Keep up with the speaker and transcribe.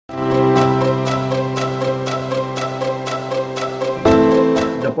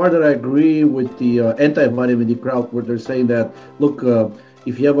part that I agree with the anti-vitamin D crowd, where they're saying that, look,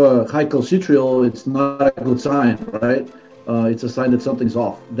 if you have a high calcitriol, it's not a good sign, right? It's a sign that something's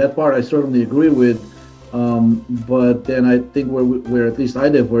off. That part I certainly agree with. But then I think where at least I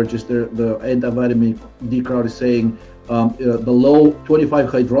diverge is the anti-vitamin D crowd is saying the low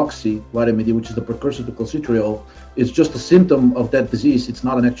 25-hydroxy vitamin D, which is the precursor to calcitriol, is just a symptom of that disease. It's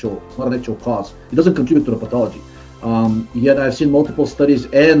not an actual cause. It doesn't contribute to the pathology. Yet I've seen multiple studies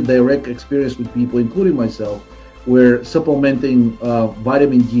and direct experience with people, including myself, where supplementing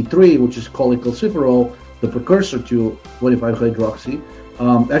vitamin D3, which is cholecalciferol, the precursor to 25-hydroxy,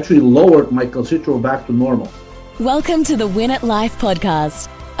 actually lowered my calcitriol back to normal. Welcome to the Win at Life podcast,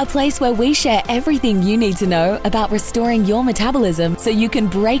 a place where we share everything you need to know about restoring your metabolism so you can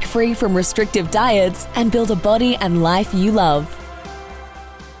break free from restrictive diets and build a body and life you love.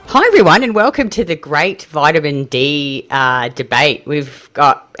 Hi everyone, and welcome to the great vitamin D debate. We've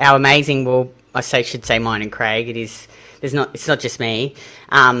got our amazing, should say mine and Craig. It's not just me.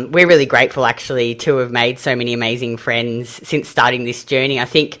 We're really grateful actually to have made so many amazing friends since starting this journey. I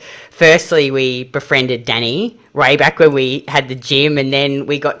think firstly we befriended Danny way back when we had the gym, and then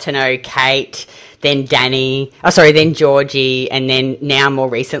we got to know Kate, then then Georgi, and then now more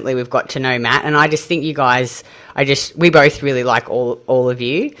recently we've got to know Matt. And I just think you guys, we both really like all of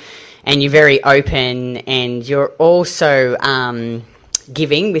you, and you're very open, and you're also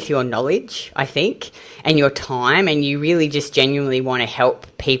giving with your knowledge, I think, and your time, and you really just genuinely want to help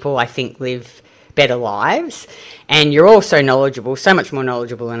people, I think, live better lives. And you're also knowledgeable, so much more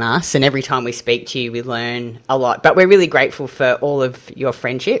knowledgeable than us, and every time we speak to you we learn a lot. But we're really grateful for all of your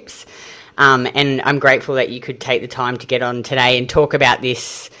friendships, and I'm grateful that you could take the time to get on today and talk about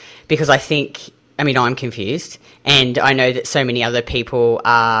this, because I'm confused, and I know that so many other people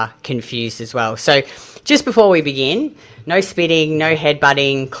are confused as well. So just before we begin, no spitting, no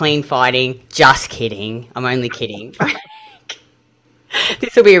headbutting, clean fighting. Just kidding. I'm only kidding.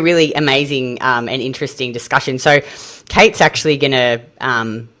 This will be a really amazing and interesting discussion. So Kate's actually going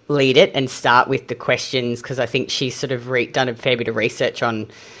to lead it and start with the questions, because I think she's sort of done a fair bit of research on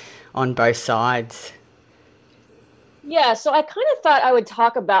both sides. Yeah, so I kind of thought I would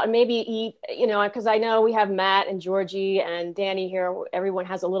talk about maybe because I know we have Matt and Georgie and Danny here. Everyone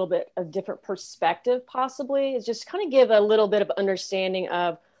has a little bit of different perspective, possibly. It's just kind of give a little bit of understanding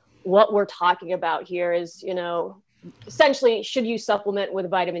of what we're talking about here is, essentially, should you supplement with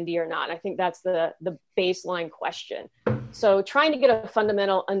vitamin D or not? I think that's the baseline question. So trying to get a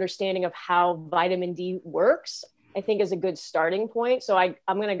fundamental understanding of how vitamin D works, I think is a good starting point. So I'm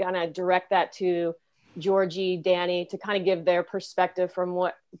going to kind of direct that to Georgie, Danny, to kind of give their perspective from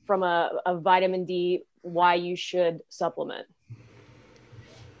a vitamin D, why you should supplement.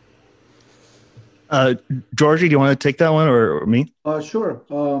 Georgie, do you want to take that one or me? Sure.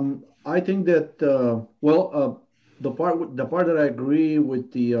 I think that the part that I agree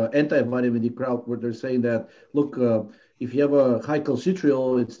with the anti-vitamin D crowd, where they're saying that, look, if you have a high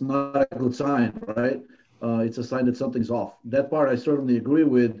calcitriol, it's not a good sign, right? It's a sign that something's off. That part I certainly agree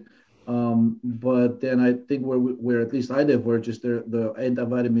with. But then I think where at least I diverge is the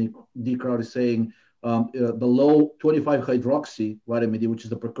anti-vitamin D crowd is saying the low 25-hydroxy vitamin D, which is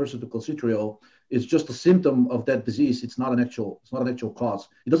the precursor to calcitriol, is just a symptom of that disease. It's not an actual cause.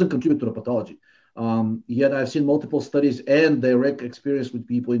 It doesn't contribute to the pathology. Yet I've seen multiple studies and direct experience with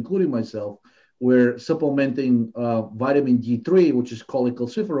people, including myself, where supplementing vitamin D3, which is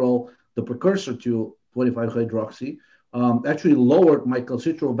cholecalciferol, the precursor to 25-hydroxy, actually lowered my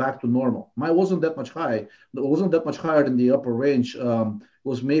calcitriol back to normal. Mine wasn't that much high. It wasn't that much higher than the upper range. It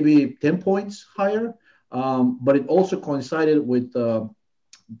was maybe 10 points higher, but it also coincided with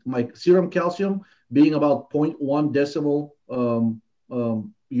my serum calcium being about 0.1 decimal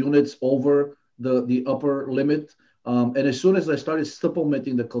units over the upper limit. And as soon as I started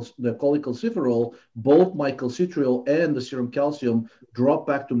supplementing the cholecalciferol, both my calcitriol and the serum calcium dropped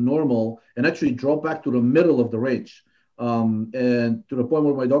back to normal, and actually dropped back to the middle of the range. And to the point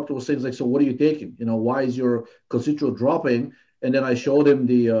where my doctor was saying, so what are you taking? Why is your calcitriol dropping? And then I showed him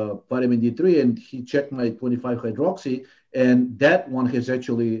the vitamin D3, and he checked my 25-hydroxy, and that one had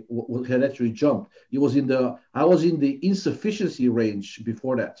actually jumped. I was in the insufficiency range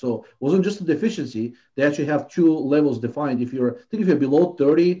before that. So it wasn't just a deficiency. They actually have two levels defined. If you're below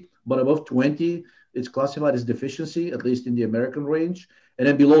 30, but above 20, it's classified as deficiency, at least in the American range. And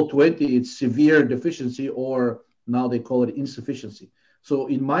then below 20, it's severe deficiency, or now they call it insufficiency. So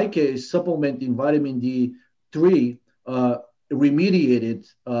in my case, supplementing vitamin D3 remediated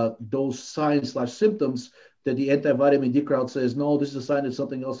those signs/symptoms that the anti-vitamin D crowd says, no, this is a sign that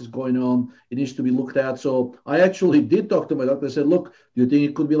something else is going on. It needs to be looked at. So I actually did talk to my doctor. I said, look, do you think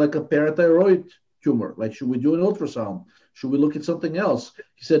it could be like a parathyroid tumor? Like, should we do an ultrasound? Should we look at something else?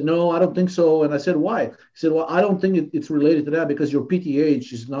 He said, no, I don't think so. And I said, why? He said, well, I don't think it's related to that because your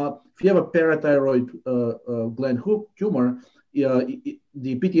PTH is not, if you have a parathyroid gland tumor, the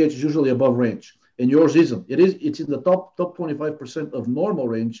PTH is usually above range and yours isn't. It's in the top 25% of normal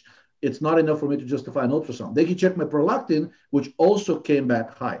range. It's not enough for me to justify an ultrasound. They can check my prolactin, which also came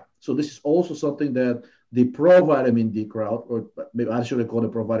back high. So this is also something that the pro-vitamin D crowd, or maybe I should call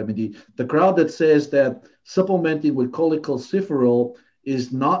it pro-vitamin D, the crowd that says that supplementing with cholecalciferol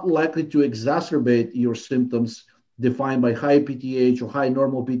is not likely to exacerbate your symptoms defined by high PTH or high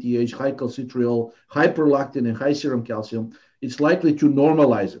normal PTH, high calcitriol, high prolactin, and high serum calcium. It's likely to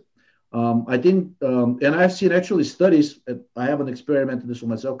normalize it. I think, and I've seen actually studies, I haven't experimented this with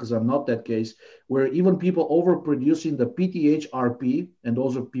myself because I'm not that case, where even people overproducing the PTH-RP, and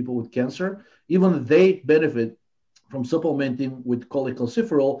those are people with cancer, even they benefit from supplementing with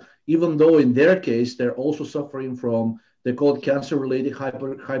cholecalciferol, even though in their case, they're also suffering from, they call it cancer-related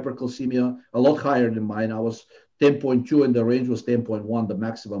hypercalcemia, a lot higher than mine. I was 10.2 and the range was 10.1, the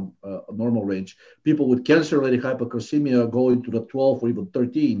maximum normal range. People with cancer-related hypercalcemia go into the 12 or even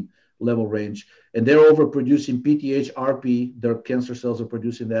 13 level range, and they're overproducing PTH-RP. Their cancer cells are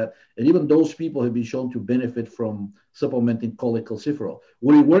producing that, and even those people have been shown to benefit from supplementing cholecalciferol.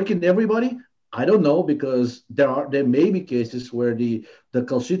 Will it work in everybody? I don't know, because there may be cases where the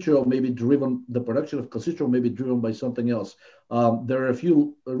calcitriol may be driven, the production of calcitriol may be driven by something else. There are a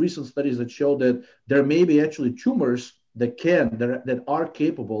few recent studies that show that there may be actually tumors that are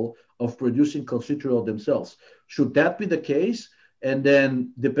capable of producing calcitriol themselves. Should that be the case? And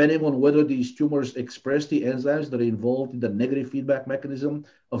then depending on whether these tumors express the enzymes that are involved in the negative feedback mechanism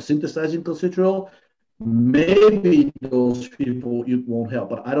of synthesizing calcitriol, maybe those people it won't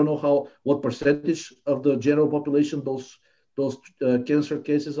help. But I don't know what percentage of the general population those cancer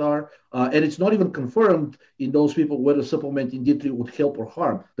cases are. And it's not even confirmed in those people whether supplementing D3 would help or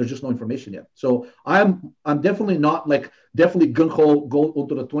harm. There's just no information yet. So I'm definitely not definitely gung-ho go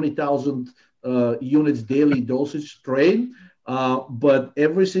onto the 20,000 units daily dosage train. But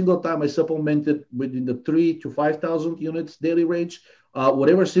every single time I supplemented within the 3,000 to 5,000 units daily range,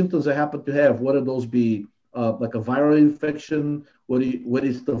 whatever symptoms I happen to have, whether those be like a viral infection, what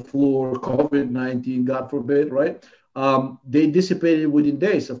is the flu or COVID-19, God forbid, right? They dissipated within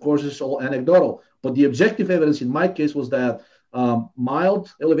days. Of course, it's all anecdotal, but the objective evidence in my case was that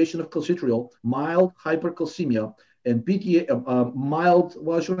mild elevation of calcitriol, mild hypercalcemia, and mild,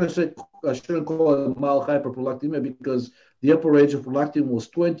 well, I shouldn't call it mild hyperprolactinemia because the upper range of prolactin was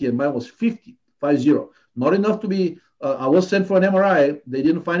 20 and mine was 50. Not enough to be, I was sent for an MRI. They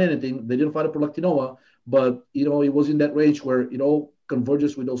didn't find anything. They didn't find a prolactinoma, but, it was in that range where it all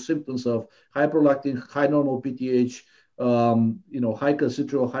converges with those symptoms of high prolactin, high normal PTH, high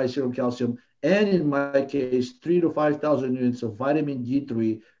calcitriol, high serum calcium. And in my case, 3,000 to 5,000 units of vitamin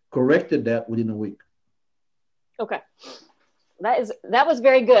D3 corrected that within a week. Okay. That was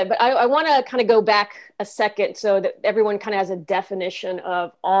very good, but I want to kind of go back a second so that everyone kind of has a definition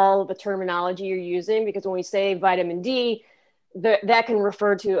of all the terminology you're using, because when we say vitamin D, that can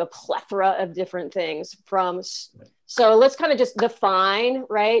refer to a plethora of different things so let's kind of just define,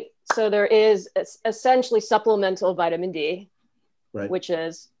 right? So there is essentially supplemental vitamin D, right, which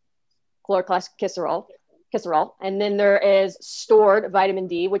is cholecalciferol. And then there is stored vitamin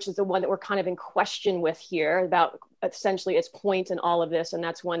D, which is the one that we're kind of in question with here about essentially its point in all of this. And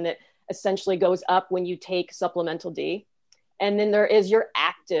that's one that essentially goes up when you take supplemental D. And then there is your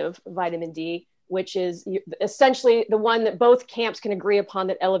active vitamin D, which is essentially the one that both camps can agree upon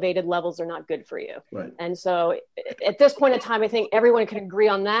that elevated levels are not good for you. Right. And so at this point in time, I think everyone can agree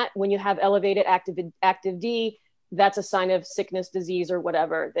on that. When you have elevated active D, that's a sign of sickness, disease, or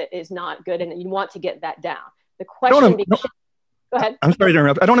whatever that is not good. And you want to get that down. The question becomes, go ahead. I'm sorry to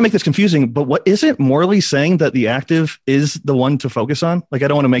interrupt. I don't want to make this confusing, but what isn't Morley saying that the active is the one to focus on? Like, I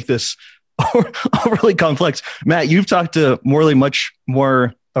don't want to make this overly complex. Matt, you've talked to Morley much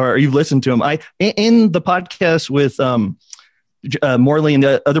more, or you've listened to him. In the podcast with Morley and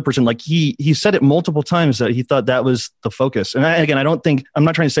the other person, like he said it multiple times that he thought that was the focus. And I'm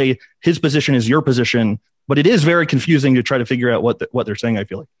not trying to say his position is your position, but it is very confusing to try to figure out what they're saying, I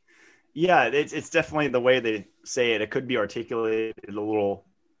feel like. Yeah, it's definitely the way they say it. It could be articulated a little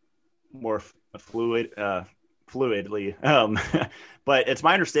more fluidly. But it's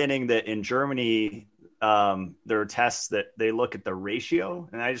my understanding that in Germany, there are tests that they look at the ratio.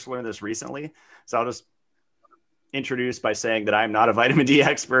 And I just learned this recently. So I'll just introduce by saying that I'm not a vitamin D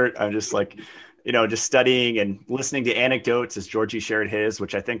expert. I'm just like just studying and listening to anecdotes as Georgie shared his,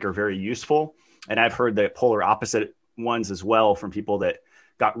 which I think are very useful. And I've heard the polar opposite ones as well from people that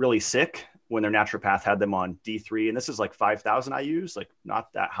got really sick when their naturopath had them on D3. And this is like 5,000 IUs, like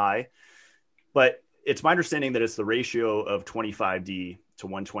not that high. But it's my understanding that it's the ratio of 25D to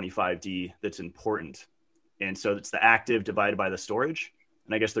 125D that's important. And so it's the active divided by the storage.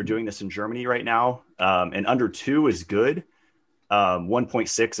 And I guess they're doing this in Germany right now. And under 2 is good.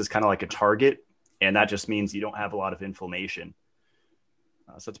 1.6 is kind of like a target. And that just means you don't have a lot of inflammation.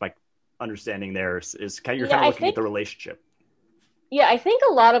 So that's my understanding there is kind of, you're kind of looking at the relationship. Yeah, I think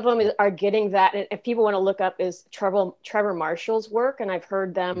a lot of them are getting that. And if people want to look up is Trevor Marshall's work. And I've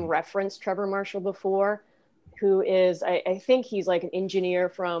heard them reference Trevor Marshall before, who is, I think he's like an engineer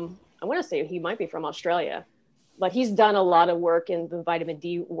from, I want to say he might be from Australia, but he's done a lot of work in the vitamin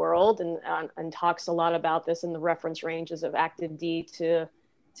D world and talks a lot about this in the reference ranges of active D to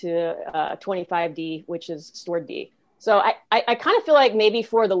 25D, which is stored D. So I kind of feel like maybe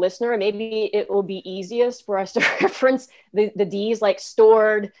for the listener, maybe it will be easiest for us to reference the Ds like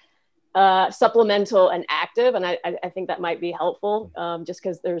stored, supplemental, and active. And I think that might be helpful just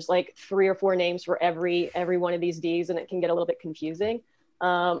because there's like 3 or 4 names for every one of these Ds, and it can get a little bit confusing.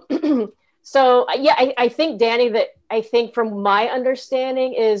 So yeah, I think, Danny, that I think from my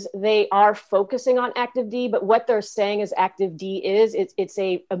understanding is they are focusing on active D, but what they're saying is active D it's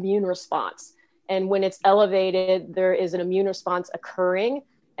a immune response. And when it's elevated, there is an immune response occurring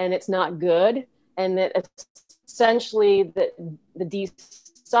and it's not good. And that essentially the D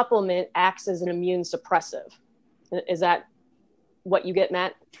supplement acts as an immune suppressive. Is that what you get,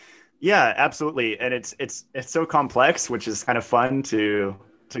 Matt? Yeah, absolutely. And it's so complex, which is kind of fun to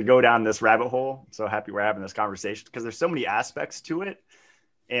go down this rabbit hole. I'm so happy we're having this conversation because there's so many aspects to it.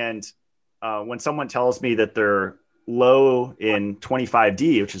 And when someone tells me that they're low in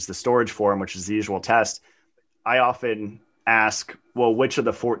 25D, which is the storage form, which is the usual test, I often ask, well, which of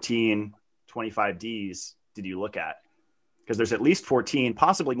the 14 25Ds did you look at? Because there's at least 14,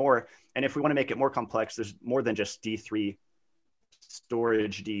 possibly more. And if we want to make it more complex, there's more than just D3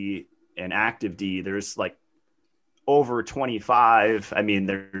 storage D and active D. There's like over 25. I mean,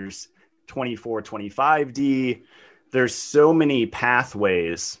 there's 24, 25D. There's so many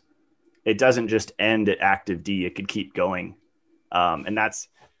pathways. It doesn't just end at active D. It could keep going. And that's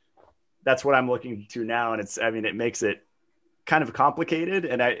what I'm looking to now. And it makes it kind of complicated.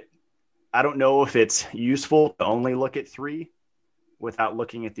 And I don't know if it's useful to only look at 3 without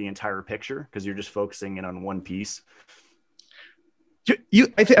looking at the entire picture, because you're just focusing in on one piece.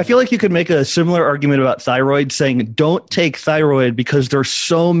 I feel like you could make a similar argument about thyroid, saying don't take thyroid because there's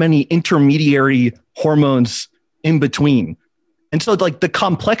so many intermediary hormones in between. And so like the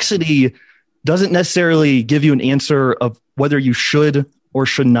complexity doesn't necessarily give you an answer of whether you should or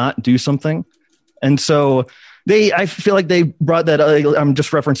should not do something. And so I feel like they brought that. I'm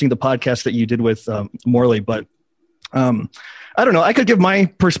just referencing the podcast that you did with Morley, but I don't know. I could give my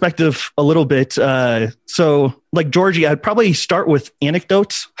perspective a little bit. So like Georgie, I'd probably start with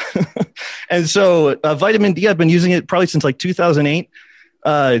anecdotes. And so vitamin D, I've been using it probably since like 2008.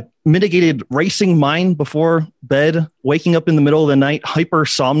 Mitigated racing mind before bed, waking up in the middle of the night, hyper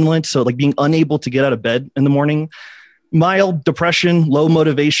somnolent. So like being unable to get out of bed in the morning, mild depression, low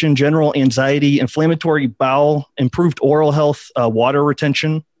motivation, general anxiety, inflammatory bowel, improved oral health, water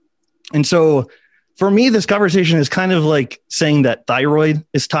retention. And so for me, this conversation is kind of like saying that thyroid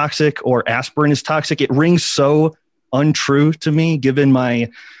is toxic or aspirin is toxic. It rings so untrue to me, given my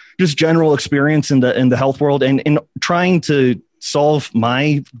just general experience in the health world and in trying to solve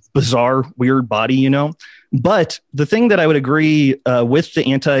my bizarre, weird body, But the thing that I would agree with the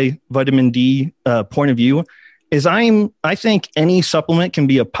anti-vitamin D point of view is I think any supplement can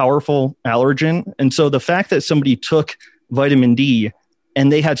be a powerful allergen. And so the fact that somebody took vitamin D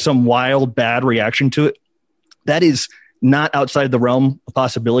and they had some wild, bad reaction to it, that is not outside the realm of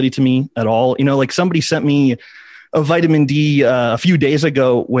possibility to me at all. Like somebody sent me a vitamin D a few days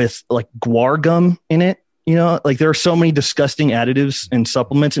ago with like guar gum in it. Like there are so many disgusting additives in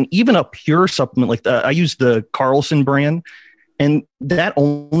supplements, and even a pure supplement like that. I use the Carlson brand, and that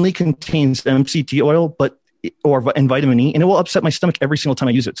only contains MCT oil, and vitamin E, and it will upset my stomach every single time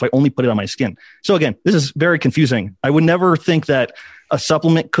I use it. So I only put it on my skin. So again, this is very confusing. I would never think that a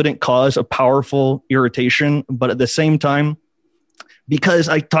supplement couldn't cause a powerful irritation, but at the same time, because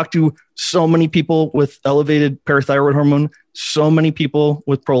I talk to so many people with elevated parathyroid hormone, so many people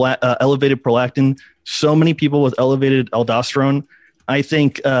with elevated prolactin, so many people with elevated aldosterone, I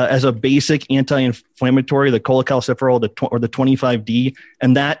think as a basic anti-inflammatory, the cholecalciferol or the 25D,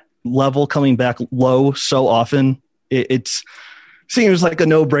 and that level coming back low so often, it's seems like a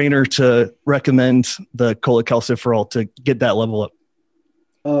no-brainer to recommend the cholecalciferol to get that level up.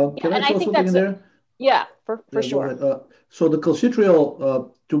 Can I throw something in there? Yeah, for sure. So the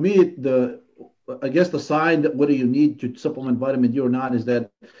calcitriol, to me, I guess the sign that whether you need to supplement vitamin D or not is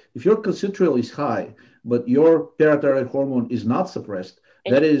that if your calcitriol is high, but your parathyroid hormone is not suppressed,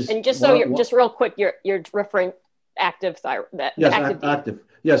 just real quick, you're referring active thyroid. Yes, active.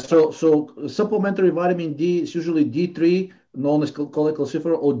 Yes. So supplementary vitamin D is usually D3, known as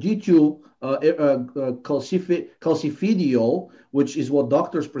cholecalciferol, or D2, calcifediol, which is what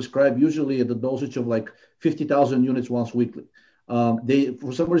doctors prescribe usually at the dosage of like 50,000 units once weekly.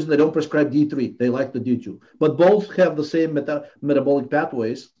 For some reason, they don't prescribe D3. They like the D2, but both have the same metabolic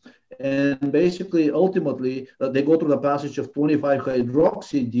pathways. And basically, ultimately, they go through the passage of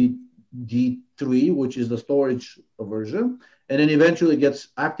 25-hydroxy D3, which is the storage version, and then eventually gets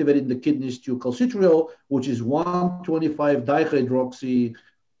activated in the kidneys to calcitriol, which is 1,25-dihydroxy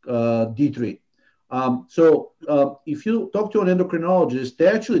D3. So if you talk to an endocrinologist,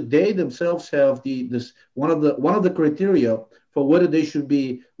 they themselves have one of the criteria for whether they should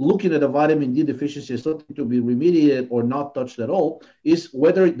be looking at a vitamin D deficiency as something to be remediated or not touched at all, is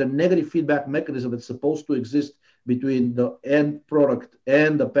whether the negative feedback mechanism that's supposed to exist between the end product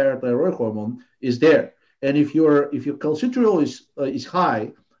and the parathyroid hormone is there. And if your calcitriol is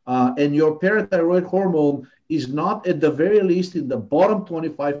high and your parathyroid hormone is not at the very least in the bottom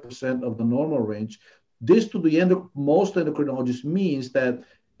 25% of the normal range, this to most endocrinologists means that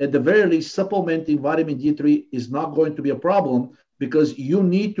at the very least, supplementing vitamin D3 is not going to be a problem because you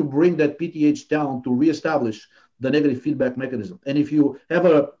need to bring that PTH down to reestablish the negative feedback mechanism. And if you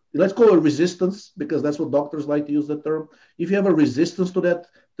have let's call it resistance, because that's what doctors like to use the term. If you have a resistance to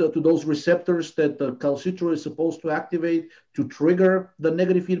those receptors that the calcitriol is supposed to activate to trigger the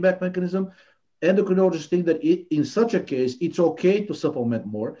negative feedback mechanism, endocrinologists think that in such a case, it's okay to supplement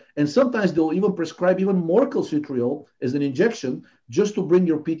more. And sometimes they'll even prescribe even more calcitriol as an injection just to bring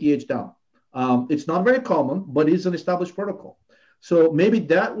your PTH down. It's not very common, but it's an established protocol. So maybe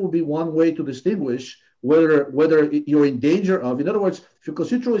that will be one way to distinguish whether you're in danger of, in other words, if your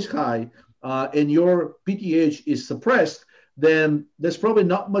calcitriol is high and your PTH is suppressed, then there's probably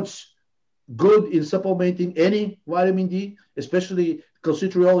not much good in supplementing any vitamin D, especially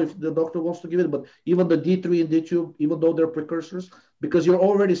calcitriol if the doctor wants to give it, but even the D3 and D2, even though they're precursors, because you're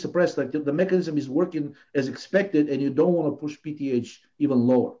already suppressed, like the mechanism is working as expected and you don't want to push PTH even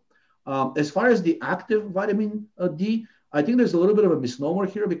lower. As far as the active vitamin D, I think there's a little bit of a misnomer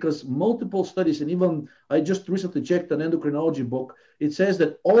here because multiple studies, and even I just recently checked an endocrinology book, it says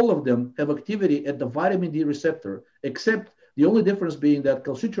that all of them have activity at the vitamin D receptor, except the only difference being that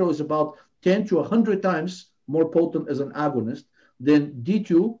calcitriol is about 10 to 100 times more potent as an agonist than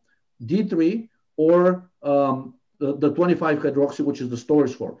D2, D3, or the 25-hydroxy, which is the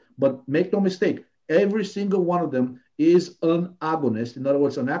storage form. But make no mistake, every single one of them is an agonist, in other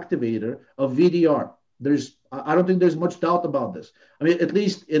words, an activator of VDR. I don't think there's much doubt about this. I mean, at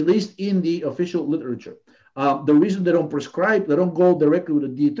least in the official literature. The reason they don't go directly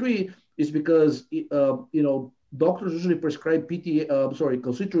with the D3 is because doctors usually prescribe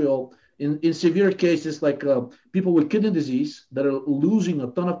calcitriol in severe cases like people with kidney disease that are losing a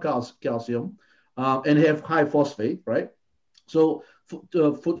ton of calcium and have high phosphate, right? So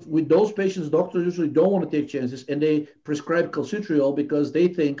with those patients, doctors usually don't want to take chances and they prescribe calcitriol because they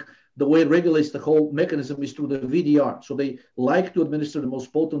think the way it regulates the whole mechanism is through the VDR. So they like to administer the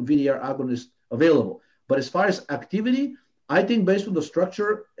most potent VDR agonist available. But as far as activity, I think based on the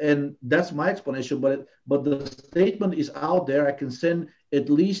structure, and that's my explanation, but the statement is out there. I can send at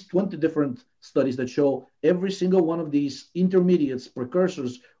least 20 different studies that show every single one of these intermediates,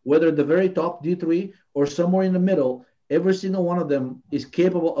 precursors, whether the very top D3 or somewhere in the middle, every single one of them is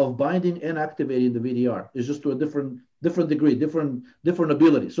capable of binding and activating the VDR. It's just to a different degree, different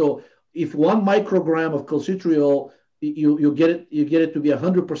ability. So if 1 microgram of calcitriol, you get it to be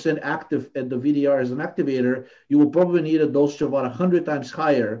 100% active at the VDR as an activator, you will probably need a dose of about 100 times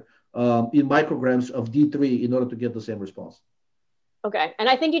higher in micrograms of D3 in order to get the same response. Okay. And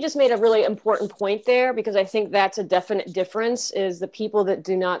I think you just made a really important point there, because I think that's a definite difference, is the people that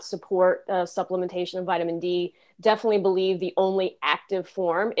do not support supplementation of vitamin D definitely believe the only active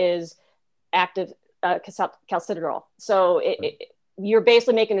form is active calcitriol. So you're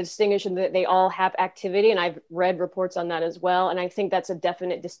basically making a distinction that they all have activity. And I've read reports on that as well. And I think that's a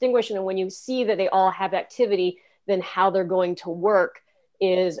definite distinction. And when you see that they all have activity, then how they're going to work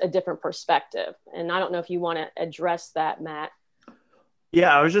is a different perspective. And I don't know if you want to address that, Matt.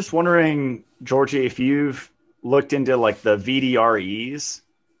 Yeah, I was just wondering, Georgie, if you've looked into like the VDREs,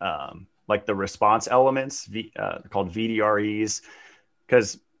 like the response elements called VDREs.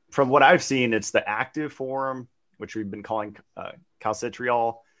 because from what I've seen, it's the active form, which we've been calling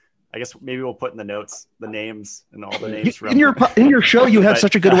calcitriol. I guess maybe we'll put in the notes the names and all the names. In your show, you have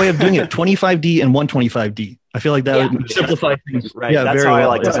such a good way of doing it. 25D and 125D. I feel like that would simplify things. Right. Yeah, that's how I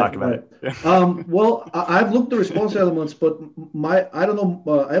like to talk about it. Well, I've looked at the response elements, but I don't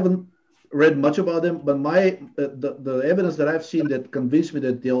know. I haven't read much about them, but the evidence that I've seen that convinced me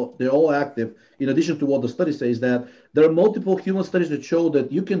that they're all active, in addition to what the study says, that there are multiple human studies that show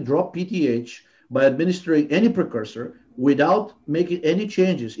that you can drop PTH by administering any precursor without making any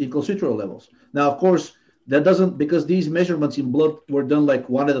changes in calcitriol levels. Now, of course, that doesn't, because these measurements in blood were done like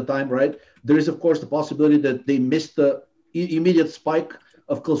one at a time, right? There is, of course, the possibility that they missed the immediate spike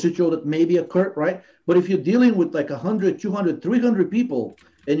of calcitriol that maybe occurred, right? But if you're dealing with like 100, 200, 300 people,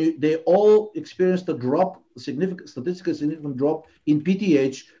 and they all experienced a drop, statistically significant drop in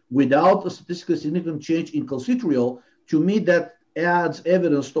PTH without a statistically significant change in calcitriol, to me, that adds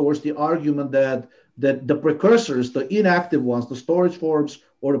evidence towards the argument that the precursors, the inactive ones, the storage forms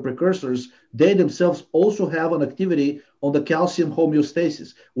or the precursors, they themselves also have an activity on the calcium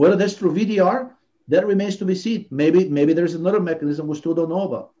homeostasis. Whether that's through VDR, that remains to be seen. Maybe there's another mechanism we still don't know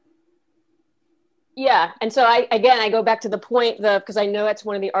about. Yeah, and so I go back to the point, because I know that's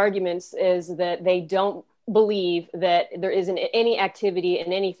one of the arguments, is that they don't believe that there isn't any activity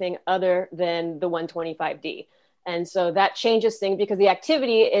in anything other than the 125D. And so that changes things, because the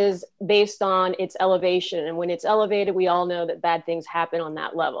activity is based on its elevation. And when it's elevated, we all know that bad things happen on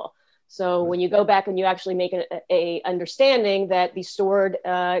that level. So when you go back and you actually make a understanding that the stored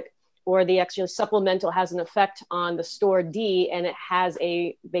or the extra supplemental has an effect on the stored D, and it has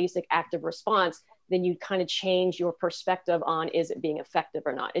a basic active response, then you kind of change your perspective on, is it being effective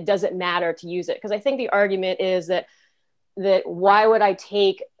or not? It doesn't matter to use it. Because I think the argument is that why would I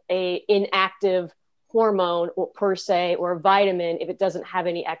take a inactive hormone per se, or a vitamin, if it doesn't have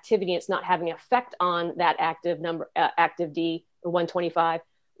any activity, it's not having an effect on that active D, or 125,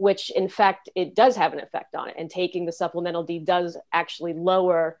 which in fact, it does have an effect on it. And taking the supplemental D does actually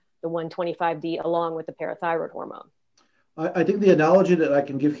lower the 125D along with the parathyroid hormone. I think the analogy that I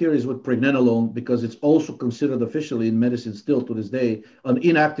can give here is with pregnenolone, because it's also considered officially in medicine still to this day an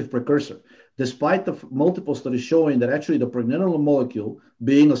inactive precursor, despite the multiple studies showing that actually the pregnenolone molecule,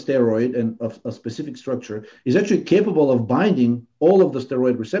 being a steroid and of a specific structure, is actually capable of binding all of the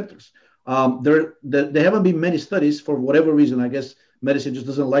steroid receptors. There haven't been many studies, for whatever reason. I guess medicine just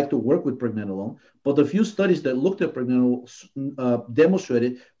doesn't like to work with pregnenolone. But the few studies that looked at pregnenolone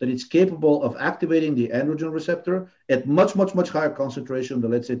demonstrated that it's capable of activating the androgen receptor at much higher concentration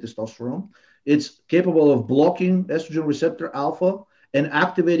than, let's say, testosterone. It's capable of blocking estrogen receptor alpha and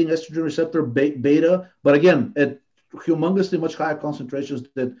activating estrogen receptor beta, but again, at humongously much higher concentrations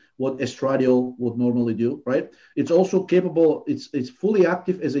than what estradiol would normally do, right? It's also capable, it's fully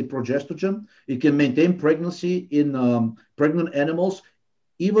active as a progestogen. It can maintain pregnancy in pregnant animals,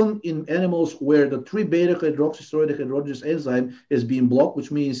 even in animals where the 3-beta hydroxysteroid dehydrogenase enzyme is being blocked, which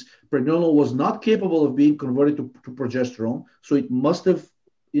means pregnenolone was not capable of being converted to progesterone. So it must have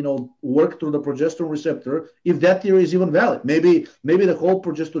work through the progesterone receptor, if that theory is even valid. Maybe the whole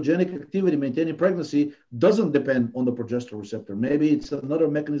progestogenic activity maintaining pregnancy doesn't depend on the progesterone receptor. Maybe it's another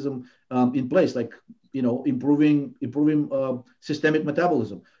mechanism in place, like improving systemic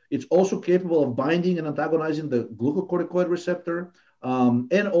metabolism. It's also capable of binding and antagonizing the glucocorticoid receptor.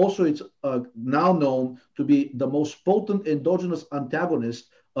 And also it's now known to be the most potent endogenous antagonist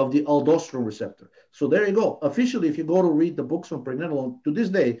of the aldosterone receptor. So there you go. Officially, if you go to read the books on pregnenolone, to this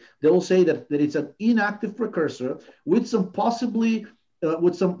day, they will say that it's an inactive precursor with some possibly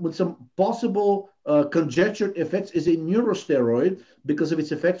with some possible conjectured effects as a neurosteroid because of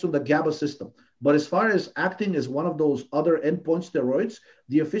its effects on the GABA system. But as far as acting as one of those other endpoint steroids,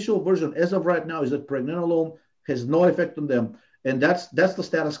 the official version as of right now is that pregnenolone has no effect on them. And that's the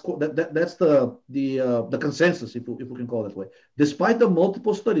status quo. That's the consensus, if we can call it that way. Despite the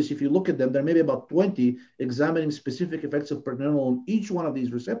multiple studies, if you look at them, there may be about 20 examining specific effects of pregnenolone on each one of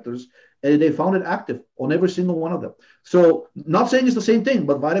these receptors, and they found it active on every single one of them. So, not saying it's the same thing,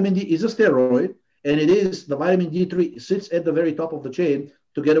 but vitamin D is a steroid, and it is the vitamin D3 sits at the very top of the chain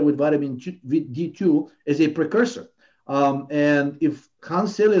together with vitamin D2 as a precursor. And if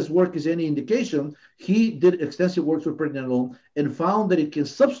Hans Selye's work is any indication, he did extensive work with pregnenolone and found that it can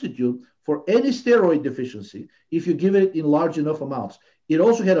substitute for any steroid deficiency if you give it in large enough amounts. It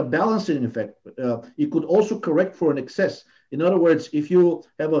also had a balancing effect. It could also correct for an excess. In other words, if you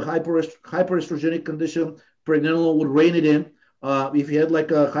have a hyperestrogenic condition, pregnenolone would rein it in. If you had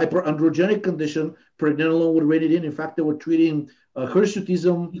like a hyperandrogenic condition, pregnenolone would rein it in. In fact, they were treating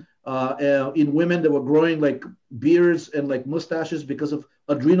hirsutism in women that were growing like beards and like mustaches because of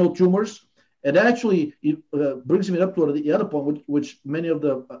adrenal tumors. And actually, it brings me up to the other point, which many of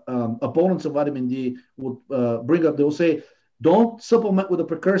the opponents of vitamin D would bring up. They'll say, don't supplement with a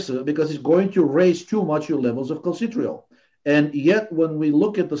precursor because it's going to raise too much your levels of calcitriol. And yet, when we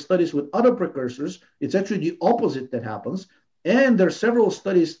look at the studies with other precursors, it's actually the opposite that happens. And there are several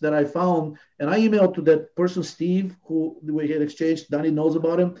studies that I found, and I emailed to that person, Steve, who we had exchanged. Danny knows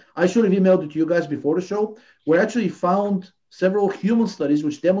about him. I should have emailed it to you guys before the show. We actually found several human studies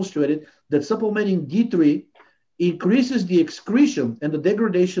which demonstrated that supplementing D3 increases the excretion and the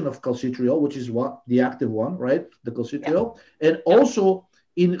degradation of calcitriol, which is what the active one, right? The calcitriol. Yeah. And also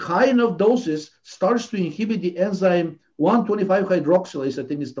in high enough doses starts to inhibit the enzyme 125 hydroxylase, I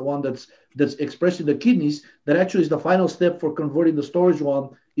think is the one that's expressed in the kidneys, that actually is the final step for converting the storage one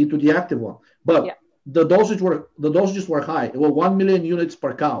into the active one. But the dosages were high. It was 1 million units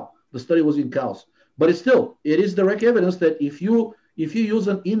per cow. The study was in cows. But it is direct evidence that if you use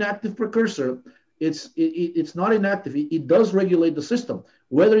an inactive precursor, it's not inactive. It does regulate the system.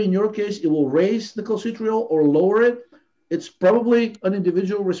 Whether in your case it will raise the calcitriol or lower it, it's probably an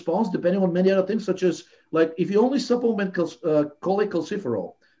individual response depending on many other things, such as like if you only supplement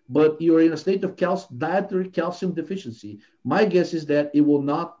cholecalciferol, but you're in a state of dietary calcium deficiency, my guess is that it will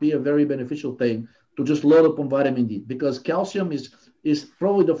not be a very beneficial thing to just load up on vitamin D, because calcium is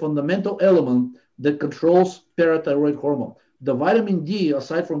probably the fundamental element that controls parathyroid hormone. The vitamin D,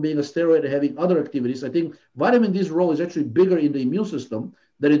 aside from being a steroid and having other activities, I think vitamin D's role is actually bigger in the immune system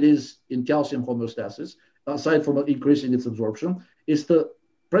than it is in calcium homeostasis, aside from increasing its absorption. It's the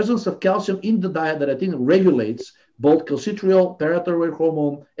presence of calcium in the diet that I think regulates both calcitriol, parathyroid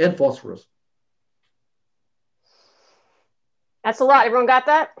hormone, and phosphorus. That's a lot. Everyone got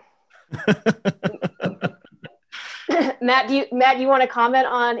that? Matt, do you want to comment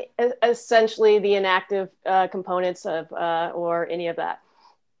on essentially the inactive components of or any of that?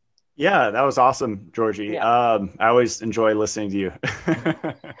 Yeah, that was awesome, Georgi. Yeah. I always enjoy listening to you.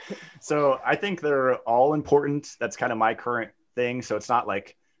 So I think they're all important. That's kind of my current thing. So it's not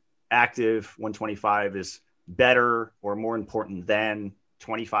like active 125 is better or more important than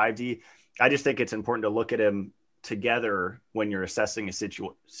 25D. I just think it's important to look at them together when you're assessing a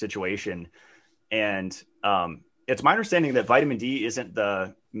situation. And it's my understanding that vitamin D isn't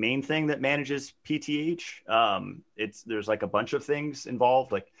the main thing that manages PTH. There's like a bunch of things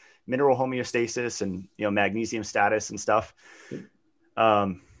involved, like mineral homeostasis and magnesium status and stuff.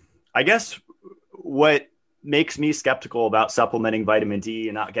 I guess what makes me skeptical about supplementing vitamin D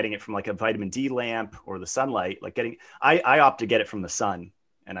and not getting it from like a vitamin D lamp or the sunlight, I opt to get it from the sun,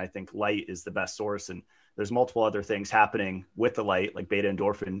 and I think light is the best source. And there's multiple other things happening with the light, like beta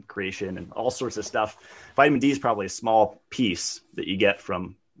endorphin creation and all sorts of stuff. Vitamin D is probably a small piece that you get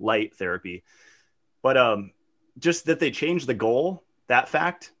from light therapy, but just that they changed the goal, that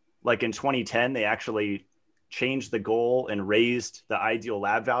fact, like in 2010, they actually changed the goal and raised the ideal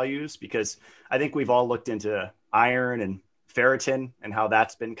lab values, because I think we've all looked into iron and ferritin and how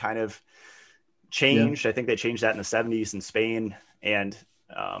that's been kind of changed. Yeah. I think they changed that in the 70s in Spain. And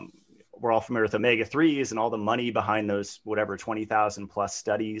we're all familiar with omega-3s and all the money behind those, 20,000 plus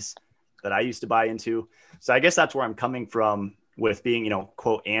studies that I used to buy into. So I guess that's where I'm coming from with being,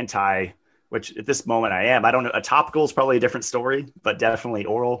 quote, anti, which at this moment I am. I don't know. A topical is probably a different story, but definitely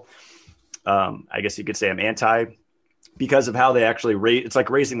oral. I guess you could say I'm anti, because of how they actually it's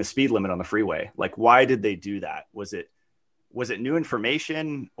like raising the speed limit on the freeway. Like, why did they do that? Was it new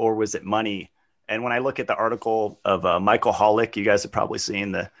information or was it money? And when I look at the article of Michael Hollick, you guys have probably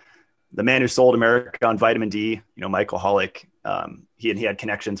seen the man who sold America on vitamin D, Michael Hollick, he had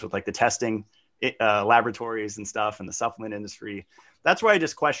connections with like the testing laboratories and stuff and the supplement industry. That's why I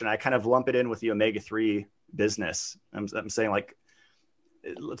just question. I kind of lump it in with the omega-3 business. I'm saying, like,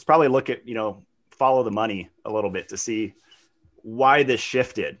 let's probably look at, follow the money a little bit to see why this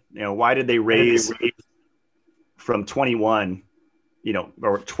shifted. Why did they raise from 21,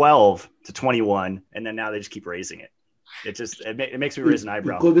 or 12 to 21, and then now they just keep raising it? It makes me raise an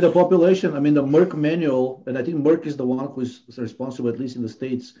eyebrow. It could be the population. I mean, the Merck manual, and I think Merck is the one who's responsible, at least in the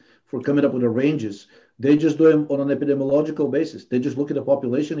States, for coming up with the ranges. They just do them on an epidemiological basis. They just look at the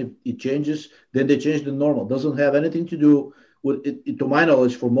population. If it changes, then they change the normal. Doesn't have anything to do with it, to my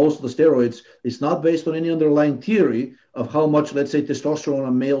knowledge, for most of the steroids. It's not based on any underlying theory of how much, let's say, testosterone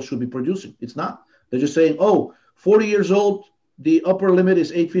a male should be producing. It's not. They're just saying, 40 years old, the upper limit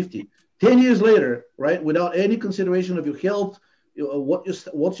is 850. 10 years later, right, without any consideration of your health,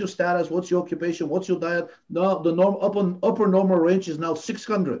 what's your status, what's your occupation, what's your diet? No, the upper normal range is now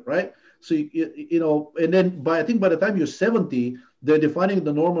 600, right? So, and then I think by the time you're 70, they're defining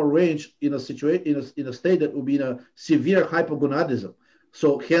the normal range in a situation, in a state that will be in a severe hypogonadism.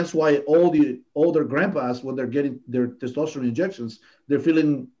 So hence why all the older grandpas, when they're getting their testosterone injections, they're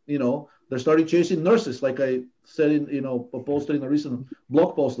feeling, they're starting chasing nurses. Like I said posted in a recent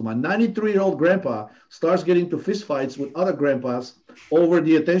blog post of mine, 93-year-old grandpa starts getting to fistfights with other grandpas over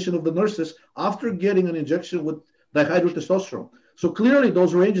the attention of the nurses after getting an injection with dihydrotestosterone. So clearly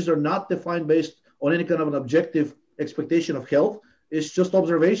those ranges are not defined based on any kind of an objective expectation of health. It's just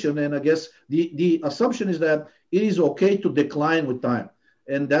observation. And I guess the assumption is that it is okay to decline with time.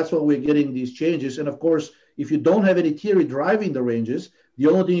 And that's why we're getting these changes. And of course, if you don't have any theory driving the ranges, the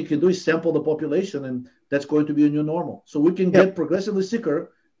only thing you can do is sample the population, and that's going to be a new normal. So we can get progressively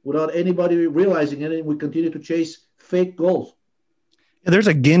sicker without anybody realizing it, and we continue to chase fake goals. There's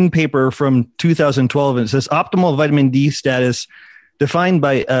a GIN paper from 2012, and it says optimal vitamin D status defined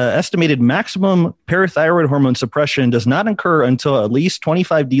by estimated maximum parathyroid hormone suppression does not occur until at least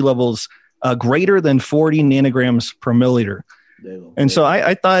 25 D levels greater than 40 nanograms per milliliter. And so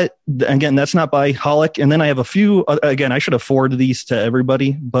I thought, again, that's not by Holic. And then I have a few, again, I should have forwarded these to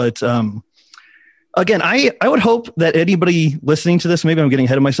everybody. But again, I would hope that anybody listening to this, maybe I'm getting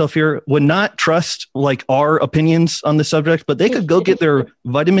ahead of myself here, would not trust like our opinions on the subject, but they could go get their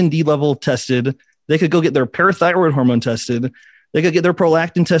vitamin D level tested. They could go get their parathyroid hormone tested. They could get their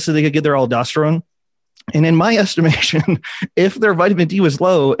prolactin tested. They could get their aldosterone. And in my estimation, if their vitamin D was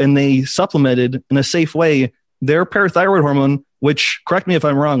low and they supplemented in a safe way, their parathyroid hormone, which, correct me if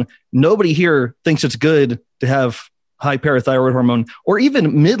I'm wrong, nobody here thinks it's good to have high parathyroid hormone or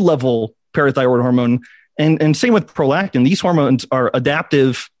even mid-level parathyroid hormone. And same with prolactin. These hormones are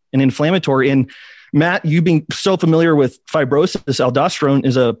adaptive and inflammatory. And Matt, you being so familiar with fibrosis, aldosterone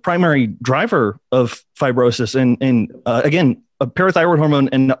is a primary driver of fibrosis. And again, a parathyroid hormone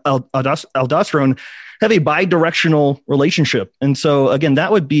and aldosterone have a bidirectional relationship. And so again,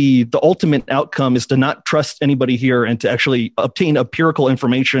 that would be the ultimate outcome, is to not trust anybody here and to actually obtain empirical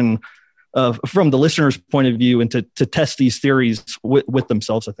information from the listener's point of view and to test these theories with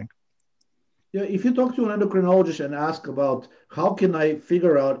themselves, I think. Yeah, if you talk to an endocrinologist and ask about how can I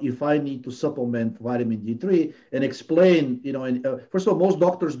figure out if I need to supplement vitamin D3 and explain, first of all, most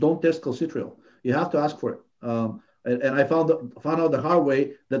doctors don't test calcitriol. You have to ask for it. And I found out the hard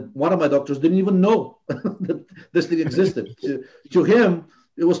way that one of my doctors didn't even know that this thing existed. To him,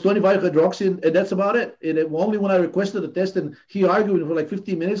 it was 25-hydroxy, and that's about it. And only when I requested a test, and he argued for like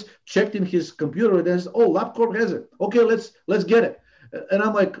 15 minutes, checked in his computer, and then said, "Oh, LabCorp has it. Okay, let's get it." And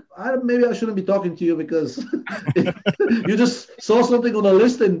I'm like, maybe I shouldn't be talking to you because you just saw something on the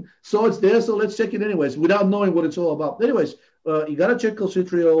list and saw it's there, so let's check it anyways, without knowing what it's all about. Anyways, you got to check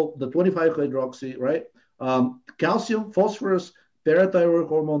calcitriol, the 25-hydroxy, right? Calcium, phosphorus, parathyroid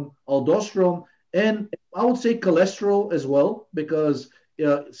hormone, aldosterone, and I would say cholesterol as well, because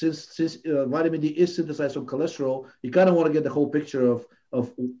since vitamin D is synthesized from cholesterol, you kind of want to get the whole picture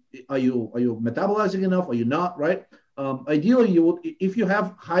of are you metabolizing enough? Are you not, right? Ideally, you would, if you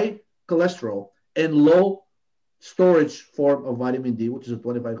have high cholesterol and low storage form of vitamin D, which is a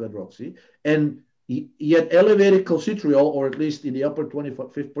 25-hydroxy, and yet elevated calcitriol, or at least in the upper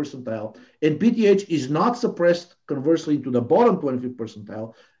 25th percentile, and PTH is not suppressed conversely to the bottom 25th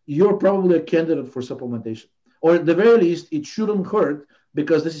percentile, you're probably a candidate for supplementation. Or at the very least, it shouldn't hurt,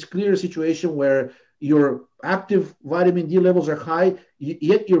 because this is clearly a situation where your active vitamin D levels are high,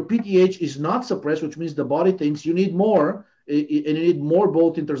 yet your PTH is not suppressed, which means the body thinks you need more, and you need more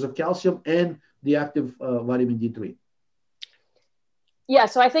both in terms of calcium and the active vitamin D3. Yeah,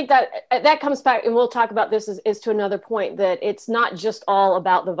 so I think that comes back, and we'll talk about this is to another point, that it's not just all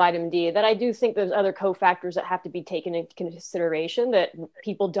about the vitamin D, that I do think there's other cofactors that have to be taken into consideration that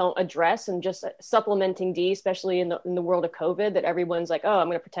people don't address, and just supplementing D, especially in the world of COVID, that everyone's like, oh, I'm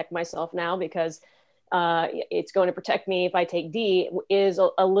going to protect myself now because it's going to protect me if I take D, is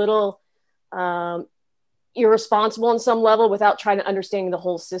a little irresponsible in some level without trying to understand the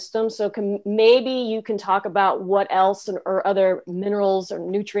whole system. So maybe you can talk about what else or other minerals or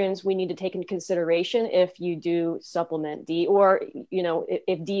nutrients we need to take into consideration if you do supplement D, or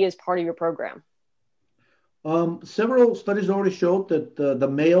if D is part of your program. Several studies already showed that the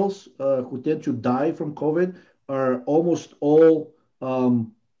males who tend to die from COVID are almost all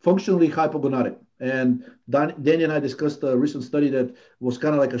functionally hypogonadic. And Danny and I discussed a recent study that was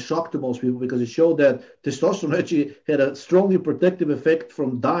kind of like a shock to most people, because it showed that testosterone actually had a strongly protective effect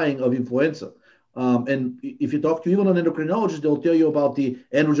from dying of influenza. And if you talk to even an endocrinologist, they'll tell you about the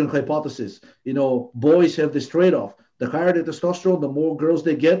androgen hypothesis. Boys have this trade-off. The higher the testosterone, the more girls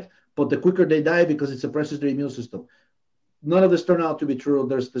they get, but the quicker they die because it suppresses their immune system. none of this turned out to be true.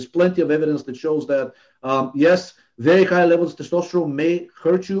 There's plenty of evidence that shows that yes, very high levels of testosterone may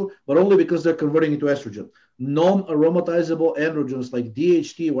hurt you, but only because they're converting into estrogen. Non-aromatizable androgens like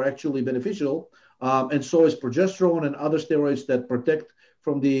DHT were actually beneficial, and so is progesterone and other steroids that protect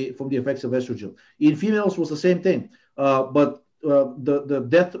from the effects of estrogen. In females was the same thing, but the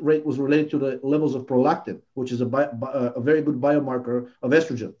death rate was related to the levels of prolactin, which is a very good biomarker of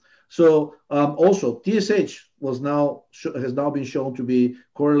estrogen. So also TSH has now been shown to be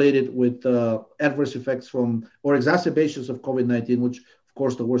correlated with adverse effects from or exacerbations of COVID-19, which of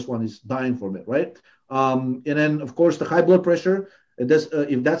course the worst one is dying from it, right? And then of course the high blood pressure.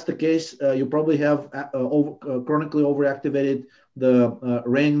 If that's the case, you probably have chronically overactivated the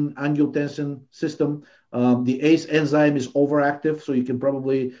Renin-angiotensin system. The ACE enzyme is overactive, so you can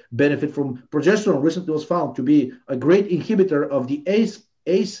probably benefit from progesterone. Recently was found to be a great inhibitor of the ACE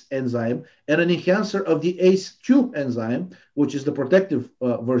enzyme and an enhancer of the ACE2 enzyme, which is the protective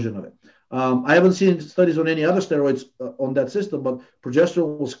version of it. I haven't seen studies on any other steroids on that system, but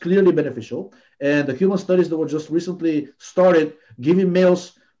progesterone was clearly beneficial. And the human studies that were just recently started giving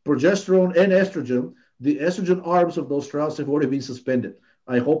males progesterone and estrogen, the estrogen arms of those trials have already been suspended.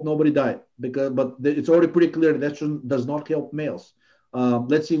 I hope nobody died, but it's already pretty clear that estrogen does not help males.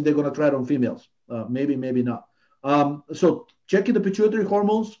 Let's see if they're going to try it on females. Maybe not. So checking the pituitary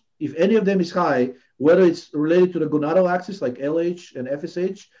hormones, if any of them is high, whether it's related to the gonadal axis like LH and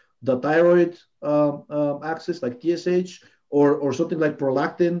FSH, the thyroid axis like TSH, or something like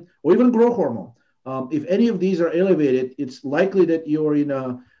prolactin, or even growth hormone. If any of these are elevated, it's likely that you're in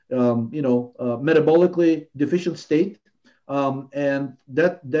a metabolically deficient state, and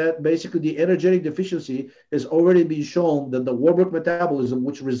that basically the energetic deficiency has already been shown that the Warburg metabolism,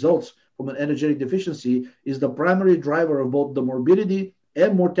 which results from an energetic deficiency, is the primary driver of both the morbidity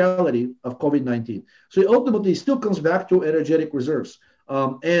and mortality of COVID-19. So it ultimately still comes back to energetic reserves.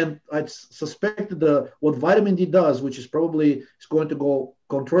 And I suspect what vitamin D does, which is going to go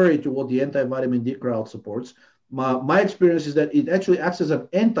contrary to what the anti-vitamin D crowd supports. My experience is that it actually acts as an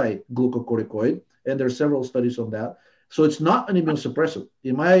anti-glucocorticoid, and there are several studies on that. So it's not an immune suppressant.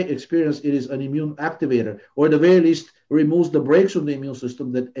 In my experience, it is an immune activator, or at the very least, removes the brakes from the immune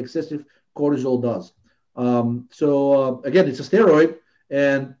system that excessive cortisol does. Again, it's a steroid,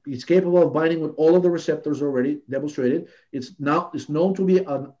 and it's capable of binding with all of the receptors already demonstrated. It's known to be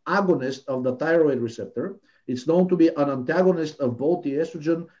an agonist of the thyroid receptor. It's known to be an antagonist of both the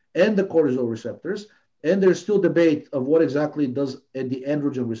estrogen and the cortisol receptors. And there's still debate of what exactly does the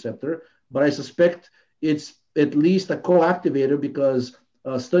androgen receptor, but I suspect it's at least a co-activator because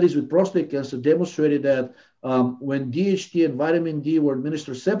studies with prostate cancer demonstrated that when DHT and vitamin D were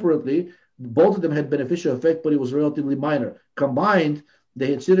administered separately, both of them had beneficial effect, but it was relatively minor. Combined,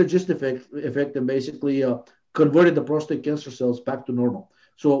 they had synergistic effect and basically converted the prostate cancer cells back to normal.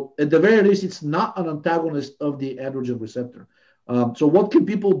 So at the very least, it's not an antagonist of the androgen receptor. So what can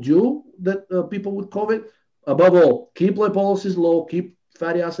people do that people with COVID? Above all, keep lipolysis low, keep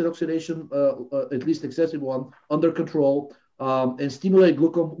fatty acid oxidation, at least excessive one, under control, and stimulate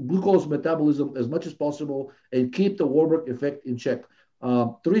glucose metabolism as much as possible, and keep the Warburg effect in check.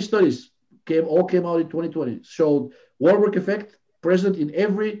 3 studies came out in 2020, showed Warburg effect present in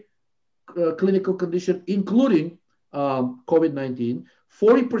every clinical condition, including COVID-19.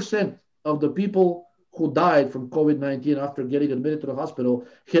 40% of the people who died from COVID-19 after getting admitted to the hospital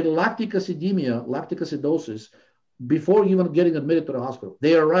had lactic acidosis, before even getting admitted to the hospital.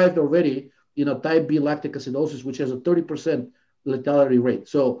 They arrived already in a type B lactic acidosis, which has a 30% lethality rate.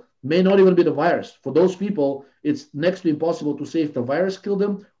 So may not even be the virus. For those people, it's next to impossible to say if the virus killed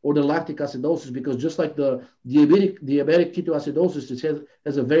them or the lactic acidosis, because just like the diabetic ketoacidosis, it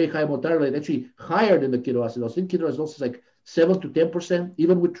has a very high mortality rate, actually higher than the ketoacidosis. I think ketoacidosis is like 7 to 10%,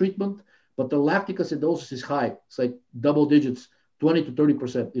 even with treatment, but the lactic acidosis is high. It's like double digits, 20 to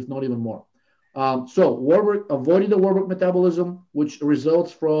 30%, if not even more. So avoiding the Warburg metabolism, which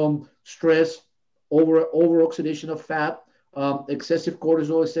results from stress, over-oxidation of fat, excessive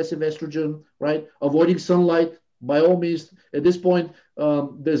cortisol, excessive estrogen, right? Avoiding sunlight, by all means. At this point,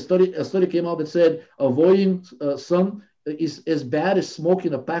 a study came out that said avoiding sun is as bad as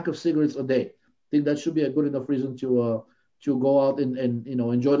smoking a pack of cigarettes a day. I think that should be a good enough reason to go out and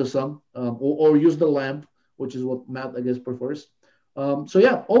enjoy the sun, or use the lamp, which is what Matt, I guess, prefers.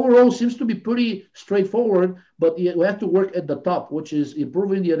 Overall seems to be pretty straightforward, but we have to work at the top, which is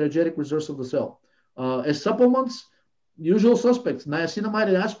improving the energetic reserves of the cell. As supplements, usual suspects, niacinamide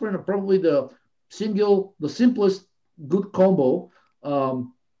and aspirin are probably the simplest good combo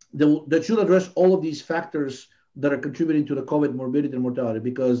that should address all of these factors that are contributing to the COVID morbidity and mortality,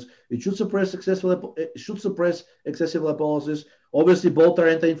 because it should suppress excessive lipolysis. Obviously, both are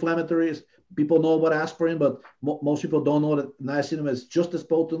anti-inflammatories. People know about aspirin, but most people don't know that niacinamide is just as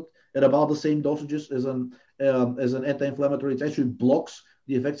potent at about the same dosages as an anti-inflammatory. It actually blocks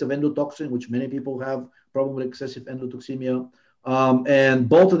the effects of endotoxin, which many people have problem with excessive endotoxemia. And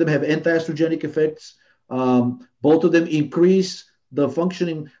both of them have anti-estrogenic effects. Both of them increase the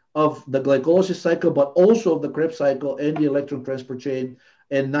functioning of the glycolysis cycle, but also of the Krebs cycle and the electron transport chain.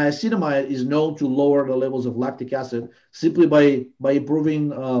 And niacinamide is known to lower the levels of lactic acid simply by improving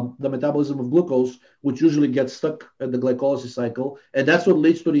the metabolism of glucose, which usually gets stuck at the glycolysis cycle. And that's what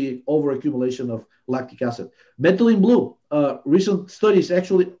leads to the overaccumulation of lactic acid. Methylene blue, recent studies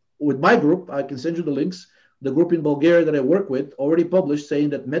actually with my group, I can send you the links, the group in Bulgaria that I work with already published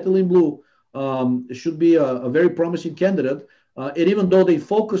saying that methylene blue should be a very promising candidate. And even though they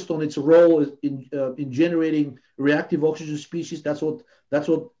focused on its role in generating reactive oxygen species, that's what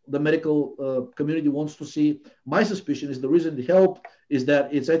the medical community wants to see. My suspicion is the reason it helped is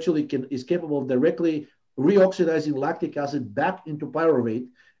that it's actually is capable of directly reoxidizing lactic acid back into pyruvate,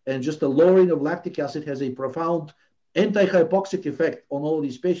 and just the lowering of lactic acid has a profound anti-hypoxic effect on all of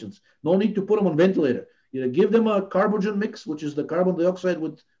these patients. No need to put them on ventilator. Give them a carbogen mix, which is the carbon dioxide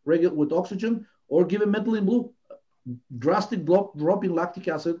with oxygen, or give them methylene blue. Drastic drop in lactic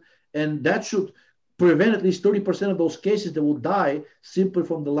acid, and that should prevent at least 30% of those cases that will die simply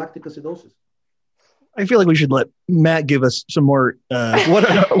from the lactic acidosis. I feel like we should let Matt give us some more. What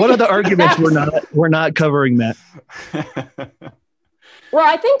are the arguments we're not covering, Matt? Well,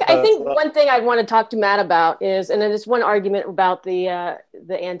 I think one thing I'd want to talk to Matt about is, and then it's one argument about the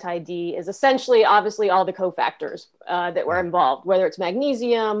anti-D is essentially, obviously, all the cofactors that were involved, whether it's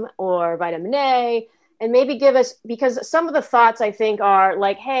magnesium or vitamin A, and maybe give us, because some of the thoughts I think are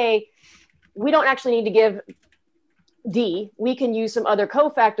like, hey, we don't actually need to give D. We can use some other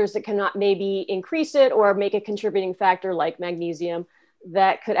cofactors that cannot maybe increase it or make a contributing factor like magnesium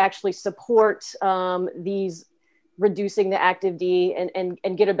that could actually support these reducing the active D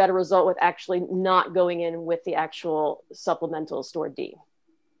and get a better result with actually not going in with the actual supplemental stored D.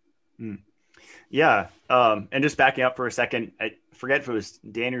 Yeah. And just backing up for a second, I forget if it was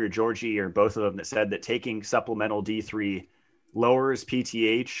Danny or Georgi or both of them that said that taking supplemental D3 lowers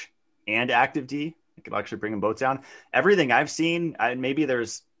PTH and active D. It could actually bring them both down. Everything I've seen, maybe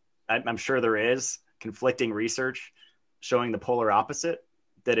I'm sure there is conflicting research showing the polar opposite,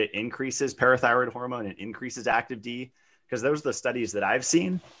 that it increases parathyroid hormone and increases active D, because those are the studies that I've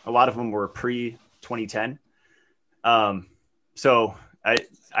seen. A lot of them were pre-2010. So I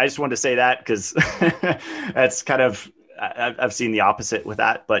just wanted to say that because that's kind of, I've seen the opposite with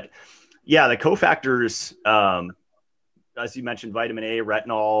that. But yeah, the cofactors, as you mentioned, vitamin A,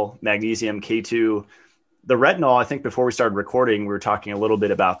 retinol, magnesium, K2. The retinol, I think before we started recording, we were talking a little bit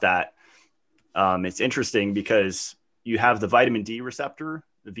about that. It's interesting because you have the vitamin D receptor,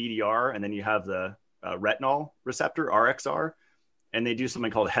 the VDR, and then you have the retinol receptor, RXR, and they do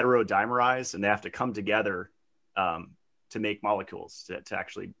something called heterodimerize, and they have to come together to make molecules to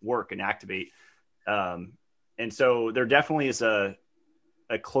actually work and activate. And so there definitely is a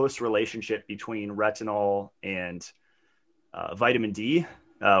close relationship between retinol and vitamin D,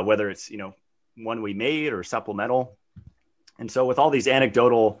 whether it's, one we made or supplemental. And so with all these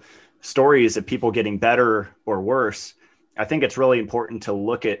anecdotal stories of people getting better or worse, I think it's really important to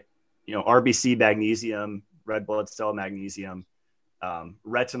look at, RBC magnesium, red blood cell magnesium,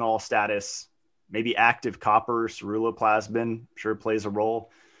 retinol status, maybe active copper, ceruloplasmin, sure plays a role.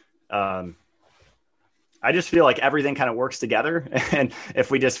 I just feel like everything kind of works together. And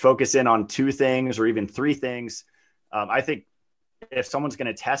if we just focus in on two things or even three things, I think if someone's going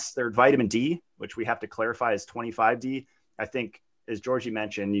to test their vitamin D, which we have to clarify is 25D, I think, as Georgi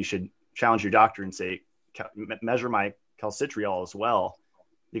mentioned, you should challenge your doctor and say, measure my calcitriol as well,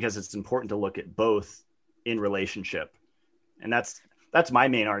 because it's important to look at both in relationship. And that's my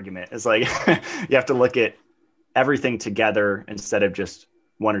main argument. It's like, you have to look at everything together instead of just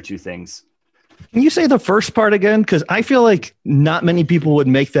one or two things. Can you say the first part again? Because I feel like not many people would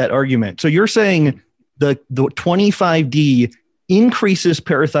make that argument. So you're saying the 25D increases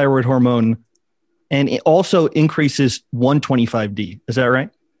parathyroid hormone and it also increases 125D. Is that right?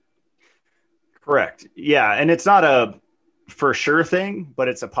 Correct. Yeah. And it's not a for sure thing, but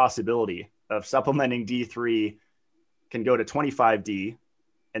it's a possibility of supplementing D3 can go to 25D.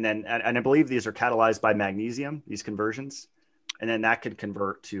 And then, and I believe these are catalyzed by magnesium, these conversions. And then that could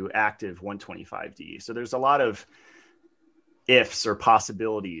convert to active 125D. So there's a lot of ifs or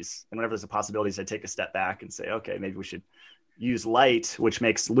possibilities. And whenever there's a possibilities, I take a step back and say, okay, maybe we should use light, which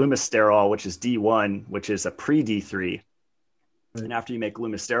makes lumisterol, which is D1, which is a pre-D3. Right. And after you make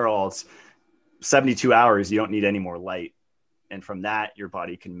lumisterol, it's 72 hours, you don't need any more light. And from that, your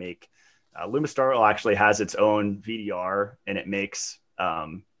body can make lumisterol actually has its own VDR, and it makes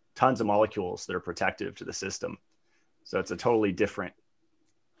tons of molecules that are protective to the system. So it's a totally different.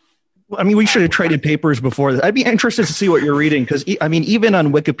 I mean, we should have traded papers before this. I'd be interested to see what you're reading because, I mean, even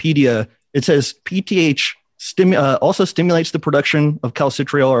on Wikipedia, it says PTH also stimulates the production of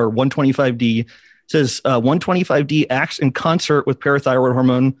calcitriol or 125D. It says 125D acts in concert with parathyroid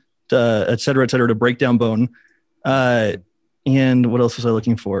hormone, et cetera, to break down bone. And what else was I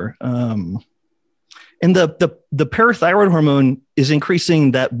looking for? And the parathyroid hormone is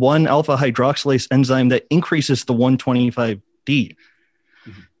increasing that 1-alpha hydroxylase enzyme that increases the 125D.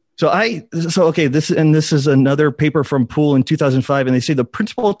 This is another paper from Poole in 2005, and they say the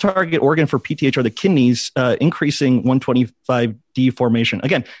principal target organ for PTH are the kidneys, increasing 125D formation.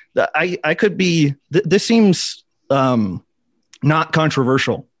 Again, I could be. This seems not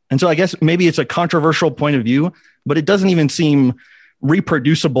controversial, and so I guess maybe it's a controversial point of view, but it doesn't even seem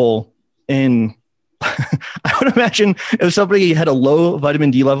reproducible in. I would imagine if somebody had a low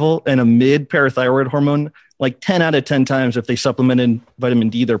vitamin D level and a mid parathyroid hormone, like 10 out of 10 times, if they supplemented vitamin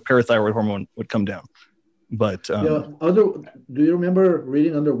D, their parathyroid hormone would come down. But do you remember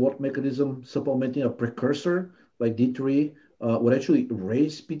reading under what mechanism supplementing a precursor like D3 would actually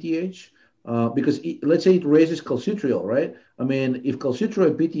raise PTH? Because let's say it raises calcitriol, right? I mean, if calcitriol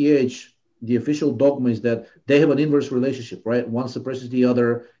and PTH, the official dogma is that they have an inverse relationship, right? One suppresses the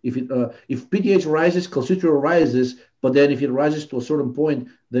other. If PTH rises, calcitriol rises, but then if it rises to a certain point,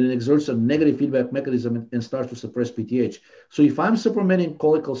 then it exerts a negative feedback mechanism and starts to suppress PTH. So if I'm supplementing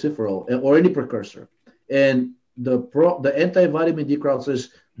cholecalciferol or any precursor, and the anti-vitamin D crowd says,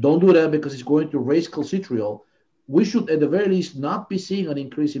 don't do that because it's going to raise calcitriol, we should at the very least not be seeing an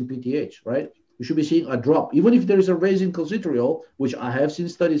increase in PTH, right? We should be seeing a drop. Even if there is a raise in calcitriol, which I have seen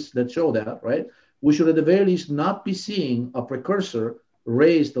studies that show that, right? We should at the very least not be seeing a precursor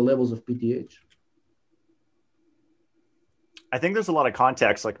raise the levels of PTH. I think there's a lot of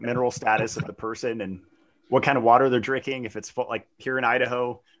context, like mineral status of the person and what kind of water they're drinking. If it's full, like here in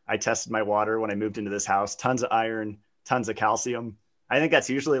Idaho, I tested my water when I moved into this house, tons of iron, tons of calcium. I think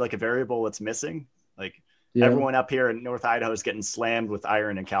that's usually like a variable that's missing. Like everyone up here in North Idaho is getting slammed with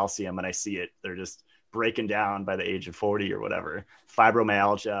iron and calcium, and I see it. They're just breaking down by the age of 40 or whatever.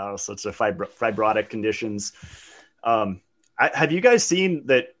 Fibromyalgia, all sorts of fibrotic conditions. Have you guys seen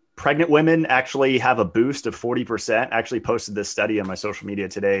that pregnant women actually have a boost of 40%? I actually posted this study on my social media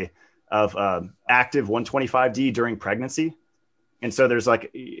today of active 125D during pregnancy. And so there's like,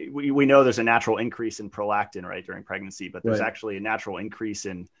 we know there's a natural increase in prolactin, right, during pregnancy, but there's actually a natural increase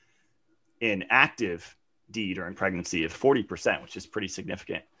in active D during pregnancy of 40%, which is pretty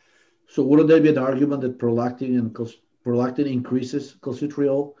significant. So wouldn't there be an argument that prolactin increases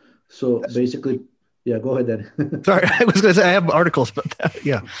calcitriol? So basically, yeah, go ahead then. Sorry, I was going to say I have articles, but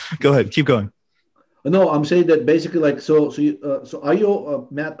yeah, go ahead, keep going. No, I'm saying that basically, like, so are you,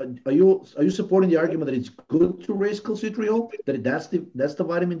 Matt? Are you supporting the argument that it's good to raise calcitriol? That's the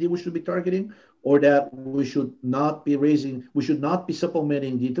vitamin D we should be targeting, or that we should not be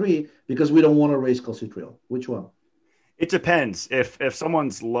supplementing D3 because we don't want to raise calcitriol? Which one? It depends. If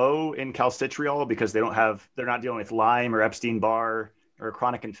someone's low in calcitriol because they're not dealing with Lyme or Epstein-Barr or a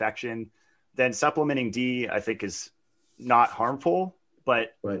chronic infection, then supplementing D I think is not harmful.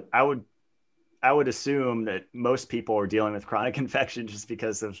 But I would assume that most people are dealing with chronic infection just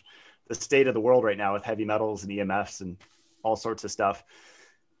because of the state of the world right now with heavy metals and EMFs and all sorts of stuff.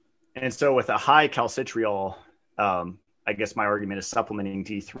 And so with a high calcitriol, I guess my argument is supplementing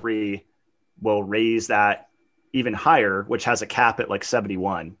D3 will raise that even higher, which has a cap at like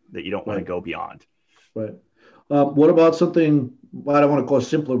 71 that you don't want to go beyond. Right. What about something, I don't want to call it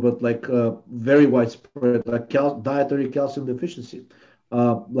simpler, but like very widespread, like dietary calcium deficiency?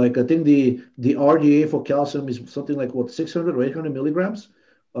 Like I think the RDA for calcium is something like 600 or 800 milligrams.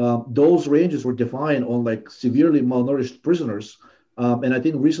 Those ranges were defined on like severely malnourished prisoners. And I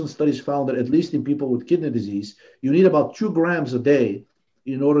think recent studies found that at least in people with kidney disease, you need about 2 grams a day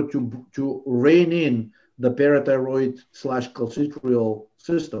in order to rein in the parathyroid/calcitriol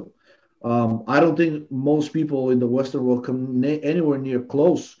system. I don't think most people in the Western world come anywhere near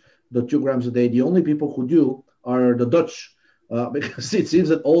close the 2 grams a day. The only people who do are the Dutch. Because it seems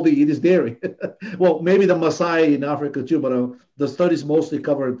that all they eat is dairy. Well, maybe the Maasai in Africa too, but the studies mostly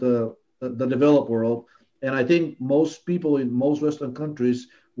covered the developed world. And I think most people in most Western countries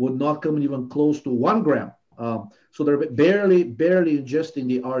would not come even close to 1 gram. So they're barely ingesting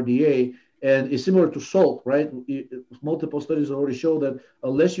the RDA. And it's similar to salt, right? Multiple studies already show that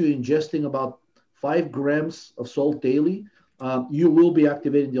unless you're ingesting about 5 grams of salt daily, you will be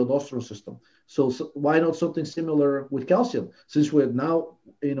activating the aldosterone system. So why not something similar with calcium? Since we're now,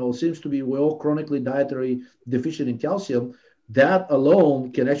 seems to be we're all chronically dietary deficient in calcium, that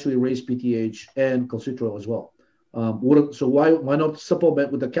alone can actually raise PTH and calcitriol as well. So why not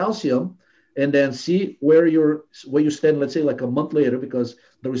supplement with the calcium and then see where you stand, let's say like a month later, because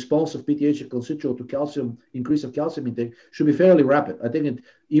the response of PTH and calcitriol to calcium, increase of calcium intake, should be fairly rapid. I think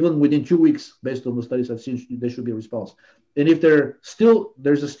even within 2 weeks, based on the studies I've seen, there should be a response. And if there's still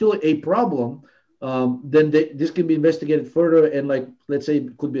a problem, then this can be investigated further. And like, let's say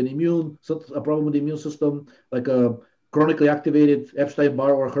it could be a problem with the immune system, like a chronically activated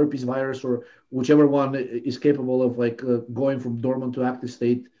Epstein-Barr or herpes virus, or whichever one is capable of going from dormant to active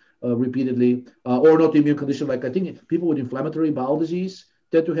state repeatedly, or not immune condition. Like I think people with inflammatory bowel disease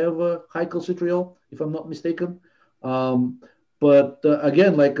tend to have high calcitriol, if I'm not mistaken. But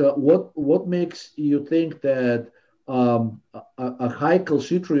again, what makes you think that a high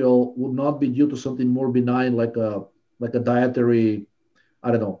calcitriol would not be due to something more benign, like a dietary,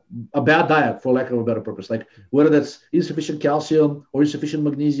 I don't know, a bad diet, for lack of a better purpose, like whether that's insufficient calcium or insufficient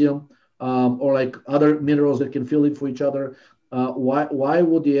magnesium, or like other minerals that can fill in for each other. Why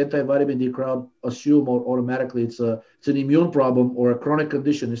would the anti-vitamin D crowd assume automatically it's an immune problem or a chronic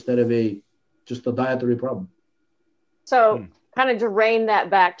condition instead of just a dietary problem? So kind of to rein that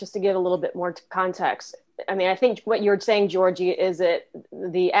back, just to give a little bit more context. I mean, I think what you're saying, Georgie, is that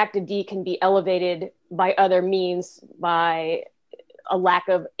the active D can be elevated by other means, by a lack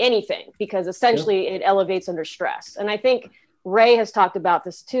of anything, because essentially it elevates under stress. And I think Ray has talked about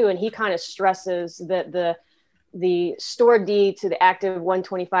this too, and he kind of stresses that the stored D to the active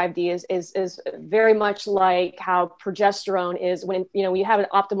 125D is very much like how progesterone is. When you have an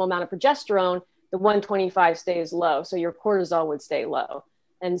optimal amount of progesterone, the 125 stays low, so your cortisol would stay low.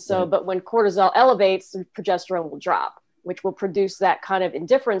 And so, but when cortisol elevates, the progesterone will drop, which will produce that kind of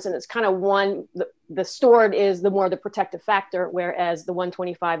indifference. And it's kind of the stored is the more the protective factor, whereas the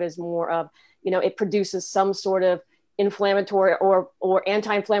 125 is more of, it produces some sort of inflammatory or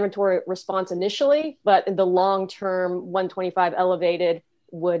anti-inflammatory response initially, but the long-term 125 elevated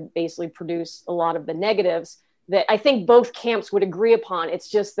would basically produce a lot of the negatives that I think both camps would agree upon. It's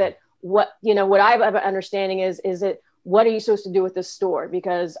just that what I have an understanding is it, what are you supposed to do with this store?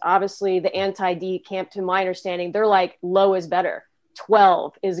 Because obviously the anti-D camp, to my understanding, they're like low is better.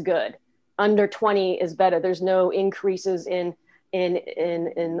 12 is good. Under 20 is better. There's no increases in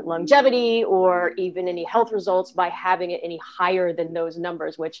longevity or even any health results by having it any higher than those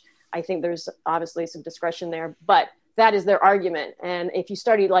numbers, which I think there's obviously some discretion there, but that is their argument. And if you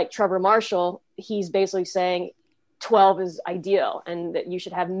study like Trevor Marshall, he's basically saying 12 is ideal and that you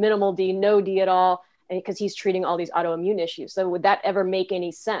should have minimal D, no D at all, because he's treating all these autoimmune issues. So would that ever make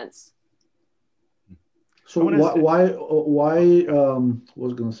any sense? So why what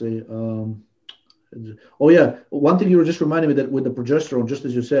was I going to say? One thing you were just reminding me that with the progesterone, just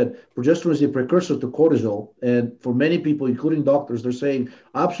as you said, progesterone is a precursor to cortisol. And for many people, including doctors, they're saying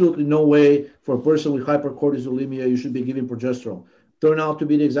absolutely no way for a person with hypercortisolemia, you should be giving progesterone. Turn out to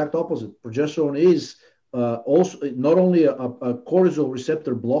be the exact opposite. Progesterone is also not only a cortisol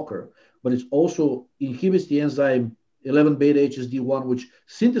receptor blocker, but it also inhibits the enzyme 11-beta-HSD1, which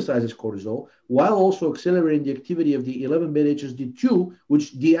synthesizes cortisol, while also accelerating the activity of the 11-beta-HSD2,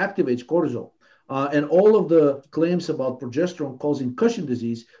 which deactivates cortisol. And all of the claims about progesterone causing Cushing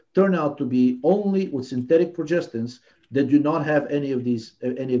disease turn out to be only with synthetic progestins that do not have any of these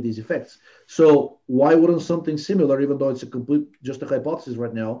effects. So why wouldn't something similar, even though it's just a hypothesis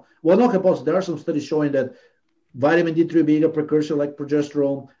right now? Well, not hypothesis. There are some studies showing that vitamin D3 being a precursor like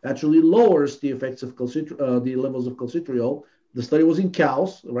progesterone actually lowers the effects of the levels of calcitriol. The study was in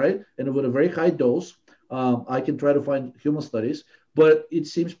cows, right? And with a very high dose. I can try to find human studies, but it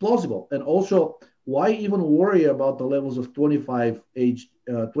seems plausible. And also, why even worry about the levels of 25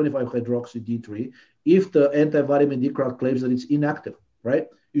 hydroxy D3 if the anti-vitamin D crowd claims that it's inactive, right?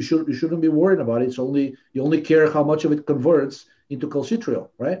 You shouldn't be worried about it. It's only you only care how much of it converts into calcitriol,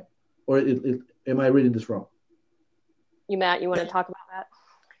 right? Or am I reading this wrong? Matt, you want to talk about that?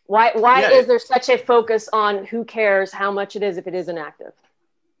 Why is there such a focus on who cares how much it is if it is inactive?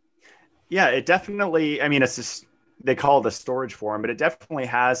 Yeah, it definitely, I mean, it's just, they call it the storage form, but it definitely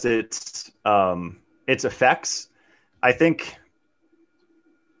has its effects. I think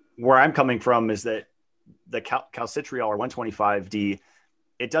where I'm coming from is that the calcitriol or 125D,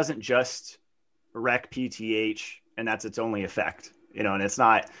 it doesn't just wreck PTH and that's its only effect, and it's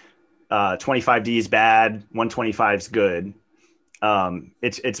not 25D is bad, 125 is good.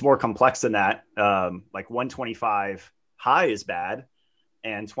 It's more complex than that. Like 125 high is bad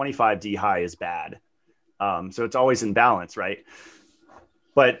and 25D high is bad. So it's always in balance, right?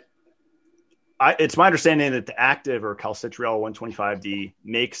 But it's my understanding that the active or calcitriol 125D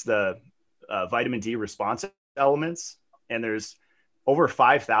makes the vitamin D response elements, and there's over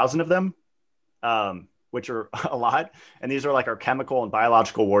 5,000 of them, which are a lot. And these are like our chemical and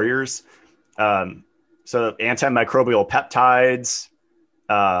biological warriors. So antimicrobial peptides,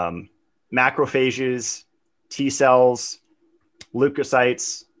 macrophages, T cells,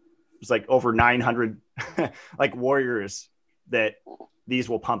 leukocytes. There's like over 900 like warriors that these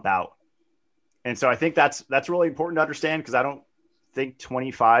will pump out. And so I think that's really important to understand, because I don't think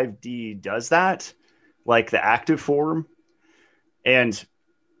 25D does that, like the active form. And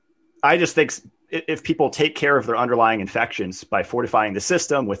I just think if people take care of their underlying infections by fortifying the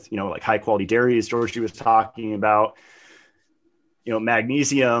system with, like high quality dairies, Georgi was talking about,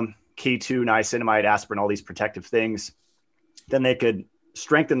 magnesium, K2, niacinamide, aspirin, all these protective things, then they could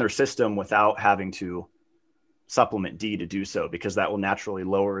strengthen their system without having to supplement D to do so, because that will naturally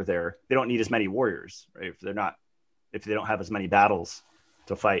lower they don't need as many warriors, right? If they don't have as many battles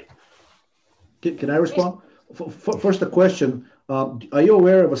to fight. Can I respond? First, a question. Are you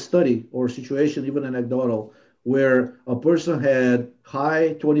aware of a study or situation, even anecdotal, where a person had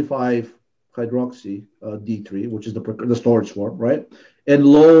high 25 hydroxy D3, which is the storage form, right? And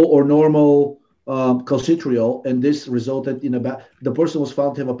low or normal calcitriol, and this resulted in the person was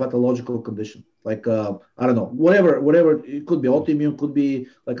found to have a pathological condition, like I don't know, whatever. It could be autoimmune, could be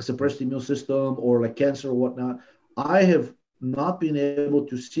like a suppressed immune system, or like cancer or whatnot. I have not been able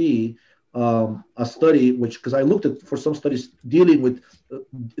to see a study, because I looked for some studies dealing with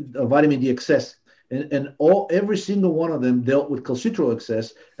vitamin D excess, and every single one of them dealt with calcitriol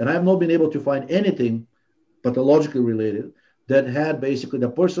excess, and I have not been able to find anything pathologically related that had basically the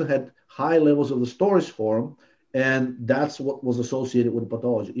person had high levels of the storage form, and that's what was associated with the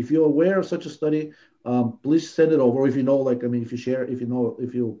pathology. If you're aware of such a study, please send it over. If you know,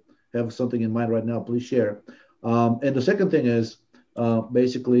 if you have something in mind right now, please share. And the second thing is,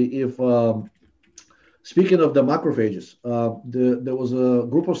 basically, if speaking of the macrophages, there was a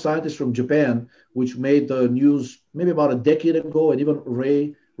group of scientists from Japan which made the news maybe about a decade ago, and even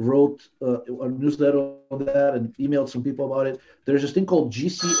Ray wrote a newsletter on that and emailed some people about it. There's this thing called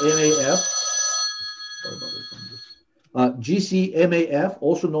GCMAF. Sorry about this. GCMAF,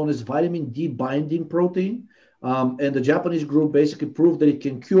 also known as vitamin D binding protein, and the Japanese group basically proved that it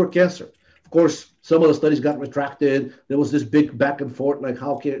can cure cancer. Of course, some of the studies got retracted. There was this big back and forth, like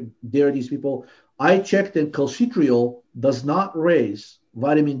how dare these people? I checked, and calcitriol does not raise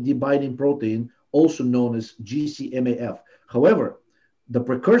vitamin D binding protein, also known as GCMAF. However, the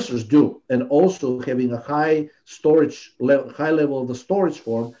precursors do, and also having a high level of the storage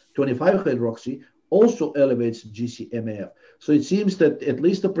form, 25 hydroxy, also elevates GCMAF. So it seems that at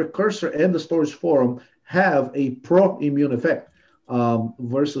least the precursor and the storage form have a pro-immune effect.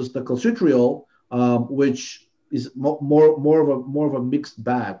 Versus the calcitriol, which is more of a mixed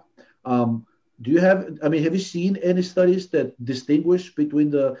bag. Have you seen any studies that distinguish between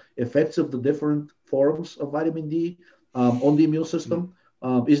the effects of the different forms of vitamin D on the immune system?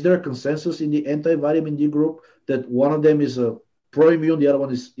 Is there a consensus in the anti-vitamin D group that one of them is a pro-immune, the other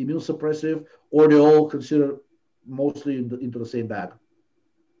one is immune suppressive, or they all consider mostly into the same bag?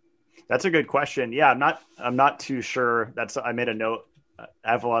 That's a good question. Yeah, I'm not too sure. I made a note.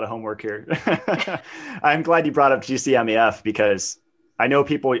 I have a lot of homework here. I'm glad you brought up GCMAF, because I know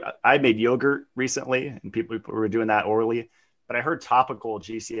I made yogurt recently, and people were doing that orally, but I heard topical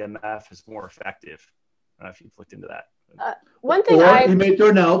GCMAF is more effective. I don't know if you've looked into that. One thing it may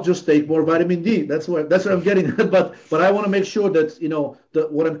turn out just take more vitamin D. That's what I'm getting at. But I want to make sure that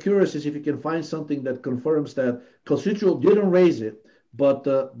what I'm curious is if you can find something that confirms that calcitriol didn't raise it, but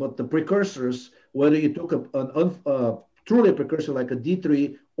the precursors, whether you took truly a precursor like a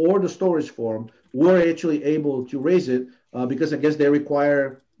D3 or the storage form, were actually able to raise it, because I guess they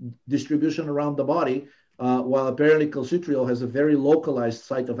require distribution around the body, while apparently calcitriol has a very localized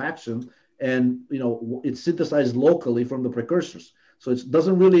site of action, and it's synthesized locally from the precursors. So it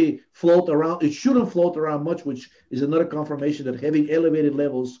doesn't really float around. It shouldn't float around much, which is another confirmation that having elevated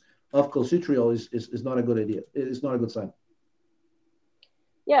levels of calcitriol is not a good idea. It's not a good sign.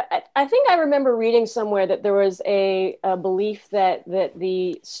 Yeah, I think I remember reading somewhere that there was a belief that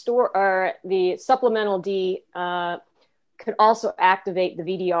the supplemental D could also activate the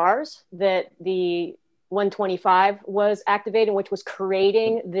VDRs, that the 125 was activating, which was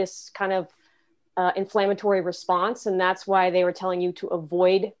creating this kind of inflammatory response, and that's why they were telling you to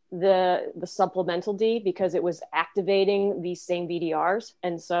avoid the supplemental D, because it was activating these same VDRs.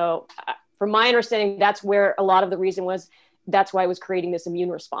 And so from my understanding, that's where a lot of the reason was. That's why it was creating this immune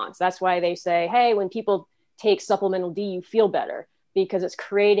response. That's why they say, hey, when people take supplemental D, you feel better, because it's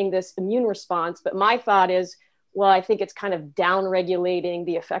creating this immune response. But my thought is, well, I think it's kind of down regulating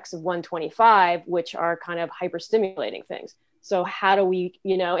the effects of 125, which are kind of hyperstimulating things. So how do we,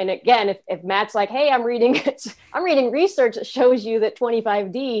 and again, if Matt's like, hey, I'm reading research that shows you that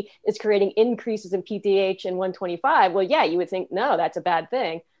 25D is creating increases in PTH in 125. Well, yeah, you would think, no, that's a bad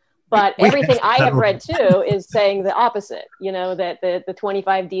thing. But everything I have read too is saying the opposite, that the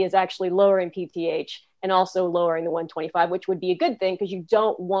 25D is actually lowering PTH and also lowering the 125, which would be a good thing, because you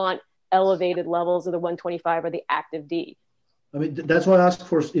don't want elevated levels of the 125 or the active D. I mean, that's why I asked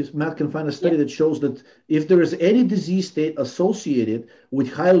for if Matt can find a study that shows that if there is any disease state associated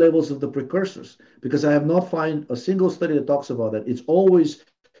with high levels of the precursors, because I have not found a single study that talks about that. It's always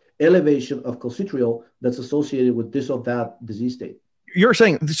elevation of calcitriol that's associated with this or that disease state. You're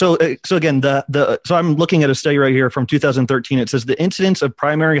saying, so again, so I'm looking at a study right here from 2013. It says the incidence of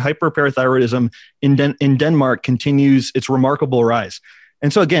primary hyperparathyroidism in Denmark continues its remarkable rise.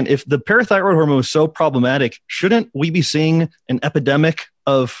 And so again, if the parathyroid hormone is so problematic, shouldn't we be seeing an epidemic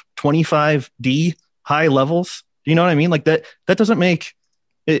of 25D high levels? Do you know what I mean? Like that doesn't make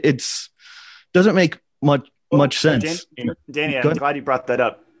doesn't make much sense. Danny, I'm glad you brought that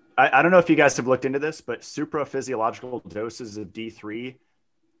up. I don't know if you guys have looked into this, but supraphysiological doses of D3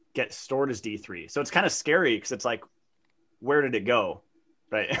 get stored as D3. So it's kind of scary, because it's like, where did it go?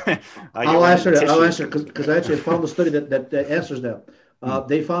 Right. I'll answer because I actually found a study that answers that.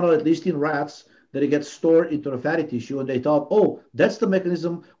 They found out, at least in rats, that it gets stored into the fatty tissue, and they thought, oh, that's the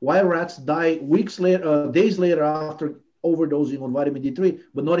mechanism why rats die days later after overdosing on vitamin D3,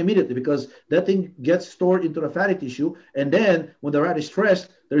 but not immediately, because that thing gets stored into the fatty tissue, and then when the rat is stressed,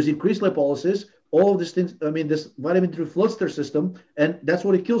 there's increased lipolysis. All of these things, this vitamin D3 floods their system, and that's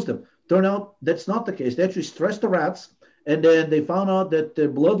what it kills them. Turn out that's not the case. They actually stressed the rats, and then they found out that their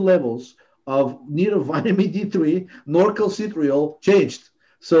blood levels of neither vitamin D3 nor calcitriol changed.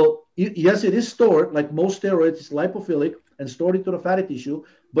 So yes, it is stored, like most steroids, it's lipophilic and stored into the fatty tissue,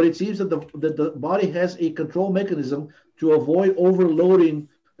 but it seems that the body has a control mechanism to avoid overloading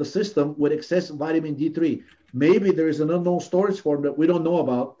the system with excess vitamin D3. Maybe there is an unknown storage form that we don't know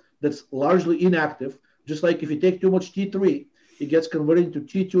about that's largely inactive. Just like if you take too much T3, it gets converted into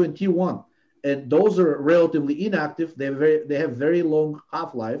T2 and T1. And those are relatively inactive. They have very long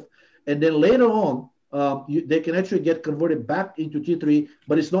half-life. And then later on, they can actually get converted back into T3,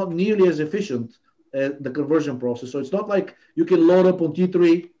 but it's not nearly as efficient as the conversion process. So it's not like you can load up on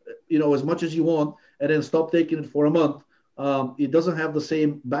T3, as much as you want, and then stop taking it for a month. It doesn't have the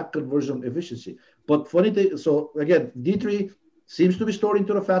same back conversion efficiency. But funny thing, so again, D3 seems to be stored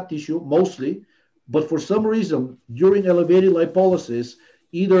into the fat tissue mostly, but for some reason, during elevated lipolysis,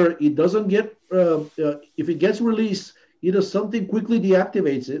 either it doesn't get, if it gets released, either something quickly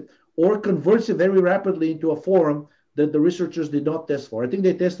deactivates it or converts it very rapidly into a form that the researchers did not test for. I think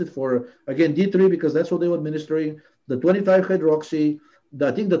they tested for, again, D3 because that's what they were administering, the 25-hydroxy,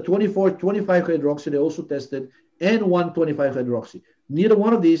 I think the 24-25-hydroxy they also tested, and 125-hydroxy. Neither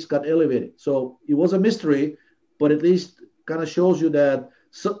one of these got elevated. So it was a mystery, but at least kind of shows you that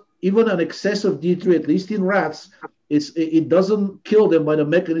even an excess of D3, at least in rats, it doesn't kill them by the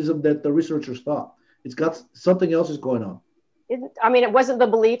mechanism that the researchers thought. It's got something else is going on. It wasn't the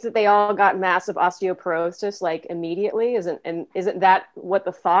belief that they all got massive osteoporosis like immediately. Isn't that what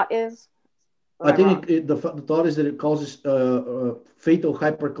the thought is? I think the thought is that it causes fatal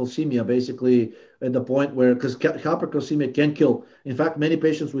hypercalcemia, basically at the point where, because hypercalcemia can kill. In fact, many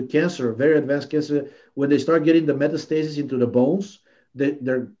patients with cancer, very advanced cancer, when they start getting the metastasis into the bones,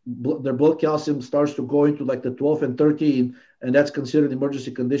 their blood calcium starts to go into like the 12 and 13, and that's considered an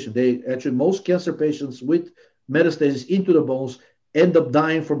emergency condition. Most cancer patients with metastasis into the bones end up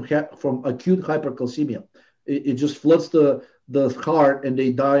dying from acute hypercalcemia. It just floods the heart, and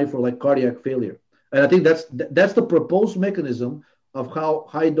they die for like cardiac failure. And I think that's the proposed mechanism of how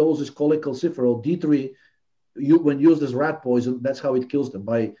high doses cholecalciferol D3, when used as rat poison, that's how it kills them,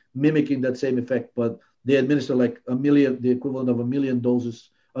 by mimicking that same effect. But they administer like the equivalent of 1 million doses,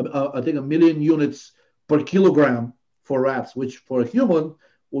 I think 1 million units per kilogram for rats, which for a human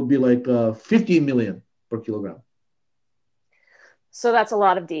would be like 15 million per kilogram. So that's a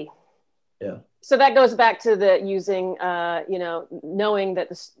lot of D. Yeah. So that goes back to the using, knowing that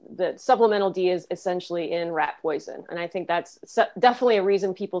the supplemental D is essentially in rat poison. And I think that's definitely a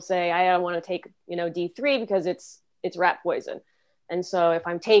reason people say, I don't want to take, D3 because it's rat poison. And so if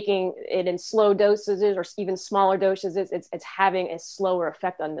I'm taking it in slow dosages or even smaller dosages, it's having a slower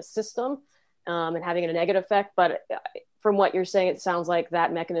effect on the system and having a negative effect. But from what you're saying, it sounds like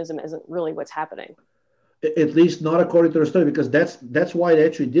that mechanism isn't really what's happening. At least not according to the study, because that's why they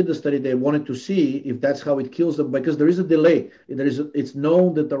actually did the study. They wanted to see if that's how it kills them, because there is a delay. It's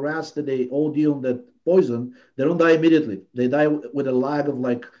known that the rats that they OD on that poison, they don't die immediately. They die with a lag of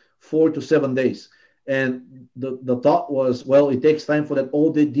like 4 to 7 days. And the thought was, well, it takes time for that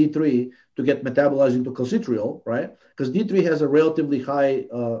old D3 to get metabolized into calcitriol, right? Because D3 has a relatively high,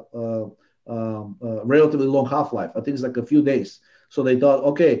 relatively long half-life. I think it's like a few days. So they thought,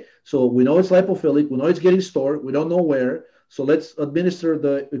 okay, so we know it's lipophilic, we know it's getting stored, we don't know where, so let's administer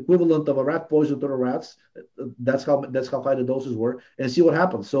the equivalent of a rat poison to the rats. That's how high the doses were, and see what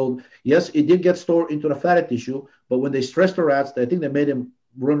happens. So yes, it did get stored into the fatty tissue, but when they stressed the rats, I think they made them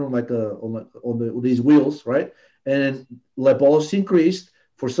run on these wheels, right? And lipolysis increased.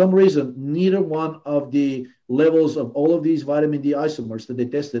 For some reason, neither one of the levels of all of these vitamin D isomers that they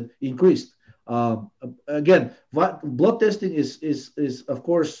tested increased. Again, blood testing is of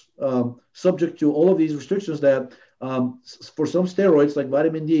course subject to all of these restrictions that for some steroids like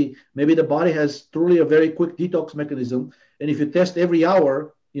vitamin D, maybe the body has truly a very quick detox mechanism, and if you test every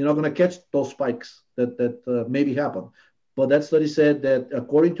hour, you're not going to catch those spikes that maybe happen. But that study said that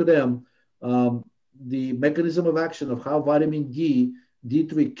according to them, the mechanism of action of how vitamin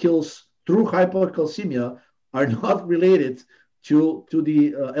D3 kills through hypercalcemia are not related to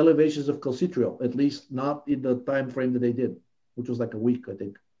the elevations of calcitriol, at least not in the time frame that they did, which was like a week, I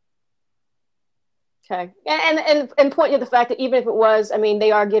think. Okay. And point to the fact that even if it was, I mean,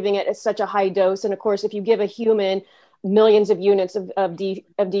 they are giving it at such a high dose. And of course, if you give a human millions of units of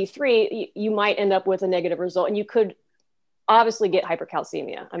D3, you might end up with a negative result. And you could obviously get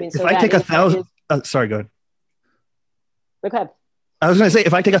hypercalcemia. I mean, if I take 1,000, sorry, go ahead. Go ahead. I was going to say,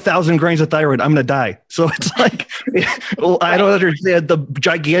 if I take 1,000 grains of thyroid, I'm going to die. So it's like, well, I don't understand the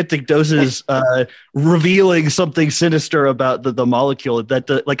gigantic doses revealing something sinister about the molecule.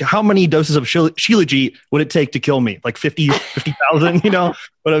 That like, how many doses of Shilajit would it take to kill me? Like 50,000, you know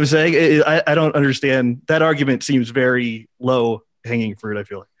what I'm saying? I don't understand. That argument seems very low hanging fruit, I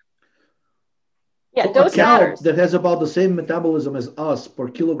feel like. Yeah, dose matters. That has about the same metabolism as us per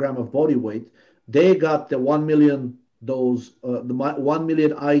kilogram of body weight, they got the 1 million dose, the 1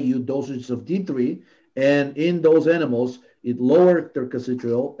 million IU dosages of D3, and in those animals, it lowered their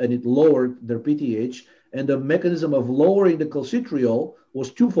calcitriol and it lowered their PTH. And the mechanism of lowering the calcitriol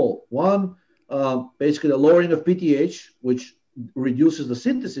was twofold. One, basically the lowering of PTH, which reduces the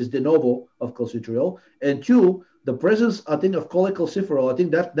synthesis de novo of calcitriol, and two, the presence, I think, of cholecalciferol. I think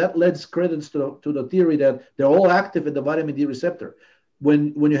that lends credence to the theory that they're all active in the vitamin D receptor.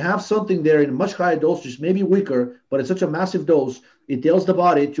 When you have something there in much higher doses, maybe weaker, but it's such a massive dose, it tells the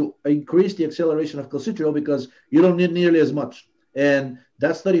body to increase the acceleration of calcitriol because you don't need nearly as much. And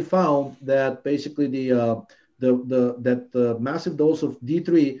that study found that basically the massive dose of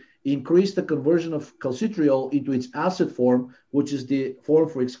D3 increased the conversion of calcitriol into its acid form, which is the form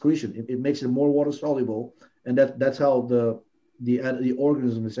for excretion. It makes it more water soluble, and that's how the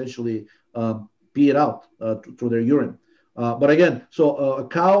organism essentially pee it out through their urine. But again, so a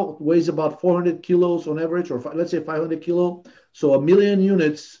cow weighs about 400 kilos on average, or let's say 500 kilo. So 1 million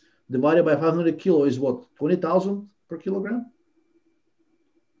units divided by 500 kilo is what, 20,000 per kilogram?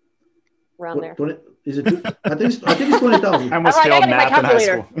 Around there. 20, is it? I think it's 20,000. I almost failed math in high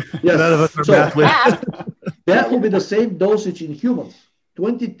school. Yes. None of us are math. That will be the same dosage in humans.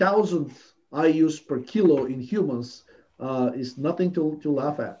 20,000 IUs per kilo in humans is nothing to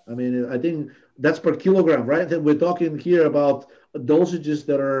laugh at. I mean, I think that's per kilogram, right? And we're talking here about dosages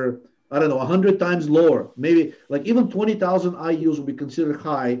that are, I don't know, 100 times lower. Maybe like even 20,000 IUs would be considered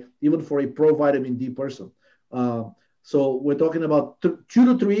high, even for a pro-vitamin D person. So we're talking about 2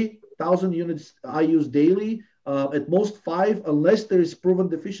 to 3,000 units IUs daily, at most 5, unless there is proven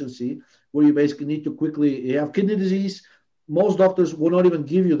deficiency, where you basically need to quickly, you have kidney disease. Most doctors will not even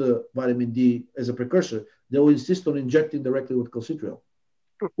give you the vitamin D as a precursor. They will insist on injecting directly with calcitriol.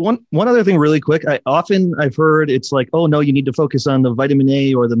 One other thing really quick. I've heard it's like, oh no, you need to focus on the vitamin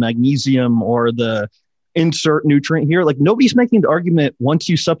A or the magnesium or the insert nutrient here. Like nobody's making the argument once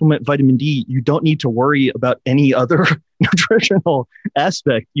you supplement vitamin D, you don't need to worry about any other nutritional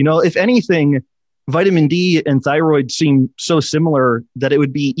aspect. You know, if anything, vitamin D and thyroid seem so similar that it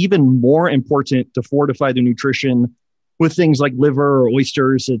would be even more important to fortify the nutrition with things like liver or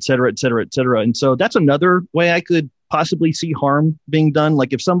oysters, et cetera, et cetera, et cetera. And so that's another way I could possibly see harm being done.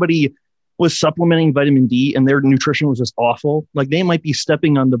 Like if somebody was supplementing vitamin D and their nutrition was just awful, like they might be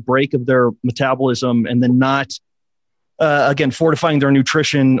stepping on the brake of their metabolism and then not again, fortifying their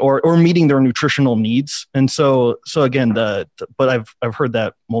nutrition or meeting their nutritional needs. And so again, but I've heard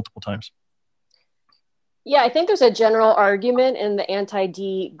that multiple times. Yeah, I think there's a general argument in the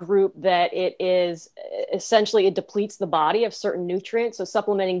anti-D group that it is essentially it depletes the body of certain nutrients. So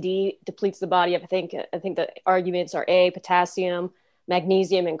supplementing D depletes the body of, I think the arguments are A, potassium,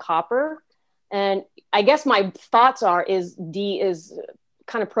 magnesium, and copper. And I guess my thoughts is D is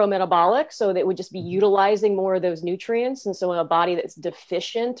kind of pro-metabolic, so that would just be utilizing more of those nutrients. And so in a body that's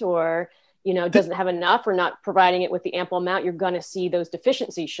deficient or doesn't have enough or not providing it with the ample amount, you're going to see those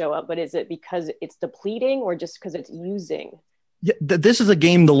deficiencies show up. But is it because it's depleting or just because it's using? Yeah, this is a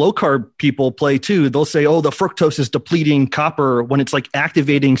game the low carb people play too. They'll say, "Oh, the fructose is depleting copper," when it's like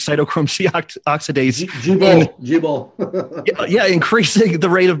activating cytochrome C oxidase. G-ball. Yeah, increasing the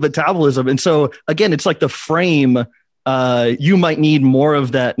rate of metabolism. And so again, it's like the frame. You might need more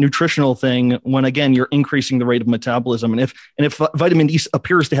of that nutritional thing when, again, you're increasing the rate of metabolism. And if vitamin D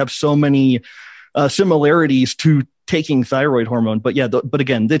appears to have so many similarities to taking thyroid hormone, but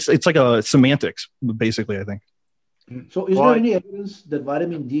again, it's like a semantics, basically, I think. So is there any evidence that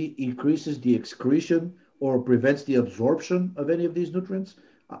vitamin D increases the excretion or prevents the absorption of any of these nutrients?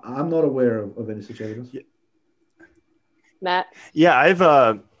 I'm not aware of any such evidence. Yeah. Matt?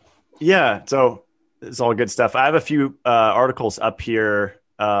 Yeah, so it's all good stuff. I have a few articles up here.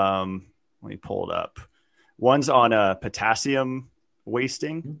 Let me pull it up. One's on jumped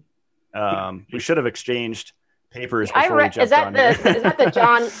wasting. We should have exchanged papers before we jumped on here. Is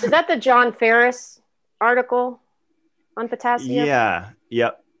that the John Ferris article on potassium? Yeah.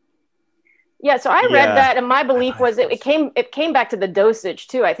 Yep. Yeah. So I read that, and my belief was it came back to the dosage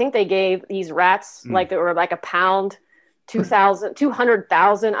too. I think they gave these rats like they were like a pound, 200,000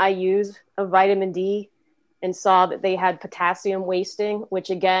 IUs of vitamin D, and saw that they had potassium wasting, which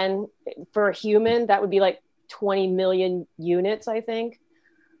again, for a human, that would be like 20 million units, I think,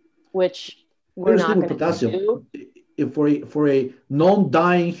 which we're not going to do. If for a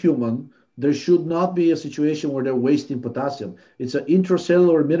non-dying human, there should not be a situation where they're wasting potassium. It's an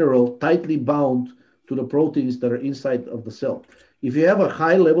intracellular mineral tightly bound to the proteins that are inside of the cell. If you have a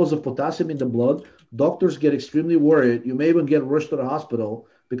high levels of potassium in the blood, doctors get extremely worried. You may even get rushed to the hospital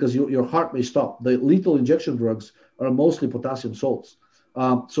because your heart may stop. The lethal injection drugs are mostly potassium salts.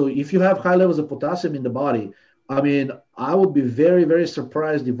 So if you have high levels of potassium in the body, I would be very, very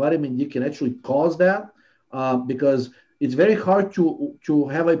surprised if vitamin D can actually cause that, because it's very hard to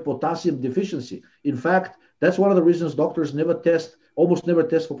have a potassium deficiency. In fact, that's one of the reasons doctors almost never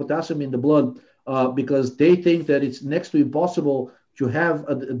test for potassium in the blood, because they think that it's next to impossible to have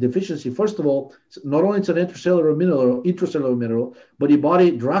a deficiency. First of all, not only it's an intracellular mineral, but the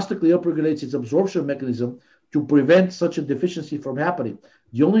body drastically upregulates its absorption mechanism to prevent such a deficiency from happening.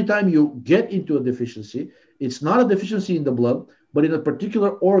 The only time you get into a deficiency, it's not a deficiency in the blood, but in a particular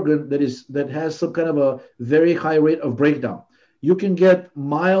organ that has some kind of a very high rate of breakdown. You can get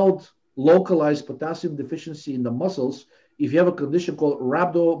mild localized potassium deficiency in the muscles if you have a condition called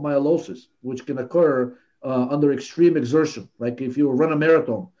rhabdomyolysis, which can occur under extreme exertion. Like if you run a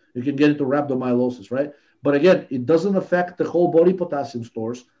marathon, you can get into rhabdomyolysis, right? But again, it doesn't affect the whole body potassium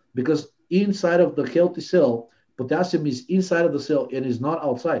stores, because inside of the healthy cell, potassium is inside of the cell and is not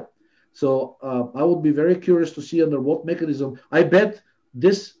outside. So I would be very curious to see under what mechanism. I bet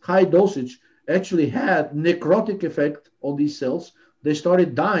this high dosage actually had necrotic effect on these cells. They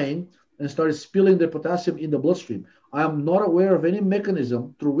started dying and started spilling their potassium in the bloodstream. I am not aware of any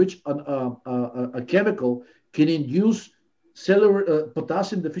mechanism through which a chemical can induce cellular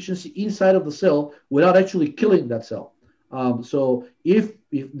potassium deficiency inside of the cell without actually killing that cell. So if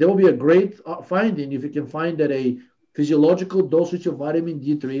there will be a great finding if you can find that a physiological dosage of vitamin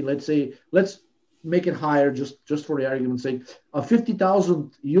D3, let's make it higher just for the argument's sake, a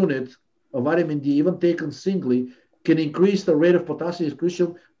 50,000 unit of vitamin D, even taken singly, can increase the rate of potassium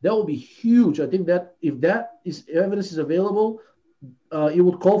excretion. That will be huge. I think that if evidence is available, it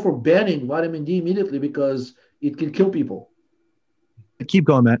would call for banning vitamin D immediately because it can kill people. Keep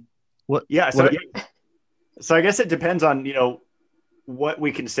going, Matt. So I guess it depends on, what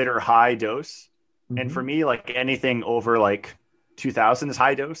we consider high dose. Mm-hmm. And for me, like anything over like 2000 is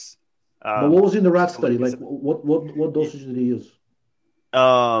high dose. But what was in the rat study? Like what dosage did he use?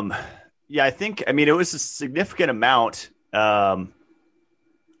 Yeah, it was a significant amount. I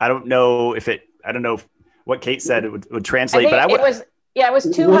don't know what Kate said it would translate, it was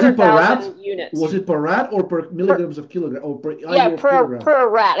 200,000 units. Was it per rat or per milligrams of kilogram? Or per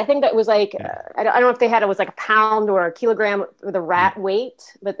rat. I think that was like, I don't know if they had it was like a pound or a kilogram with the rat weight,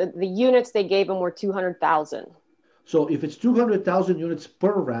 but the units they gave him were 200,000. So if it's 200,000 units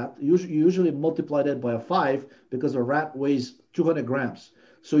per rat, you usually multiply that by a 5 because a rat weighs 200 grams.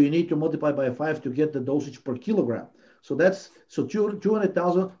 So you need to multiply by a 5 to get the dosage per kilogram. So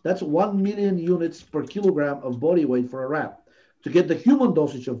 200,000, that's 1 million units per kilogram of body weight for a rat. To get the human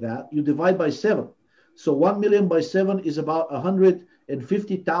dosage of that, you divide by 7. So 1 million by 7 is about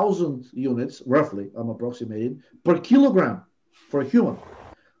 150,000 units, roughly, I'm approximating, per kilogram for a human.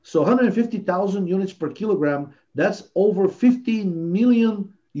 So 150,000 units per kilogram, that's over 15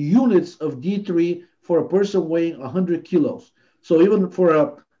 million units of D3 for a person weighing 100 kilos. So even for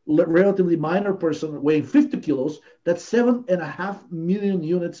a relatively minor person weighing 50 kilos, that's 7.5 million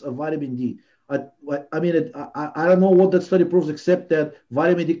units of vitamin D. I don't know what that study proves, except that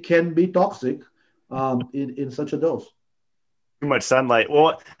vitamin D can be toxic in such a dose. Too much sunlight.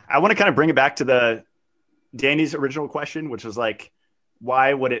 Well, I want to kind of bring it back to Danny's original question, which was like,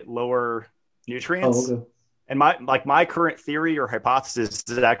 why would it lower nutrients? Oh, okay. And my current theory or hypothesis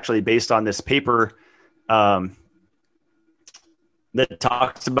is actually based on this paper that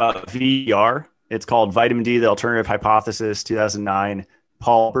talks about VDR. It's called Vitamin D, the Alternative Hypothesis, 2009,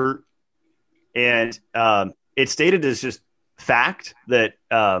 Paul Burt. And it's stated as just fact that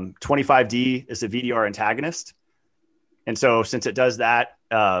 25D is a VDR antagonist. And so since it does that,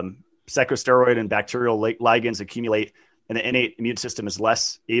 psychosteroid and bacterial ligands accumulate, and the innate immune system is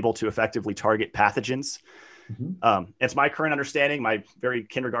less able to effectively target pathogens. Mm-hmm. It's my current understanding, my very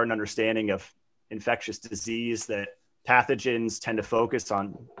kindergarten understanding of infectious disease, that pathogens tend to focus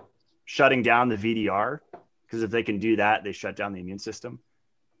on shutting down the VDR, because if they can do that, they shut down the immune system.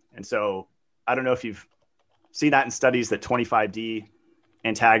 And so I don't know if you've seen that in studies that 25D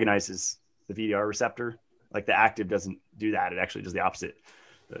antagonizes the VDR receptor. Like the active doesn't do that. It actually does the opposite.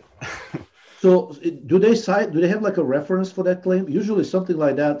 So do they have like a reference for that claim? Usually something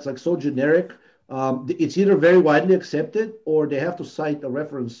like that, it's like so generic. It's either very widely accepted or they have to cite a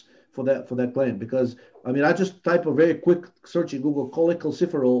reference for that claim. Because I mean, I just type a very quick search in Google,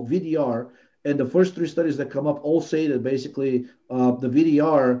 cholecalciferol VDR, and the first 3 studies that come up all say that basically the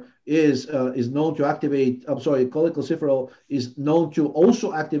VDR is known to activate. Cholecalciferol is known to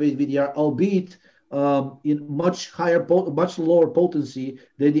also activate VDR, albeit in much lower potency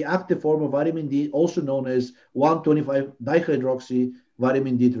than the active form of vitamin D, also known as 1,25 dihydroxy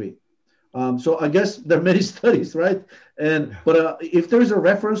vitamin D3. So I guess there are many studies, right? But if there is a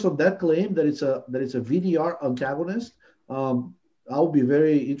reference on that claim that it's a VDR antagonist, I'll be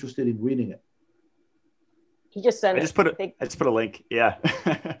very interested in reading it. He just sent I just put a link. Yeah,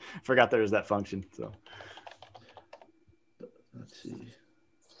 forgot there was that function. So let's see.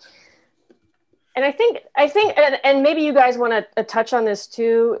 And I think, and maybe you guys want to touch on this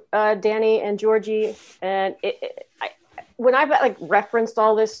too, Danny and Georgi. And when I've like referenced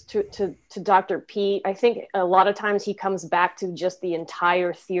all this to Dr. Pete, I think a lot of times he comes back to just the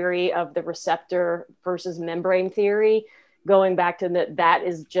entire theory of the receptor versus membrane theory, going back to that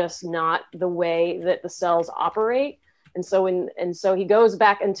is just not the way that the cells operate. And so he goes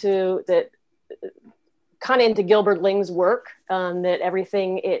back into that, kind of into Gilbert Ling's work, that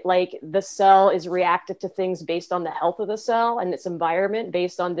everything, the cell is reactive to things based on the health of the cell and its environment,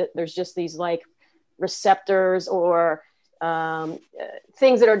 based on there's just these like receptors or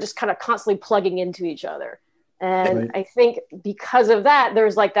things that are just kind of constantly plugging into each other. And right. I think because of that,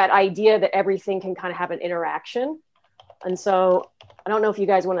 there's like that idea that everything can kind of have an interaction. And so I don't know if you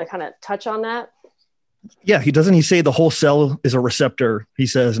guys want to kind of touch on that. Yeah, he say the whole cell is a receptor, he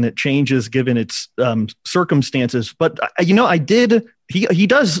says, and it changes given its circumstances. But, he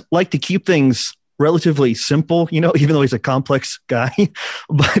does like to keep things relatively simple, even though he's a complex guy.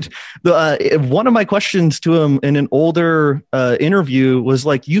 But one of my questions to him in an older interview was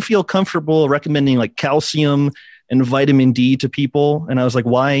like, you feel comfortable recommending like calcium and vitamin D to people? And I was like,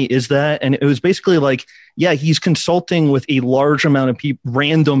 why is that? And it was basically like, yeah, he's consulting with a large amount of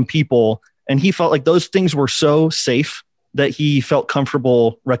random people. And he felt like those things were so safe that he felt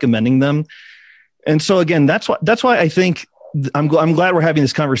comfortable recommending them. And so again, that's why I think I'm glad we're having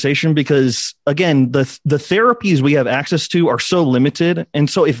this conversation, because again, the therapies we have access to are so limited. And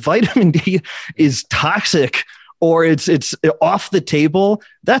so if vitamin D is toxic or it's off the table,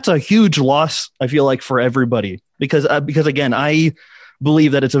 that's a huge loss, I feel like, for everybody, because again, I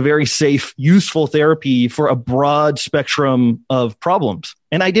believe that it's a very safe, useful therapy for a broad spectrum of problems.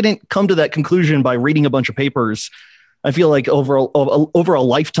 And I didn't come to that conclusion by reading a bunch of papers. I feel like over a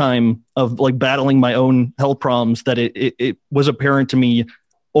lifetime of like battling my own health problems, that it was apparent to me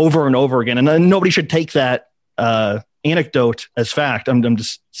over and over again. And nobody should take that anecdote as fact. I'm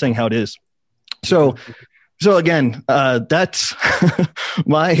just saying how it is. So So again, that's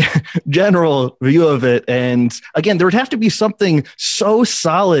my general view of it. And again, there would have to be something so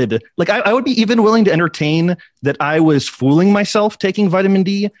solid. Like I would be even willing to entertain that I was fooling myself taking vitamin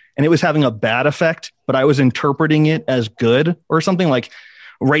D and it was having a bad effect, but I was interpreting it as good, or something like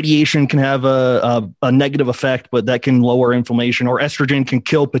radiation can have a negative effect, but that can lower inflammation, or estrogen can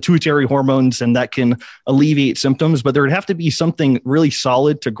kill pituitary hormones and that can alleviate symptoms. But there would have to be something really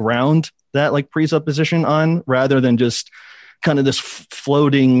solid to ground that like presupposition on, rather than just kind of this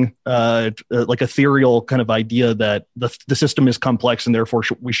floating, like ethereal kind of idea that the system is complex and therefore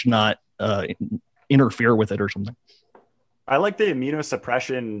we should not interfere with it or something. I like the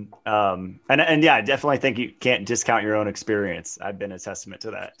immunosuppression. And yeah, I definitely think you can't discount your own experience. I've been a testament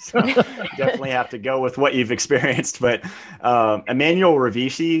to that. So you definitely have to go with what you've experienced. But Emmanuel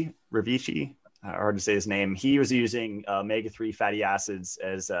Ravici, hard to say his name, he was using omega-3 fatty acids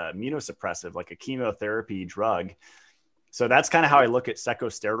as immunosuppressive, like a chemotherapy drug. So that's kind of how I look at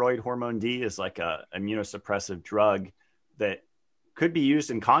secosteroid hormone D, as like a immunosuppressive drug that could be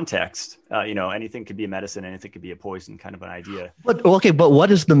used in context. Anything could be a medicine, anything could be a poison, kind of an idea. But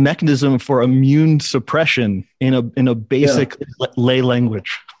what is the mechanism for immune suppression in a basic lay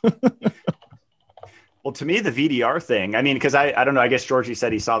language? Well, to me, the VDR thing, I mean, because I don't know, I guess Georgie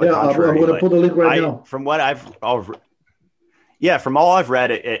said he saw the contrary. I'm going to put the link right now. From all I've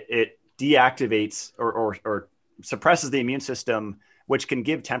read, it deactivates or suppresses the immune system, which can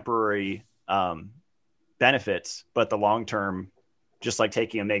give temporary benefits, but the long-term, just like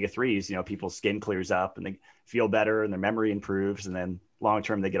taking omega-3s, people's skin clears up and they feel better and their memory improves, and then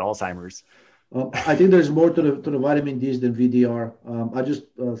long-term they get Alzheimer's. I think there's more to the vitamin Ds than VDR. I just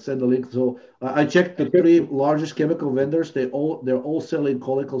sent the link. So I checked the 3 largest chemical vendors. They're all selling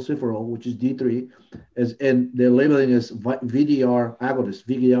cholecalciferol, which is D3, and they're labeling as VDR agonist,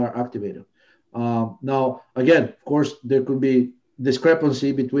 VDR activator. Now, again, of course, there could be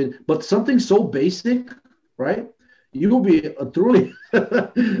discrepancy between, but something so basic, right? You will be truly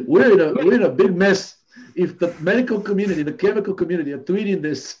we're in a big mess if the medical community, the chemical community, are treating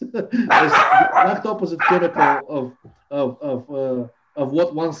this as the exact opposite chemical of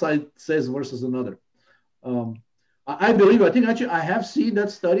what one side says versus another. I think actually I have seen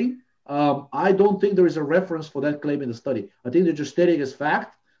that study. I don't think there is a reference for that claim in the study. I think they're just stating as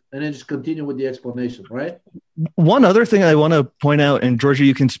fact and then just continue with the explanation, right? One other thing I want to point out, and Georgia,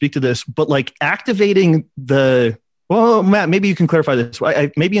 you can speak to this, but like activating Matt, maybe you can clarify this.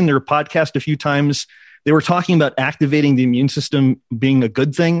 Maybe in their podcast a few times, they were talking about activating the immune system being a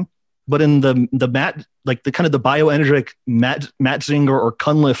good thing, but in the kind of the bioenergetic Matzinger or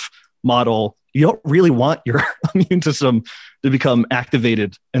Cunliffe model, you don't really want your immune system to become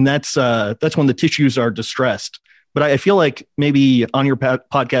activated, and that's when the tissues are distressed. But I feel like maybe on your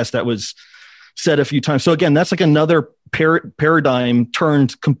podcast that was said a few times. So again, that's like another paradigm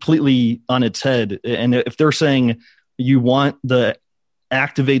turned completely on its head. And if they're saying you want the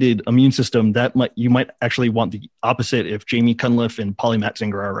activated immune system, you might actually want the opposite if Jamie Cunliffe and Polly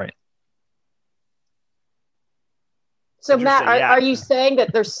Matzinger are right. So Matt, are you saying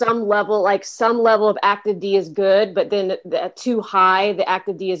that there's some level of active D is good, but then too high, the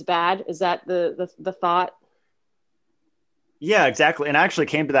active D is bad? Is that the thought? Yeah, exactly. And I actually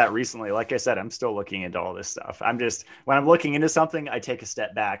came to that recently. Like I said, I'm still looking into all this stuff. When I'm looking into something, I take a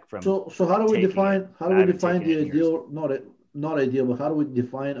step back from. So how do we define the ideal, not ideal, but how do we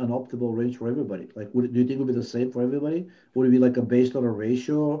define an optimal range for everybody? Like, do you think it would be the same for everybody? Would it be like based on a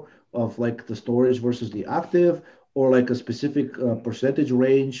ratio of like the storage versus the active, or like a specific percentage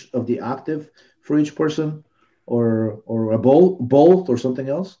range of the active for each person, or both, or something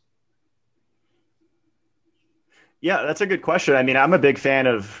else? Yeah, that's a good question. I mean, I'm a big fan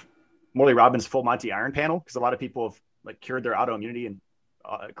of Morley Robbins' Full Monty Iron Panel, because a lot of people have like cured their autoimmunity and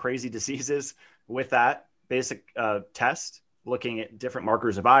crazy diseases with that basic test, looking at different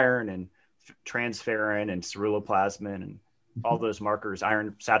markers of iron and transferrin and ceruloplasmin and all those markers,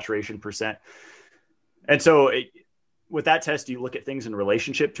 iron saturation percent. And so with that test, you look at things in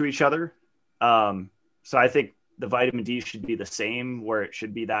relationship to each other. So I think the vitamin D should be the same, where it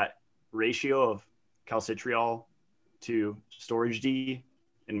should be that ratio of calcitriol to storage D,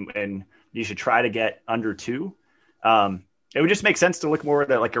 and you should try to get under 2. It would just make sense to look more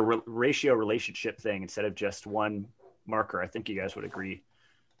at like a ratio relationship thing instead of just one marker. I think you guys would agree.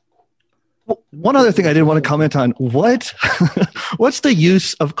 One other thing I did want to comment on, what's the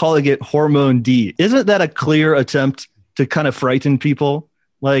use of calling it hormone D? Isn't that a clear attempt to kind of frighten people?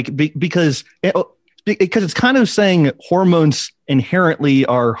 Like, because it's kind of saying hormones inherently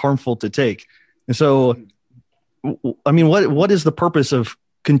are harmful to take. And so, I mean, what is the purpose of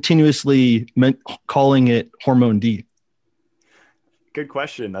continuously calling it hormone D? Good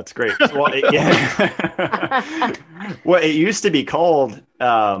question. That's great. Well, well, it used to be called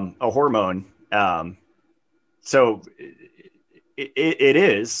a hormone. So it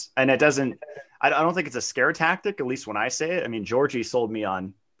is, and it doesn't. I don't think it's a scare tactic. At least when I say it. I mean, Georgi sold me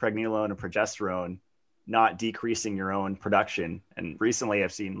on pregnenolone and progesterone not decreasing your own production. And recently,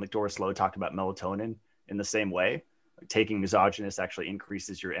 I've seen like Doris Lowe talk about melatonin in the same way. Like taking exogenous actually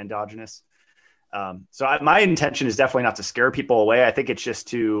increases your endogenous. So my intention is definitely not to scare people away. I think it's just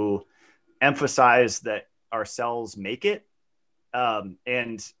to emphasize that our cells make it.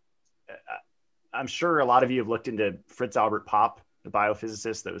 And I'm sure a lot of you have looked into Fritz Albert Popp, the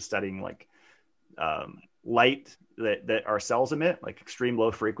biophysicist that was studying like light that our cells emit, like extreme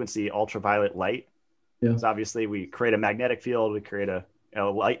low frequency ultraviolet light. Yeah. So obviously we create a magnetic field, we create a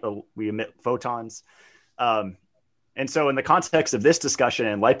light, we emit photons. And so in the context of this discussion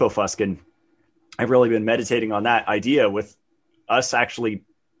and lipofuscin, I've really been meditating on that idea with us actually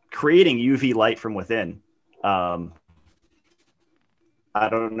creating UV light from within. I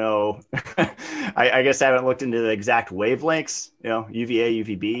don't know. I guess I haven't looked into the exact wavelengths, UVA,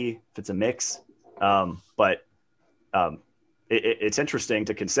 UVB, if it's a mix. But it's interesting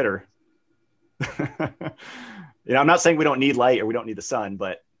to consider. I'm not saying we don't need light or we don't need the sun,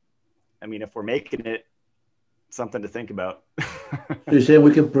 but I mean, if we're making it, something to think about. So you're saying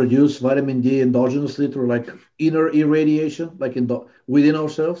we can produce vitamin D endogenously through like inner irradiation, like within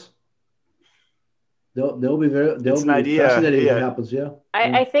ourselves? They'll be fascinating if it happens. Yeah.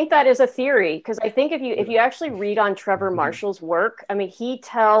 I think that is a theory, because I think if you actually read on Trevor Marshall's work, I mean, he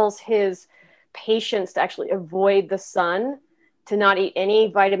tells his patients to actually avoid the sun, to not eat any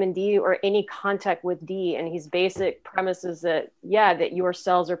vitamin D or any contact with D. And his basic premise is that your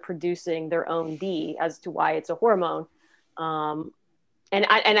cells are producing their own D, as to why it's a hormone. And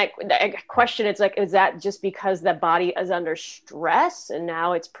I question, it's like, is that just because the body is under stress and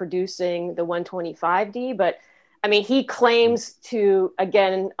now it's producing the 125D? But I mean, he claims to,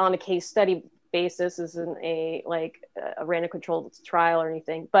 again, on a case study basis, isn't a random controlled trial or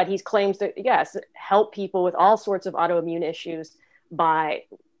anything, but he claims to, yes, help people with all sorts of autoimmune issues by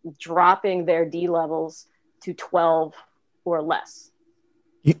dropping their D levels to 12 or less.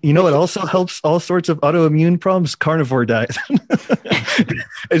 You know what also helps all sorts of autoimmune problems? Carnivore diet.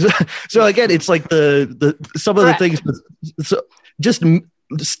 So again, it's like the some of the things, so just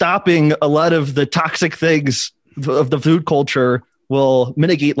stopping a lot of the toxic things of the food culture will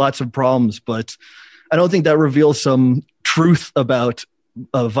mitigate lots of problems, but I don't think that reveals some truth about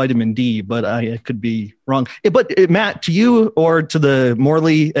vitamin D, but I could be wrong. But Matt, to you or to the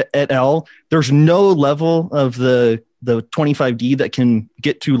Morley et al., there's no level of the 25D that can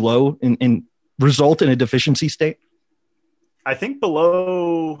get too low and result in a deficiency state? I think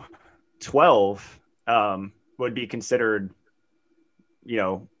below 12 would be considered,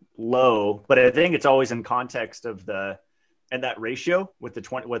 low, but I think it's always in context of that ratio with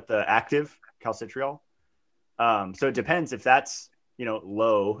the active calcitriol. So it depends if that's,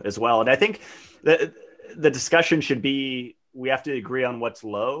 low as well. And I think the discussion should be, we have to agree on what's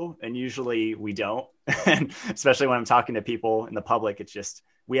low, and usually we don't. And especially when I'm talking to people in the public, it's just,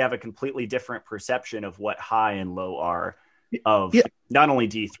 we have a completely different perception of what high and low are of not only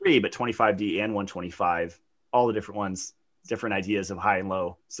D3, but 25D and 125, all the different ones, different ideas of high and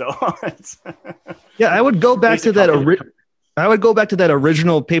low. So I would go back to that. I would go back to that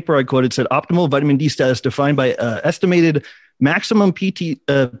original paper I quoted. It said optimal vitamin D status defined by estimated maximum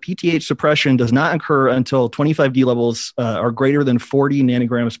PTH suppression does not occur until 25D levels are greater than 40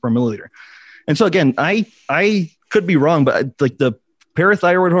 nanograms per milliliter. And so again, I could be wrong, but like the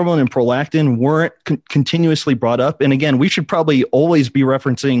parathyroid hormone and prolactin weren't continuously brought up. And again, we should probably always be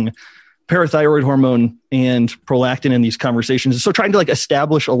referencing parathyroid hormone and prolactin in these conversations. So trying to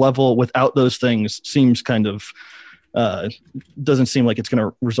establish a level without those things seems kind of doesn't seem like it's going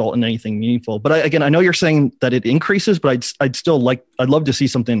to result in anything meaningful. But I know you're saying that it increases, but I'd love to see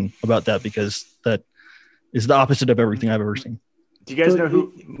something about that, because that is the opposite of everything I've ever seen. Do you guys know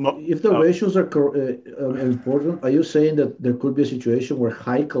who? If the ratios are important, are you saying that there could be a situation where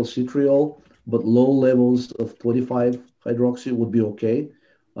high calcitriol but low levels of 25 hydroxy would be okay?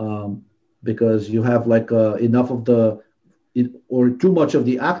 Because you have enough of or too much of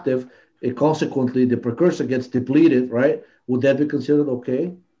the active, and consequently the precursor gets depleted, right? Would that be considered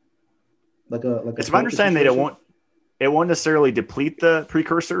okay? It's my understanding that it won't necessarily deplete the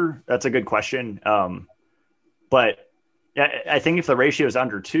precursor. That's a good question. But I think if the ratio is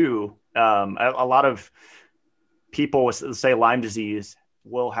under 2, a lot of people with, say, Lyme disease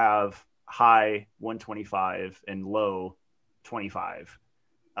will have high 125 and low 25.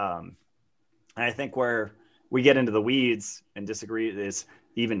 And I think where we get into the weeds and disagree is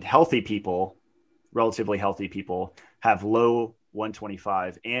even healthy people, relatively healthy people, have low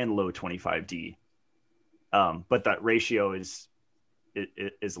 125 and low 25D. But that ratio is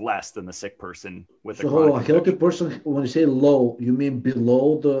less than the sick person with a hold on. A healthy person, when you say low, you mean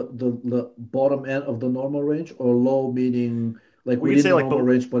below the bottom end of the normal range, or low meaning like we within say the like normal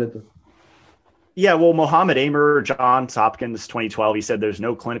range, but yeah, well, Mohammed Amer, Johns Hopkins, 2012, he said there's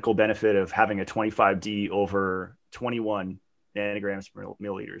no clinical benefit of having a 25D over 21 nanograms per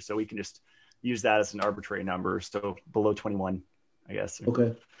milliliter. So we can just use that as an arbitrary number. So below 21, I guess.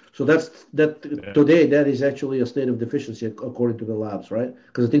 Okay. So today that is actually a state of deficiency according to the labs, right?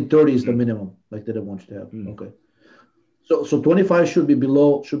 Because I think 30 is the minimum, like they don't want you to have. Okay. So 25 should be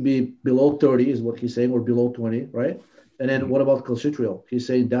below 30 is what he's saying, or below 20, right? And then what about calcitriol? He's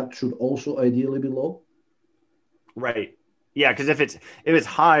saying that should also ideally be low. Right. Yeah, because if it's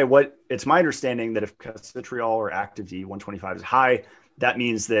high, it's my understanding that if calcitriol or active D 125 is high, that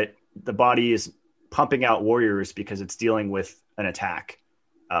means that the body is pumping out warriors because it's dealing with an attack.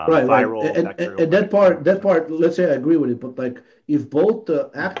 Viral, and that part, let's say I agree with it, but like if both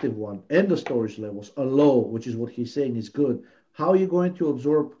the active one and the storage levels are low, which is what he's saying is good, how are you going to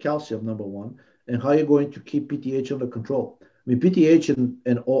absorb calcium, number one? And how are you going to keep PTH under control? I mean, PTH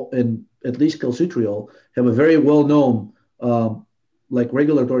and at least calcitriol have a very well-known like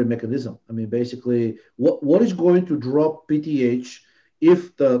regulatory mechanism. I mean, basically, what is going to drop PTH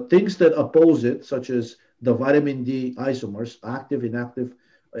if the things that oppose it, such as the vitamin D isomers, active, inactive,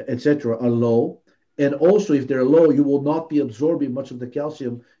 etc., are low, and also if they're low, you will not be absorbing much of the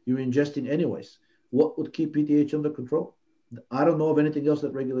calcium you're ingesting anyways. What would keep PTH under control? I don't know of anything else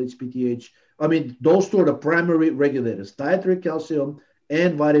that regulates PTH. I mean, those two are the primary regulators: dietary calcium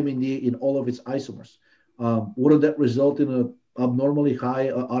and vitamin D in all of its isomers. Wouldn't that result in an abnormally high,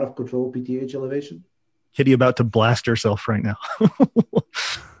 out of control PTH elevation? Kitty about to blast herself right now.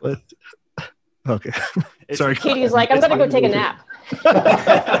 Okay. Sorry. Kitty's like, I'm going to go take a nap.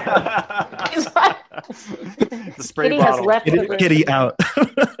 The spray Kitty bottle. has left the room. Kitty out.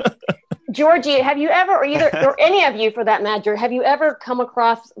 Georgie, have you ever, or any of you for that matter, have you ever come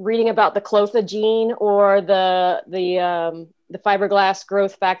across reading about the Clotha gene or the fiberglass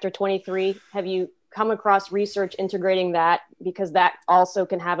growth factor 23? Have you come across research integrating that, because that also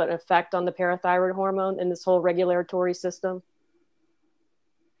can have an effect on the parathyroid hormone in this whole regulatory system?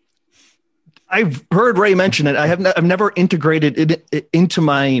 I've heard Ray mention it. I've never integrated it into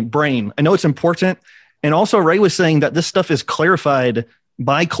my brain. I know it's important, and also Ray was saying that this stuff is clarified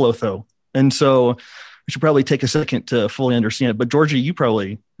by Clotho. And so we should probably take a second to fully understand it. But Georgie, you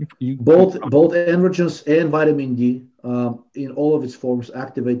both androgens and vitamin D in all of its forms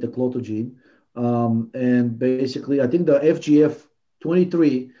activate the Clotho gene. And basically, I think the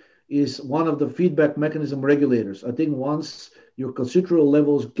FGF23 is one of the feedback mechanism regulators. I think once your calcitriol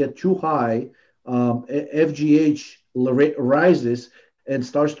levels get too high, FGH rises and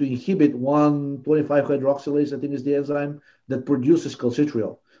starts to inhibit 1,25 hydroxylase, I think is the enzyme that produces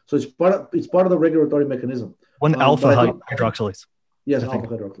calcitriol. So it's part of the regulatory mechanism. One alpha hydroxylase. Yes, alpha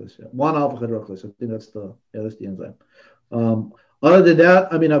hydroxylase. Yeah. One alpha hydroxylase. I think that's the enzyme. Other than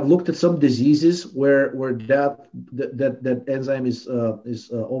that, I mean, I've looked at some diseases where that enzyme is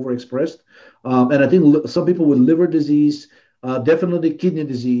overexpressed, and I think some people with liver disease, definitely kidney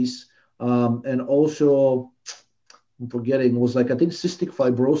disease, and also I'm forgetting, was like I think cystic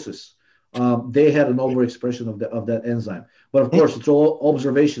fibrosis. They had an overexpression of that enzyme, but of course it's all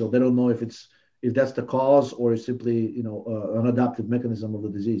observational. They don't know if that's the cause or it's simply an adaptive mechanism of the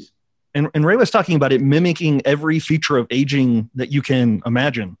disease. And Ray was talking about it mimicking every feature of aging that you can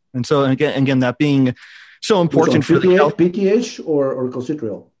imagine, and so again that being so important for the health. PTH or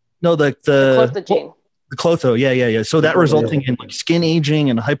calcitriol. No, the Clotha gene. The Clotho, yeah. So that resulting in like skin aging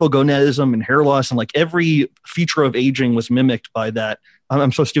and hypogonadism and hair loss, and like every feature of aging was mimicked by that.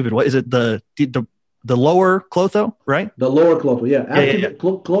 I'm so stupid. What is it? The lower Clotho, right? The lower Clotho, yeah.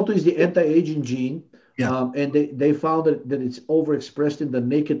 Clotho is the anti-aging gene. Yeah. And they found that it's overexpressed in the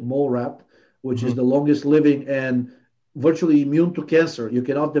naked mole rat, which is the longest living and virtually immune to cancer. You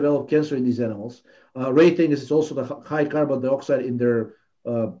cannot develop cancer in these animals. Ray thinks it's also the high carbon dioxide in their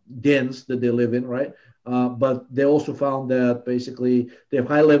dens that they live in, right? But they also found that basically they have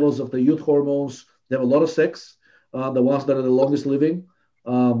high levels of the youth hormones. They have a lot of sex, the ones that are the longest living.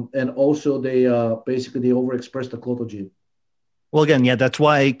 And also they overexpress the Clotho gene. Well, again, yeah, that's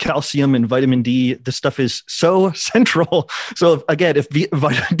why calcium and vitamin D, this stuff is so central. So if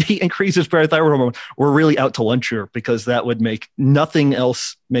vitamin D increases parathyroid hormone, we're really out to lunch here, because that would make nothing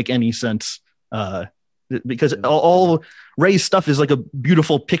else make any sense. because all Ray's stuff is like a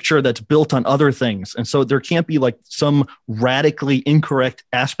beautiful picture that's built on other things. And so there can't be like some radically incorrect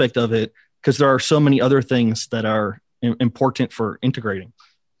aspect of it because there are so many other things that are important for integrating.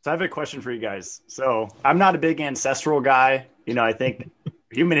 So I have a question for you guys. So I'm not a big ancestral guy. I think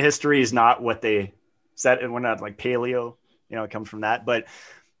human history is not what they said. And we're not like paleo, it comes from that. But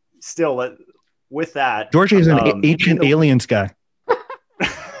still, with that. Georgi is an ancient aliens guy.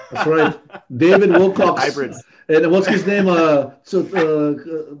 That's right. David Wilcox. Hybrids. And what's his name?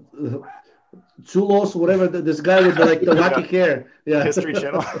 Chulos, whatever. This guy with the wacky hair. Yeah. History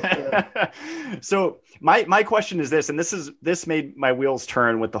Channel. So my question is this, and this made my wheels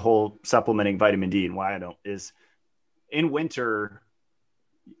turn with the whole supplementing vitamin D and why I don't is in winter.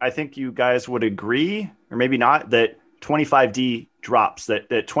 I think you guys would agree, or maybe not, that 25D drops. That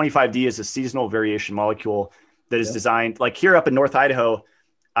 25D is a seasonal variation molecule that is designed. Like here up in North Idaho,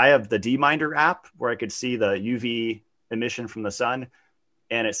 I have the D-Minder app where I could see the UV emission from the sun,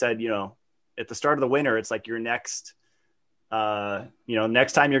 and it said, at the start of the winter, it's like your next,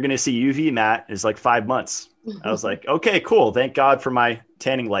 next time you're going to see UV, Matt, is like 5 months. I was like, okay, cool. Thank God for my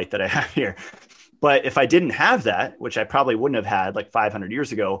tanning light that I have here. But if I didn't have that, which I probably wouldn't have had like 500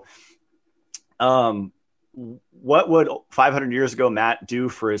 years ago, what would 500 years ago Matt do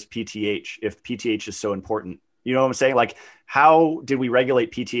for his PTH if PTH is so important? You know what I'm saying? Like, how did we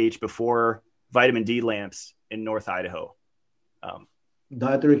regulate PTH before vitamin D lamps in North Idaho?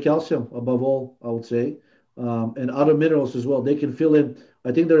 Dietary calcium, above all, I would say, and other minerals as well. They can fill in.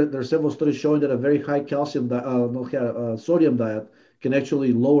 I think there are several studies showing that a very high calcium, sodium diet can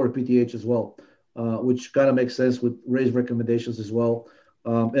actually lower PTH as well, which kind of makes sense with Ray's recommendations as well.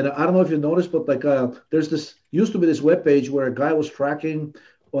 And I don't know if you noticed, but there's used to be this webpage where a guy was tracking.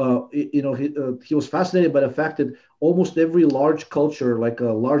 He was fascinated by the fact that almost every large culture, like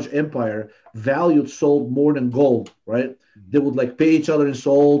a large empire, valued salt more than gold, right? They would pay each other in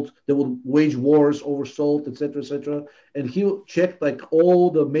salt. They would wage wars over salt, et cetera, et cetera. And he checked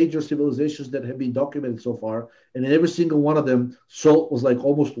all the major civilizations that have been documented so far. And in every single one of them, salt was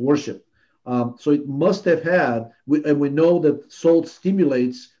almost worship. So it must have had, and we know that salt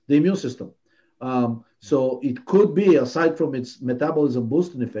stimulates the immune system. So it could be, aside from its metabolism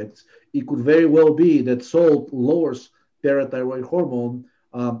boosting effects, it could very well be that salt lowers parathyroid hormone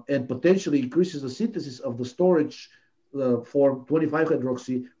and potentially increases the synthesis of the storage form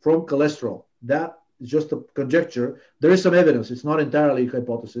 25-hydroxy from cholesterol. That is just a conjecture. There is some evidence, it's not entirely a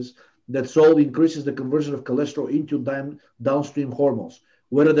hypothesis, that salt increases the conversion of cholesterol into downstream hormones.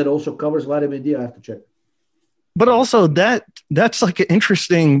 Whether that also covers vitamin D, I have to check. But also that's an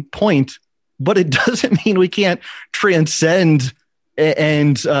interesting point. But it doesn't mean we can't transcend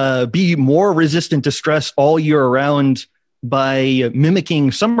and be more resistant to stress all year around by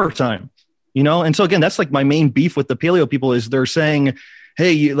mimicking summertime, And so again, that's my main beef with the paleo people is they're saying,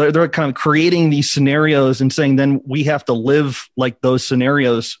 hey, they're kind of creating these scenarios and saying then we have to live like those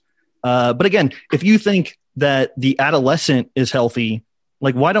scenarios. But again, if you think that the adolescent is healthy,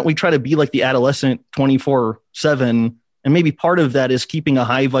 why don't we try to be like the adolescent 24/7? And maybe part of that is keeping a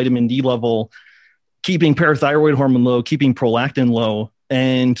high vitamin D level, keeping parathyroid hormone low, keeping prolactin low.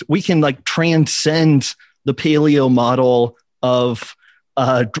 And we can transcend the paleo model of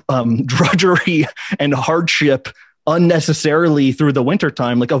drudgery and hardship unnecessarily through the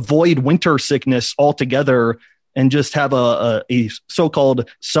wintertime, avoid winter sickness altogether and just have a so-called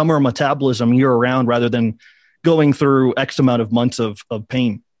summer metabolism year round rather than going through X amount of months of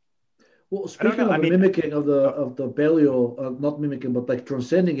pain. Well, speaking of mimicking of the paleo, not mimicking, but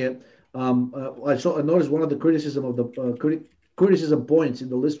transcending it, I noticed one of the criticism points in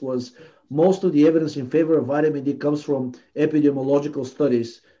the list was most of the evidence in favor of vitamin D comes from epidemiological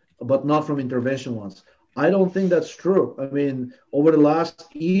studies, but not from intervention ones. I don't think that's true. I mean, over the last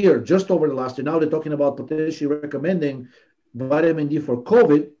year, now they're talking about potentially recommending vitamin D for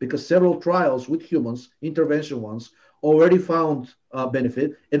COVID because several trials with humans, intervention ones, already found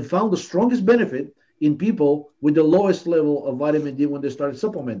benefit and found the strongest benefit in people with the lowest level of vitamin D when they started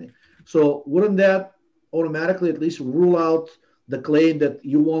supplementing. So wouldn't that automatically at least rule out the claim that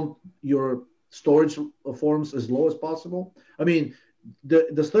you want your storage forms as low as possible? I mean,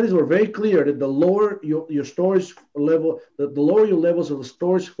 the studies were very clear that the lower your storage level, the lower your levels of the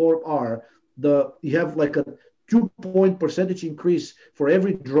storage form are, you have a 2-point percentage increase for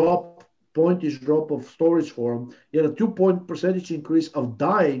every drop of storage form. You had a 2-point percentage increase of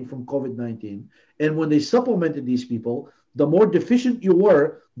dying from COVID-19. And when they supplemented these people, the more deficient you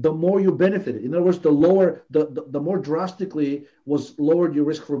were, the more you benefited. In other words, the more drastically was lowered your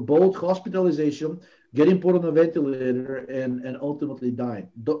risk for both hospitalization, getting put on a ventilator, and ultimately dying.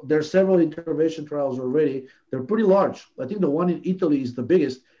 There are several intervention trials already. They're pretty large. I think the one in Italy is the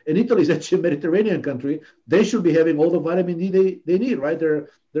biggest. And Italy is actually a Mediterranean country. They should be having all the vitamin D they need, right? They're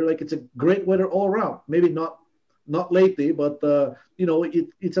like, it's a great weather all around. Maybe not lately, but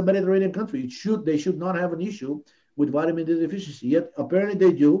it's a Mediterranean country. They should not have an issue with vitamin D deficiency. Yet apparently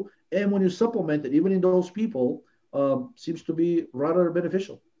they do. And when you supplement it, even in those people, seems to be rather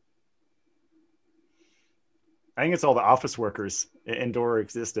beneficial. I think it's all the office workers' indoor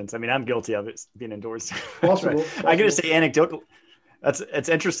existence. I mean, I'm guilty of it, being indoors. Possible. I got to say, anecdotal. It's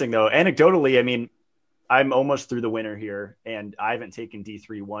interesting though. Anecdotally, I mean, I'm almost through the winter here, and I haven't taken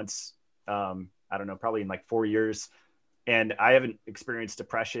D3 once. I don't know, probably in like 4 years, and I haven't experienced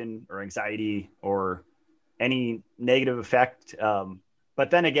depression or anxiety or any negative effect. But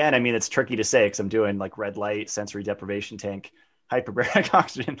then again, I mean, it's tricky to say because I'm doing like red light, sensory deprivation tank, hyperbaric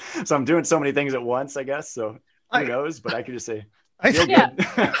oxygen. So I'm doing so many things at once, I guess. So who knows? But I could just say, I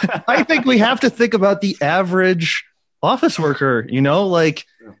think we have to think about the average office worker, so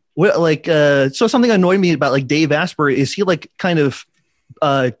something annoyed me about like Dave Asprey is he like kind of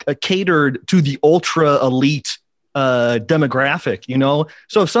catered to the ultra elite demographic,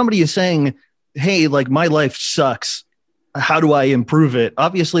 So if somebody is saying, hey, like my life sucks, how do I improve it?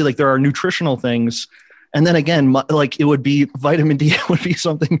 Obviously, like there are nutritional things. And then again, like it would be vitamin D would be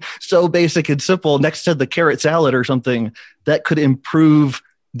something so basic and simple next to the carrot salad or something that could improve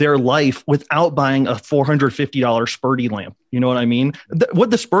their life without buying a $450 Spurdy lamp. You know what I mean?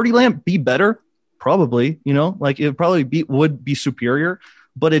 Would the Spurdy lamp be better? Probably, like it probably would be superior,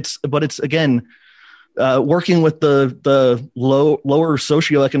 but it's again, working with the lower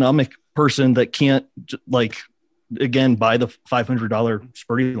socioeconomic person that can't again, buy the $500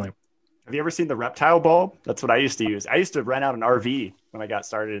 Spurdy lamp. Have you ever seen the reptile bulb? That's what I used to use. I used to rent out an RV when I got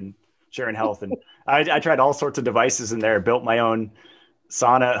started in sharing health. And I tried all sorts of devices in there, built my own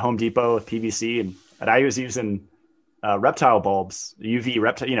sauna at Home Depot with PVC. And I was using reptile bulbs, UV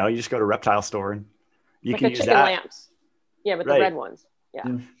reptile, you just go to a reptile store and you can use chicken that. Lamps. Yeah, but the red ones.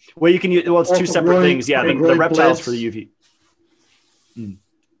 Yeah. Well, you can use, it's two separate things. Yeah. The reptiles plants. For the UV.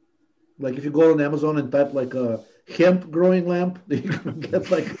 Like if you go on Amazon and type like a hemp growing lamp, you can get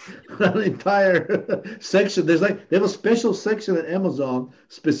like an entire section. They have a special section at Amazon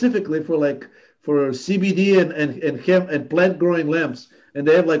specifically for CBD and hemp and plant growing lamps, and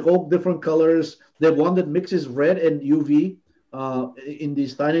they have like all different colors. They have one that mixes red and UV in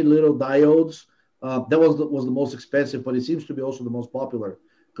these tiny little diodes. That was the most expensive, but it seems to be also the most popular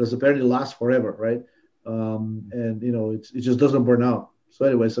because apparently it lasts forever, right? And it just doesn't burn out. So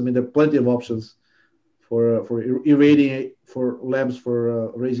anyways, I mean, there are plenty of options for irradiating for lamps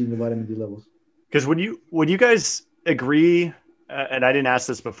for raising the vitamin D levels. Because would you guys agree? And I didn't ask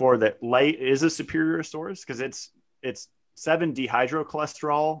this before, that light is a superior source because it's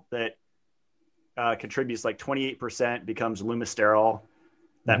 7-dehydrocholesterol that contributes like 28% becomes lumisterol,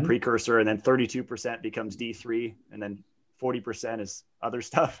 that precursor, and then 32% becomes D3, and then 40% is other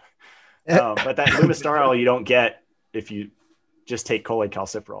stuff. But that lumisterol you don't get if you just take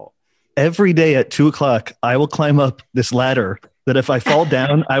cholecalciferol. Every day at 2:00, I will climb up this ladder that if I fall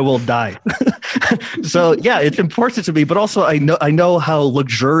down, I will die. So yeah, it's important to me, but also I know how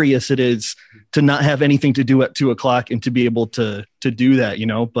luxurious it is to not have anything to do at 2:00 and to be able to do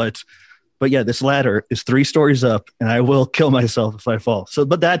that, but yeah, this ladder is 3 stories up and I will kill myself if I fall. So,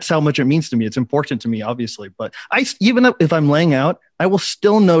 but that's how much it means to me. It's important to me, obviously, but even if I'm laying out, I will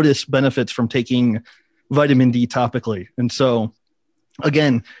still notice benefits from taking vitamin D topically. And so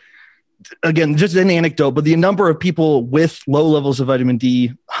again, just an anecdote, but the number of people with low levels of vitamin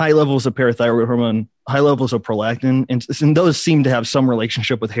D, high levels of parathyroid hormone, high levels of prolactin, and those seem to have some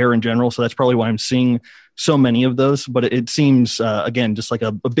relationship with hair in general. So that's probably why I'm seeing so many of those. But it seems, again, just like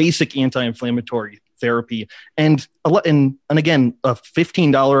a basic anti-inflammatory therapy. And again, a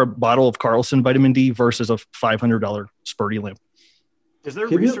 $15 bottle of Carlson vitamin D versus a $500 Spurdy lamp. Is there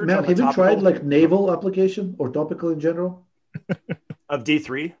research Matt, have you tried like naval application or topical in general? Of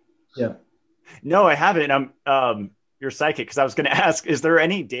D3? Yeah. No, I haven't. You're psychic because I was going to ask, is there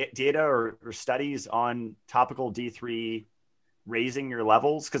any data or studies on topical D3 raising your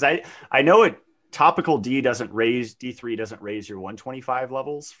levels? Because I know topical D3 doesn't raise your 125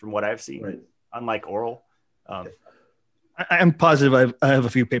 levels from what I've seen, right, unlike oral. I'm positive I have a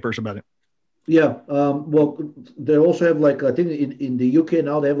few papers about it. Yeah. Well, they also have like, I think in the UK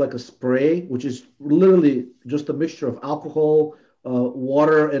now they have like a spray, which is literally just a mixture of alcohol,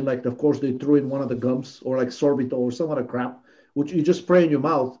 water, and like, of course, they threw in one of the gums or like sorbitol or some other crap, which you just spray in your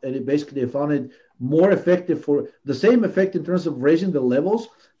mouth. And it basically, they found it more effective for the same effect in terms of raising the levels.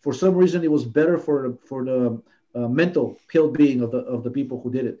 For some reason, it was better for the mental well-being of the people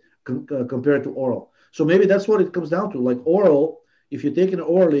who did it compared to oral. So maybe that's what it comes down to. Like oral, if you take it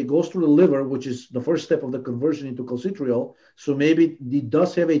orally, it goes through the liver, which is the first step of the conversion into calcitriol. So maybe it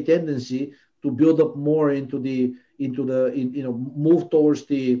does have a tendency to build up more into move towards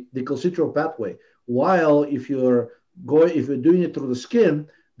the calcitriol pathway. While if you're doing it through the skin,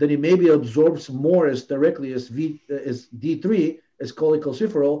 then it maybe absorbs more as directly as D3 as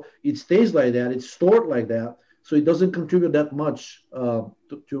cholecalciferol. It stays like that. It's stored like that, so it doesn't contribute that much to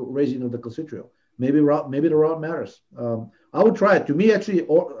raising of the calcitriol. Maybe the route matters. I would try it. To me, actually,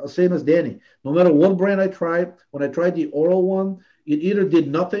 same as Danny. No matter what brand I tried, when I tried the oral one, it either did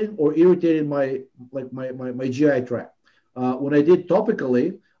nothing or irritated my GI tract. When I did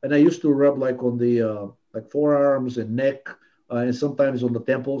topically, and I used to rub like on the forearms and neck, and sometimes on the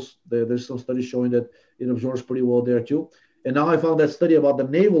temples. There's some studies showing that it absorbs pretty well there too. And now I found that study about the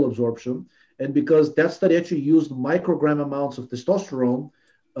naval absorption, and because that study actually used microgram amounts of testosterone,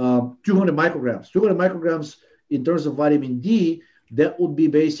 200 micrograms in terms of vitamin D, that would be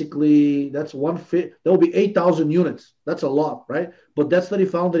basically, that would be 8,000 units. That's a lot, right? But that study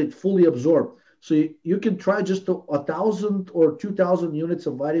found that it fully absorbed. So you can try just 1,000 or 2,000 units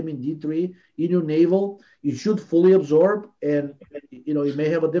of vitamin D3 in your navel. You should fully absorb, and it may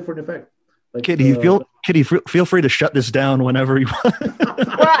have a different effect. Like, Kitty, feel free to shut this down whenever you want.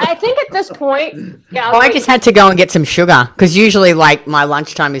 Well, I think at this point, I just had to go and get some sugar because usually, like, my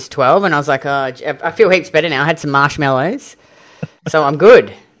lunchtime is 12, and I was like, oh, I feel heaps better now. I had some marshmallows, so I'm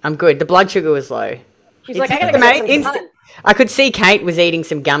good. The blood sugar was low. She's like, I gotta get some sun. I could see Kate was eating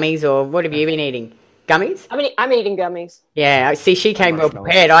some gummies, or what have you been eating? Gummies? I'm eating gummies. Yeah, I see. She came well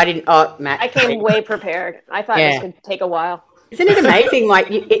prepared. I didn't. Oh, Matt. I came way prepared. I thought this would take a while. Isn't it amazing? Like,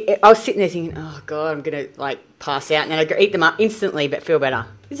 I was sitting there thinking, oh, God, I'm going to, pass out. And then I eat them up instantly but feel better.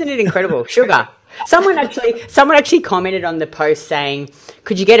 Isn't it incredible? Sugar. Someone actually commented on the post saying,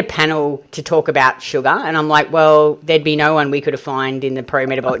 could you get a panel to talk about sugar? And I'm like, well, there'd be no one we could find in the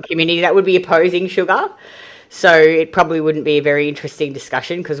pro-metabolic community that would be opposing sugar. So it probably wouldn't be a very interesting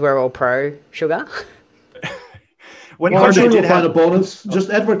discussion because we're all pro-sugar. I'm sure you'll find opponents. Just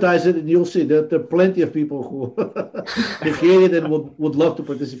advertise it, and you'll see that there are plenty of people who hate it and would love to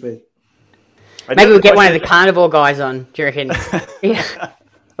participate. Maybe we'll get one of the carnivore guys on. Do you reckon? Yeah.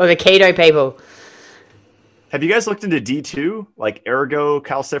 Or the keto people. Have you guys looked into D2, like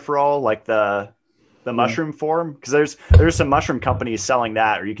ergocalciferol, like the mushroom form? Because there's some mushroom companies selling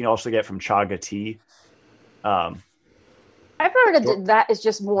that, or you can also get from chaga tea. I've heard that is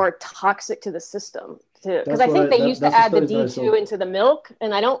just more toxic to the system. Because I think they used to add the D2 into the milk,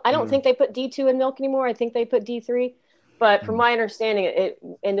 and I don't think they put D2 in milk anymore. I think they put D3, but from my understanding, it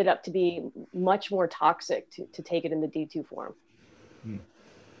ended up to be much more toxic to take it in the D2 form.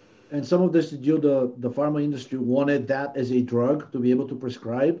 And some of this, the pharma industry wanted that as a drug to be able to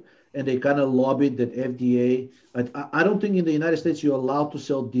prescribe, and they kind of lobbied that FDA. I don't think in the United States you're allowed to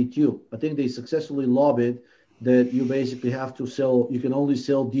sell D2. I think they successfully lobbied that you basically have to you can only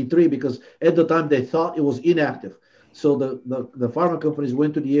sell D3 because at the time they thought it was inactive. So the pharma companies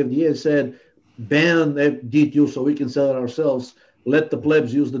went to the FDA and said, ban D2 so we can sell it ourselves. Let the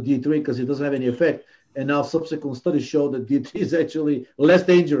plebs use the D3 because it doesn't have any effect. And now subsequent studies show that D3 is actually less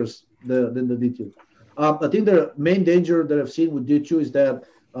dangerous than the D2. I think the main danger that I've seen with D2 is that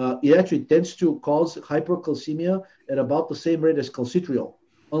it actually tends to cause hypercalcemia at about the same rate as calcitriol,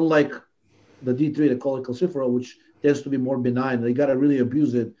 unlike the D3, the cholecalciferol, which tends to be more benign. They got to really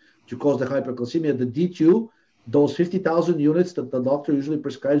abuse it to cause the hypercalcemia. The D2, those 50,000 units that the doctor usually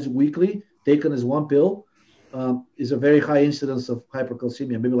prescribes weekly, taken as one pill, is a very high incidence of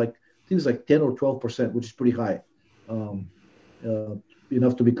hypercalcemia. Maybe I think it's like 10 or 12%, which is pretty high.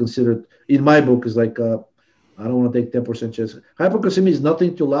 Enough to be considered. In my book, is I don't want to take 10% chance. Hypercalcemia is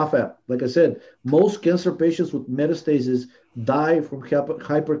nothing to laugh at. Like I said, most cancer patients with metastasis die from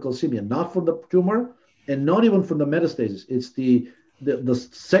hypercalcemia, not from the tumor and not even from the metastasis. It's the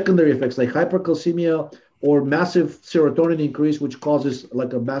secondary effects like hypercalcemia or massive serotonin increase, which causes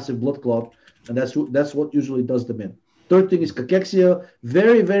like a massive blood clot. And that's what usually does them in. Third thing is cachexia.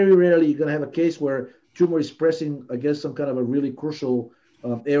 Very, very rarely you're going to have a case where tumor is pressing against some kind of a really crucial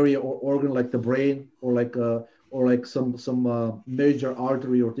area or organ like the brain or like some major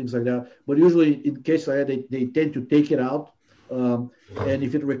artery or things like that. But usually in cases like that, they tend to take it out. And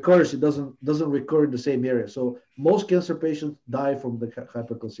if it recurs, it doesn't recur in the same area. So most cancer patients die from the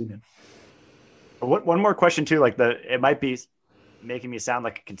hypercalcemia. One more question too, it might be making me sound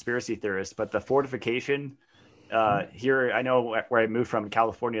like a conspiracy theorist, but the fortification here, I know where I moved from,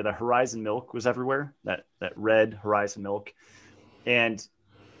 California, the Horizon milk was everywhere, that red Horizon milk. And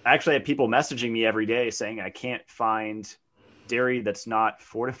I actually had people messaging me every day saying I can't find dairy that's not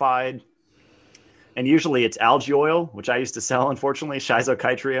fortified. And usually it's algae oil, which I used to sell, unfortunately,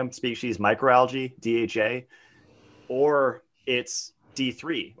 Schizochytrium species microalgae, DHA, or it's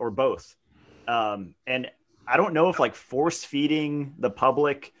D3 or both. And I don't know if like force feeding the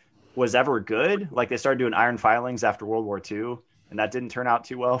public was ever good. Like they started doing iron filings after World War II, and that didn't turn out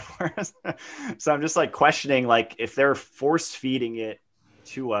too well for us. So I'm just like questioning, like if they're force feeding it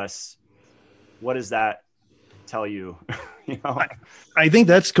to us, what does that tell you? You know? I think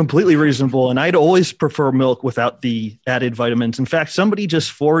that's completely reasonable, and I'd always prefer milk without the added vitamins. In fact, somebody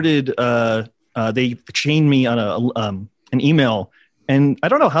just forwarded, they chained me on an email, and I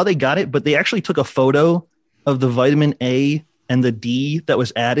don't know how they got it, but they actually took a photo of the vitamin A and the D that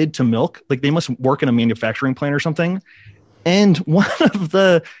was added to milk. Like they must work in a manufacturing plant or something. And one of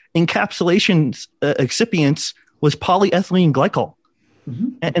the encapsulation excipients was polyethylene glycol. Mm-hmm.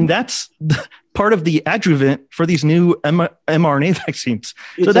 And that's part of the adjuvant for these new mRNA vaccines.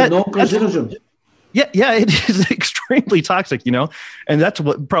 It's so that's carcinogen. Yeah, it is extremely toxic, you know, and that's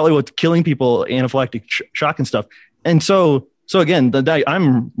probably what's killing people, anaphylactic shock and stuff. And so again,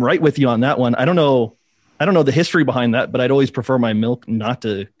 I'm right with you on that one. I don't know the history behind that, but I'd always prefer my milk not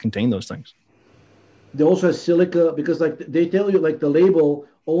to contain those things. They also have silica, because like they tell you, like the label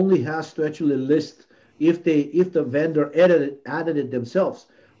only has to actually list if the vendor added it themselves.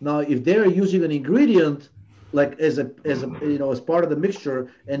 Now, if they're using an ingredient like as part of the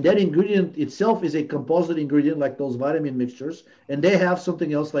mixture, and that ingredient itself is a composite ingredient like those vitamin mixtures, and they have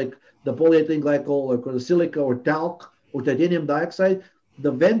something else like the polyethylene glycol or the silica or talc or titanium dioxide,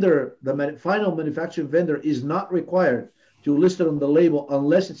 the vendor, final manufacturing vendor, is not required to list it on the label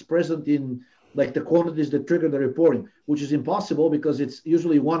unless it's present in like the quantities that trigger the reporting, which is impossible because it's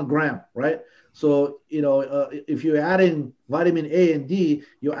usually 1 gram, right? So, if you're adding vitamin A and D,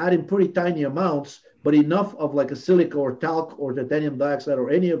 you're adding pretty tiny amounts, but enough of like a silica or talc or titanium dioxide or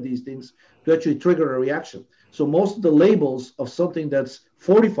any of these things to actually trigger a reaction. So most of the labels of something that's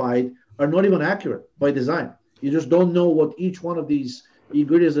fortified are not even accurate by design. You just don't know what each one of these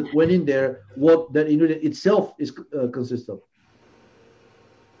ingredients that went in there, what that ingredient itself is consists of.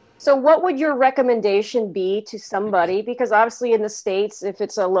 So what would your recommendation be to somebody? Because obviously in the States, if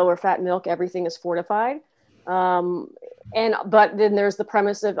it's a lower fat milk, everything is fortified. But then there's the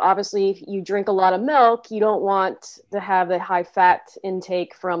premise of, obviously, if you drink a lot of milk, you don't want to have the high fat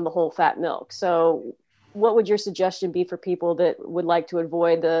intake from the whole fat milk. So what would your suggestion be for people that would like to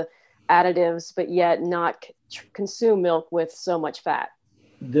avoid the additives, but yet not consume milk with so much fat?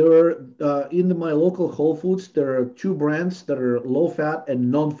 There are, in my local Whole Foods, there are 2 brands that are low fat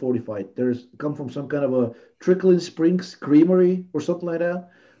and non-fortified. Come from some kind of a Trickling Springs creamery or something like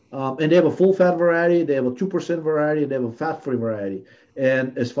that. And they have a full fat variety, they have a 2% variety, and they have a fat-free variety.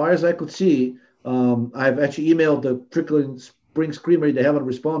 And as far as I could see, I've actually emailed the Trickling Springs creamery. They haven't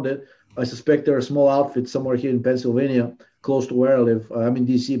responded. I suspect they're a small outfit somewhere here in Pennsylvania, close to where I live. I'm in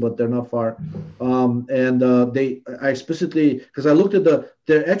DC, but they're not far. I explicitly, because I looked at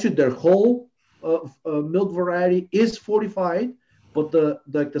their whole milk variety is fortified, but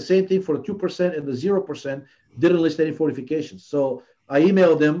the same thing for the 2% and the 0% didn't list any fortifications. So I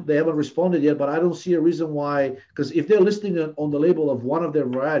emailed them. They haven't responded yet, but I don't see a reason why, because if they're listing it on the label of one of their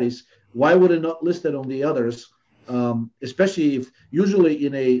varieties, why would it not list it on the others? Especially if usually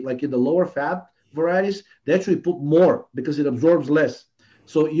in the lower fat varieties, they actually put more because it absorbs less.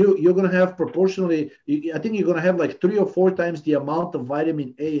 So you're going to have proportionally, I think you're going to have like 3 or 4 times the amount of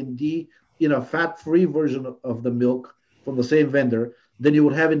vitamin A and D in a fat-free version of the milk from the same vendor than you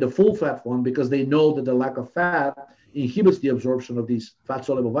would have in the full fat one, because they know that the lack of fat inhibits the absorption of these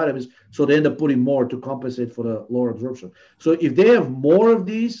fat-soluble vitamins. So they end up putting more to compensate for the lower absorption. So if they have more of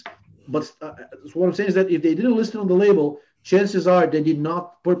these, but what I'm saying is that if they didn't list it on the label, chances are they did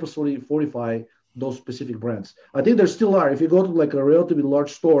not purposefully fortify those specific brands. I think there still are. If you go to like a relatively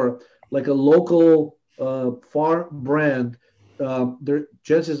large store, like a local farm brand, there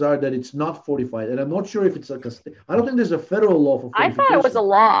chances are that it's not fortified. And I'm not sure if it's like I don't think there's a federal law for fortification. I thought it was a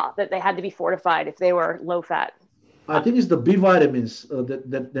law that they had to be fortified if they were low fat. I think it's the B vitamins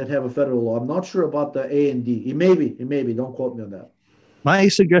that have a federal law. I'm not sure about the A and D. It may be. Don't quote me on that. My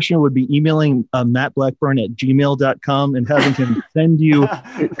suggestion would be emailing Matt Blackburn at gmail.com and having him send you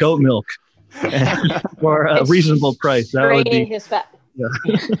goat milk for a reasonable price. That would be his fat. Yeah.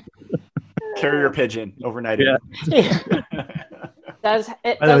 Carrier pigeon overnight. Yeah. It does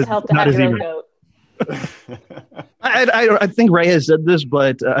help to have your own goat. I think Ray has said this,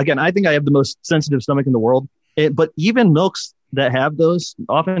 but again, I think I have the most sensitive stomach in the world. But even milks that have those,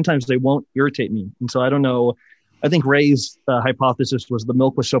 oftentimes they won't irritate me. And so I don't know. I think Ray's hypothesis was the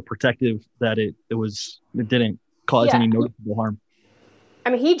milk was so protective that it didn't cause any noticeable harm. I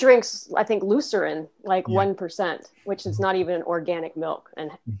mean, he drinks, I think, Lucerne, like 1%, which is not even an organic milk.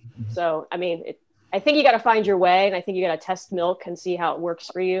 And so, I mean, I think you got to find your way, and I think you got to test milk and see how it works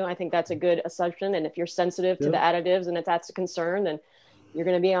for you. I think that's a good assumption. And if you're sensitive to the additives and if that's a concern, then you're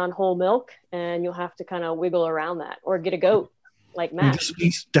going to be on whole milk, and you'll have to kind of wiggle around that, or get a goat like Matt. It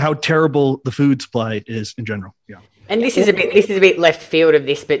speaks to how terrible the food supply is in general. Yeah. And this is a bit left field of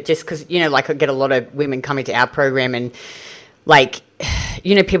this, but just because, like I get a lot of women coming to our program and like,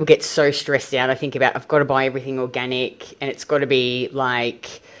 people get so stressed out. I think about, I've got to buy everything organic and it's got to be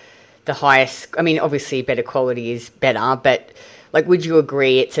like the highest. I mean, obviously better quality is better, but like, would you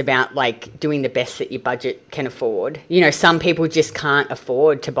agree it's about like doing the best that your budget can afford? Some people just can't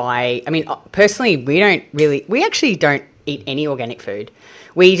afford to buy. I mean, personally, we actually don't eat any organic food.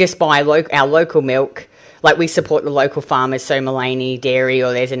 We just buy our local milk. Like, we support the local farmers, so Mulaney Dairy,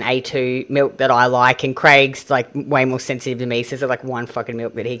 or there's an A2 milk that I like, and Craig's like way more sensitive to me, so there's like one fucking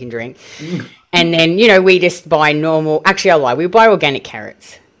milk that he can drink. And then, we just buy normal, actually I lie, we buy organic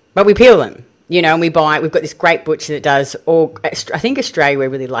carrots, but we peel them, and we've got this great butcher that does I think Australia, we're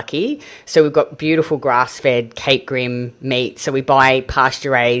really lucky, so we've got beautiful grass-fed Cape Grim meat, so we buy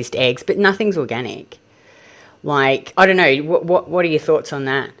pasture-raised eggs, but nothing's organic. Like, I don't know, what are your thoughts on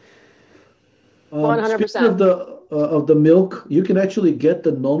that? 100%. Speaking of the milk, you can actually get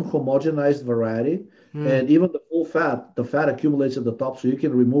the non-homogenized variety, and even the full fat. The fat accumulates at the top, so you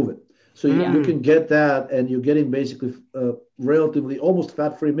can remove it. So you can get that, and you're getting basically relatively almost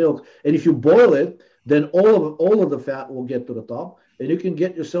fat-free milk. And if you boil it, then all of the fat will get to the top, and you can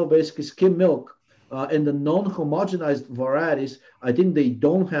get yourself basically skim milk. And the non-homogenized varieties, I think they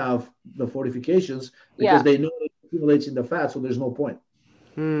don't have the fortifications because they know it accumulates in the fat, so there's no point.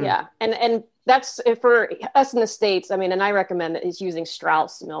 Yeah, and that's for us in the States. I mean, and I recommend that is using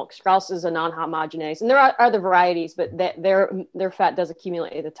Strauss milk. Strauss is a non-homogeneous, and there are other varieties, but their fat does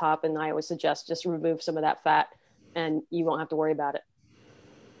accumulate at the top, and I always suggest just remove some of that fat, and you won't have to worry about it.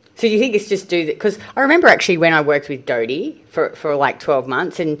 So you think it's just do that? Because I remember actually when I worked with Dodie for like 12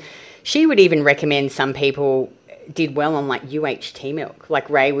 months, and she would even recommend some people did well on like UHT milk. Like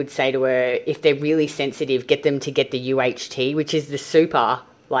Ray would say to her, if they're really sensitive, get them to get the UHT, which is the super,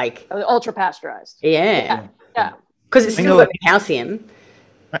 like ultra pasteurized. Yeah. Because it's still got calcium.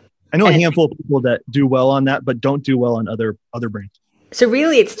 I know a handful of people that do well on that, but don't do well on other brands. So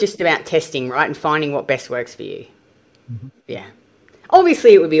really it's just about testing, right? And finding what best works for you. Mm-hmm. Yeah.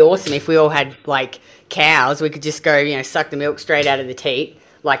 Obviously it would be awesome if we all had like cows. We could just go, suck the milk straight out of the teat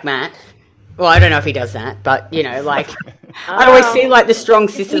like Matt. Well, I don't know if he does that, but, like, I always see, like, the strong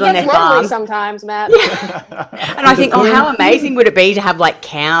sisters on their farm. Sometimes, Matt. And I think, how amazing would it be to have, like,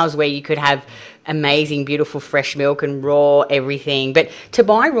 cows where you could have amazing, beautiful, fresh milk and raw everything. But to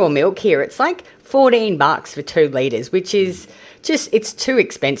buy raw milk here, it's like $14 for 2 litres, which is just, it's too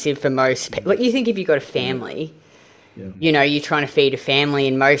expensive for most people. Like, you think if you've got a family, you're trying to feed a family,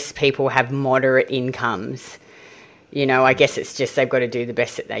 and most people have moderate incomes. I guess it's just they've got to do the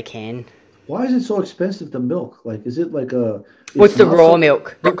best that they can. Why is it so expensive, the milk? Like, is it like a... What's the raw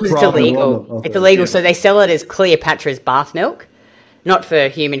milk? Because it's illegal. Okay. It's illegal, so they sell it as Cleopatra's bath milk, not for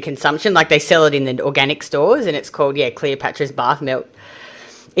human consumption. Like, they sell it in the organic stores, and it's called, Cleopatra's bath milk.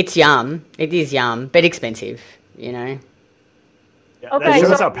 It's yum. It is yum, but expensive, Yeah, okay, that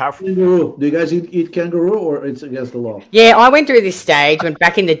shows how powerful... Kangaroo. Do you guys eat kangaroo, or it's against the law? Yeah, I went through this stage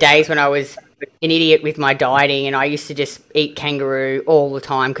back in the days when I was an idiot with my dieting, and I used to just eat kangaroo all the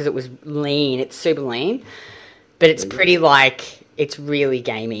time because it was lean. It's super lean, but it's pretty it's really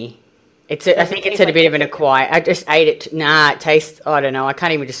gamey. I think it's at a bit of an acquired. I just ate it. It tastes, I don't know. I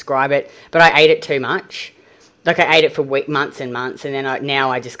can't even describe it, but I ate it too much. Like, I ate it for months and months, and then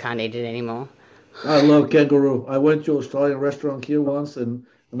now I just can't eat it anymore. I love kangaroo. I went to an Australian restaurant here once, and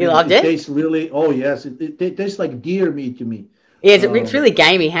you loved it? It tastes really, oh yes, it tastes like deer meat to me. Yeah, it's really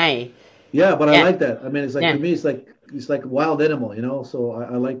gamey, hey? Yeah, but I like that. I mean, it's like, to me, it's like a wild animal, so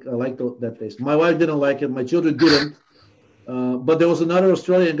I like that taste. My wife didn't like it. My children didn't. But there was another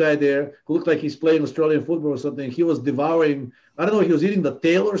Australian guy there who looked like he's playing Australian football or something. He was devouring, I don't know, he was eating the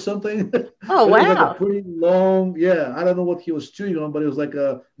tail or something. Oh, wow. It was like a pretty long, I don't know what he was chewing on, but it was like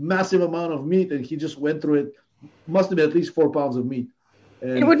a massive amount of meat, and he just went through it. Must have been at least 4 pounds of meat.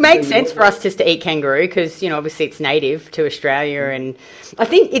 And it would make sense for us just to eat kangaroo because, obviously it's native to Australia, and I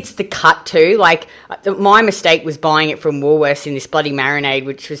think it's the cut too. Like, my mistake was buying it from Woolworths in this bloody marinade,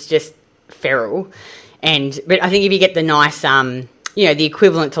 which was just feral. But I think if you get the nice, the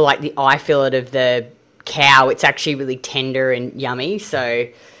equivalent to like the eye fillet of the cow. It's actually really tender and yummy. So,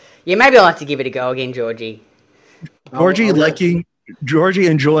 yeah, maybe I'll have to give it a go again, Georgie. Georgie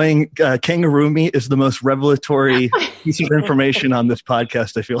enjoying kangaroo meat is the most revelatory piece of information on this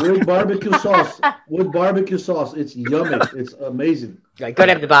podcast, I feel. With barbecue sauce. It's yummy. It's amazing. You got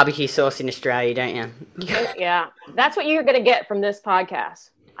to have the barbecue sauce in Australia, don't you? Yeah, that's what you're going to get from this podcast.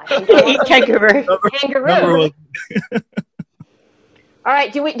 Kangaroo. All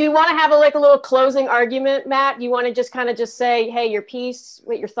right. Do you want to have a little closing argument, Matt? You want to just kind of just say, hey, your piece,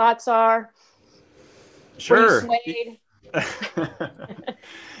 what your thoughts are? Sure.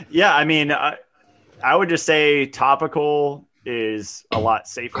 Yeah, I mean, I would just say topical is a lot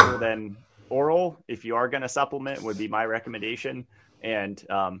safer than oral. If you are going to supplement, would be my recommendation. And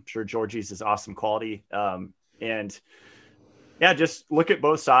sure, Georgie's is awesome quality. And yeah, just look at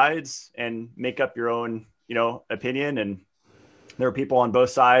both sides and make up your own, opinion. And there are people on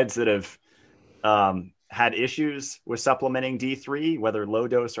both sides that have had issues with supplementing D3, whether low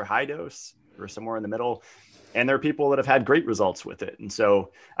dose or high dose or somewhere in the middle. And there are people that have had great results with it. And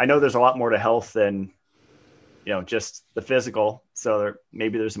so I know there's a lot more to health than, just the physical. So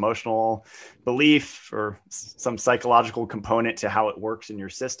maybe there's emotional belief or some psychological component to how it works in your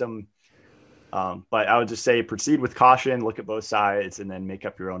system. But I would just say proceed with caution, look at both sides, and then make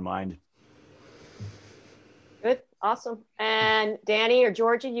up your own mind. Good. Awesome. And Danny or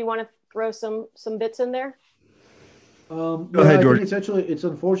Georgie, you want to throw some bits in there? Go ahead, George. I think it's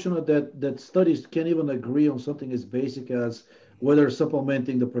unfortunate that studies can't even agree on something as basic as whether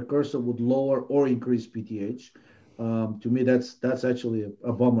supplementing the precursor would lower or increase PTH. To me, that's actually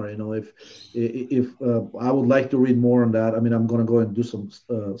a bummer. If I would like to read more on that. I mean, I'm going to go and do some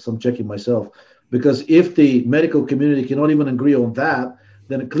checking myself, because if the medical community cannot even agree on that,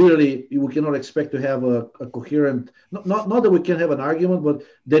 then clearly we cannot expect to have a coherent, not that we can have an argument, but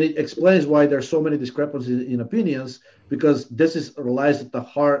then it explains why there's so many discrepancies in opinions, because this relies at the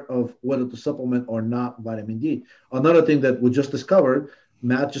heart of whether to supplement or not vitamin D. Another thing that we just discovered,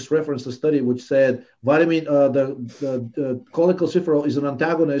 Matt just referenced a study which said the cholecalciferol is an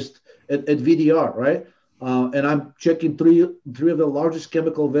antagonist at VDR, right? And I'm checking three of the largest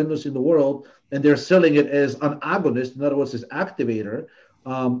chemical vendors in the world, and they're selling it as an agonist, in other words, as activator.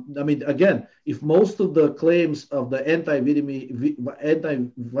 I mean, again, if most of the claims of the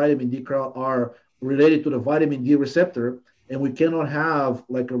anti-vitamin D crowd are related to the vitamin D receptor, and we cannot have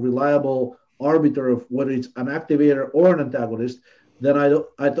like a reliable arbiter of whether it's an activator or an antagonist, then I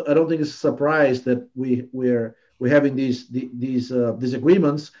don't think it's a surprise that we're having these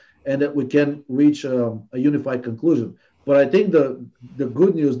disagreements, and that we can reach a unified conclusion. But I think the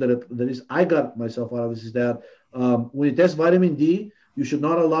good news that I got myself out of this is that when you test vitamin D, you should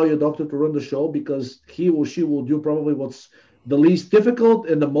not allow your doctor to run the show, because he or she will do probably what's the least difficult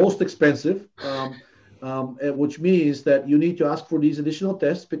and the most expensive, which means that you need to ask for these additional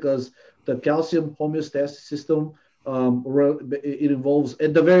tests, because the calcium homeostasis system, it involves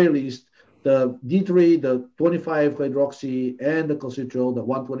at the very least the D3, the 25-hydroxy, and the calcitriol, the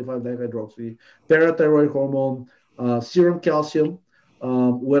 125-dihydroxy, parathyroid hormone, serum calcium,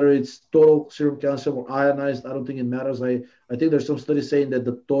 whether it's total serum calcium or ionized, I don't think it matters. I think there's some studies saying that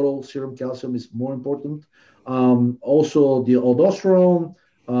the total serum calcium is more important. Also the aldosterone,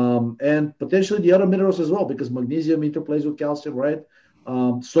 and potentially the other minerals as well, because magnesium interplays with calcium, right?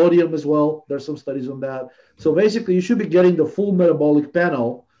 Sodium as well. There's some studies on that. So basically, you should be getting the full metabolic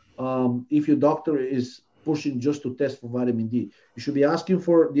panel if your doctor is pushing just to test for vitamin D. You should be asking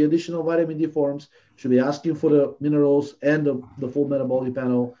for the additional vitamin D forms. You should be asking for the minerals and the full metabolic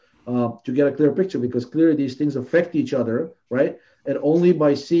panel to get a clear picture, because clearly these things affect each other, right? And only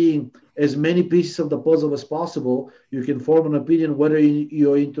by seeing as many pieces of the puzzle as possible, you can form an opinion whether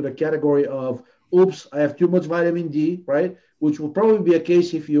you're into the category of, oops, I have too much vitamin D, right? Which will probably be a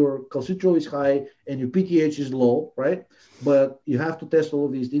case if your calcitriol is high and your PTH is low, right? But you have to test all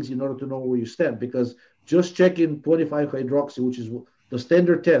of these things in order to know where you stand, because just checking 25-hydroxy, which is the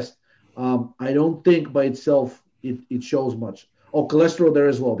standard test, I don't think by itself it shows much. Oh, cholesterol there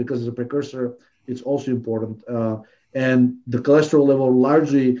as well, because as a precursor, it's also important. And the cholesterol level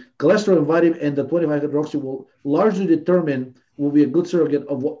cholesterol and vitamin and the 25-hydroxy will largely will be a good surrogate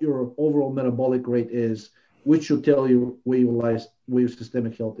of what your overall metabolic rate is, which should tell you where your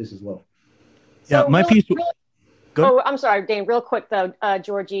systemic health is as well. Yeah, my piece. Oh, I'm sorry, Dane. Real quick though,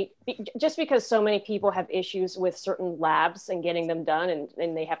 Georgie, just because so many people have issues with certain labs and getting them done,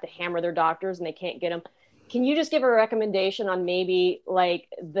 and they have to hammer their doctors and they can't get them, can you just give a recommendation on maybe like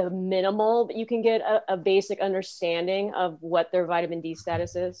the minimal that you can get a basic understanding of what their vitamin D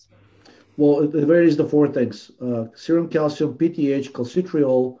status is? Well, it varies the four things: serum calcium, PTH,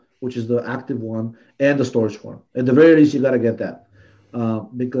 calcitriol, which is the active one, and the storage form. At the very least, you got to get that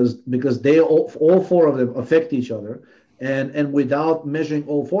because they all four of them affect each other, and without measuring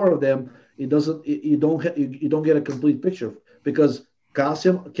all four of them, you don't get a complete picture because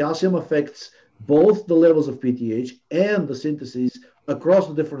calcium affects both the levels of PTH and the synthesis across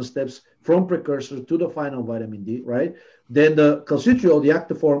the different steps from precursor to the final vitamin D, right? Then the calcitriol, the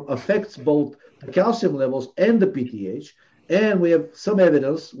active form, affects both the calcium levels and the PTH. And we have some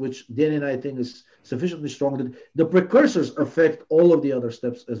evidence, which Danny and I think is sufficiently strong, that the precursors affect all of the other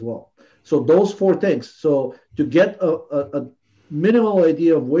steps as well. So those four things. So to get a minimal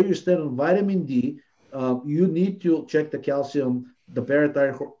idea of where you stand on vitamin D, you need to check the calcium, the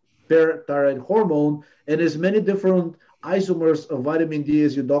parathyroid hormone, and as many different isomers of vitamin D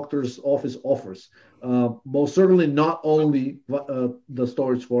as your doctor's office offers. Most certainly not only the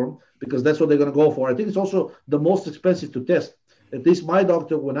storage form, because that's what they're going to go for. I think it's also the most expensive to test. At least my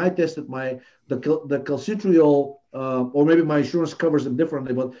doctor, when I tested the calcitriol, or maybe my insurance covers them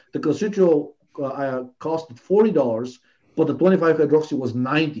differently, but the calcitriol costed $40, but the 25-hydroxy was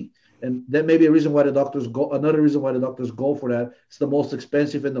 $90. And that may be a reason why the doctors go. Another reason why the doctors go for that. It's the most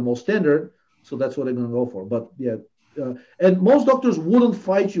expensive and the most standard, so that's what they're going to go for. But yeah, and most doctors wouldn't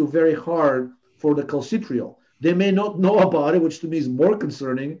fight you very hard for the calcitriol. They may not know about it, which to me is more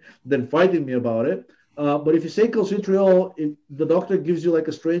concerning than fighting me about it. But if you say calcitriol, if the doctor gives you like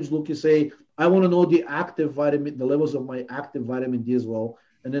a strange look, you say, "I want to know the levels of my active vitamin D as well."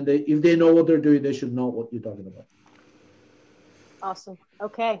 And then if they know what they're doing, they should know what you're talking about. Awesome.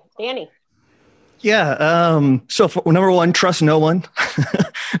 Okay, Danny. Yeah. So for number one, trust no one.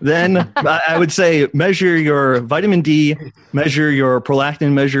 Then I would say measure your vitamin D, measure your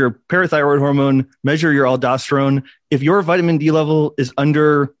prolactin, measure your parathyroid hormone, measure your aldosterone. If your vitamin D level is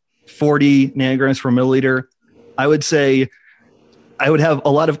under 40 nanograms per milliliter, I would say I would have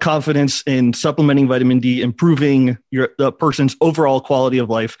a lot of confidence in supplementing vitamin D, improving the person's overall quality of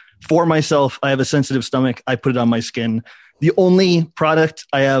life. For myself, I have a sensitive stomach. I put it on my skin. The only product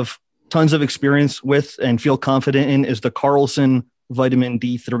I have tons of experience with and feel confident in is the Carlson vitamin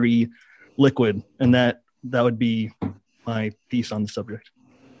D3 liquid. And that would be my piece on the subject.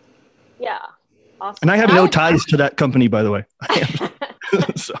 Yeah. Awesome. And I have no ties to that company, by the way.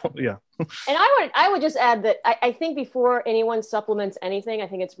 So, yeah. And I would just add that I think before anyone supplements anything, I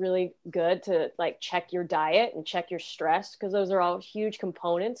think it's really good to like check your diet and check your stress, because those are all huge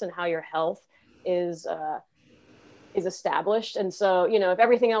components in how your health is established. And so, if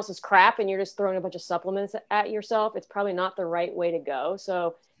everything else is crap and you're just throwing a bunch of supplements at yourself, it's probably not the right way to go.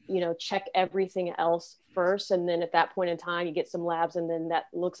 So, check everything else first. And then at that point in time, you get some labs and then that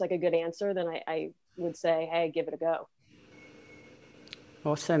looks like a good answer. Then I would say, hey, give it a go.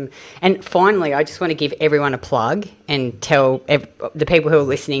 Awesome. And finally, I just want to give everyone a plug and tell the people who are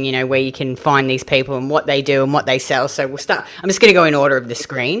listening, where you can find these people and what they do and what they sell. So we'll start. I'm just going to go in order of the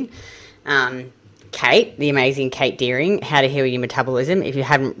screen. Kate, the amazing Kate Deering, How to Heal Your Metabolism. If you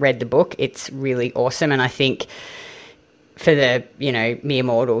haven't read the book, it's really awesome. And I think for the, mere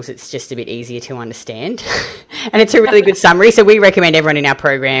mortals, it's just a bit easier to understand. And it's a really good summary. So we recommend everyone in our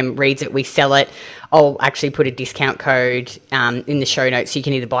program reads it. We sell it. I'll actually put a discount code in the show notes. So you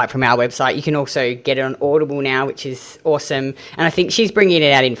can either buy it from our website. You can also get it on Audible now, which is awesome. And I think she's bringing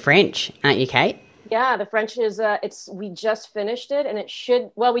it out in French, aren't you, Kate? Yeah, the French is, we just finished it, and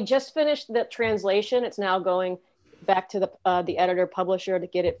we just finished the translation. It's now going back to the editor publisher to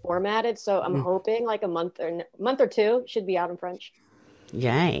get it formatted. So I'm hoping like a month or two should be out in French.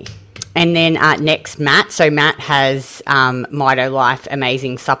 Yay. And then next, Matt. So Matt has Mito Life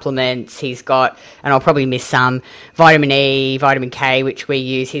amazing supplements. He's got, and I'll probably miss some, vitamin E, vitamin K, which we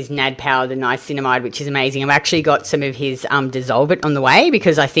use, his NAD Power, the niacinamide, which is amazing. I've actually got some of his Dissolve It on the way,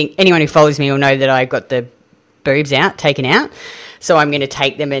 because I think anyone who follows me will know that I got the boobs taken out. So I'm going to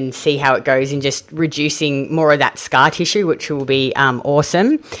take them and see how it goes in just reducing more of that scar tissue, which will be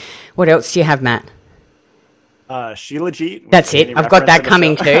awesome. What else do you have, Matt? Shilajit. That's it. I've got that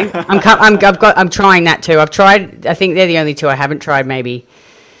coming too. I'm trying that too. I've tried. I think they're the only two I haven't tried. Maybe.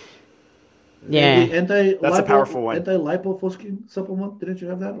 Yeah. That's a powerful one. Anti-lipofuscin supplement. Didn't you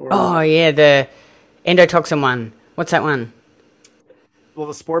have that? Or? Oh yeah, the endotoxin one. What's that one? Well,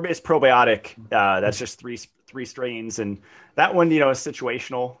 the spore-based probiotic. That's just three strains, and that one, is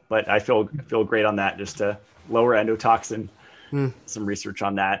situational. But I feel great on that, just to lower endotoxin. Some research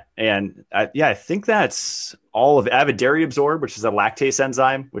on that. And I think that's all of it. I have a dairy absorb, which is a lactase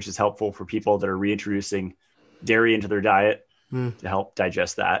enzyme, which is helpful for people that are reintroducing dairy into their diet to help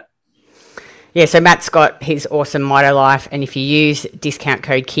digest that. Yeah, so Matt's got his awesome Mito Life, and if you use discount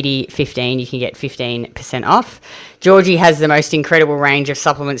code KITTY15, you can get 15% off. Georgie has the most incredible range of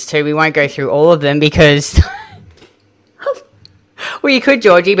supplements too. We won't go through all of them because, well, you could,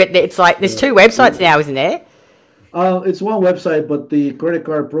 Georgie, but it's like there's 2 websites now, isn't there? It's one website, but the credit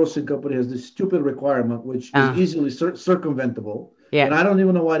card processing company has this stupid requirement, which is easily circumventable. Yeah. And I don't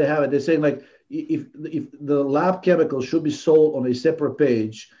even know why they have it. They're saying like if the lab chemical should be sold on a separate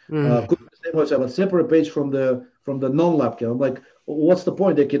page, could be the same website, but separate page from the non-lab chemical. I'm like, what's the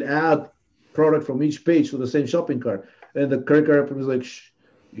point? They can add product from each page to the same shopping cart. And the credit card company is like, shh.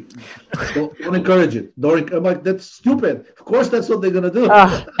 Don't encourage it. I'm like, that's stupid. Of course, that's what they're gonna do.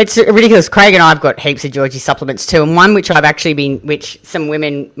 It's ridiculous. Craig and I've got heaps of Georgie supplements too, and one which I've actually which some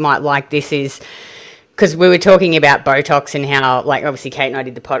women might like. This is because we were talking about Botox and how, like, obviously Kate and I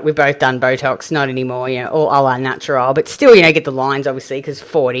did the pod. We've both done Botox, not anymore, all a la natural, but still, get the lines obviously because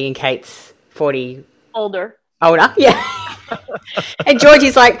 40 and Kate's 40 older, yeah. And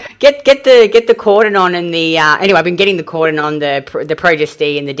Georgie's like, get the Cortinon and the anyway. I've been getting the Cortinon, the Progest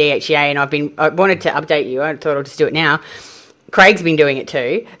and the DHEA, and I wanted to update you. I thought I'll just do it now. Craig's been doing it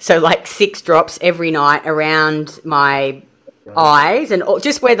too. So like 6 drops every night around my eyes and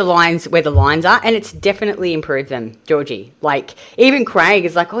just where the lines are, and it's definitely improved them, Georgie. Like even Craig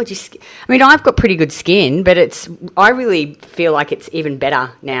is like, I've got pretty good skin, but I really feel like it's even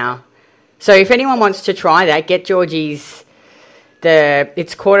better now. So if anyone wants to try that, get Georgie's.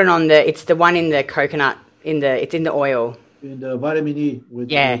 It's Cortinon, it's the one in the coconut, it's in the oil. In the vitamin E with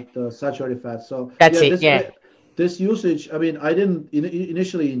saturated fat. So that's it. This usage, I didn't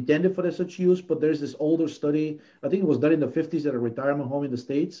initially intend it for such use, but there's this older study, I think it was done in the 50s at a retirement home in the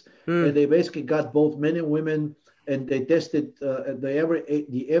States, and they basically got both men and women, and they tested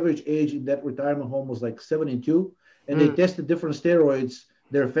the average age in that retirement home was like 72, and they tested different steroids,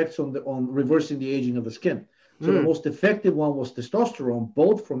 their effects on reversing the aging of the skin. So the most effective one was testosterone,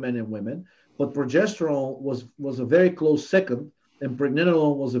 both for men and women, but progesterone was a very close second, and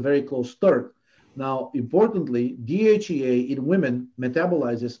pregnenolone was a very close third. Now, importantly, DHEA in women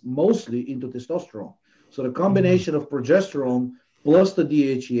metabolizes mostly into testosterone. So the combination of progesterone plus the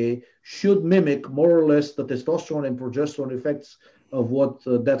DHEA should mimic more or less the testosterone and progesterone effects of what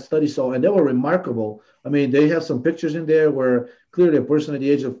that study saw. And they were remarkable. They have some pictures in there where clearly a person at the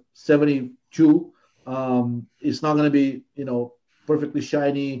age of 72, it's not going to be, perfectly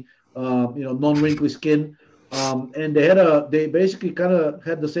shiny, non-wrinkly skin. And they basically kind of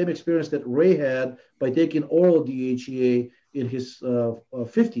had the same experience that Ray had by taking oral DHEA in his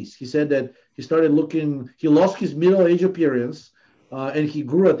 50s. He said that he lost his middle-age appearance, and he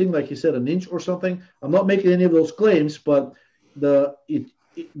grew, I think, like he said, an inch or something. I'm not making any of those claims, but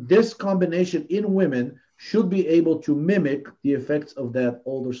this combination in women should be able to mimic the effects of that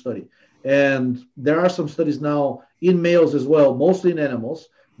older study. And there are some studies now in males as well, mostly in animals,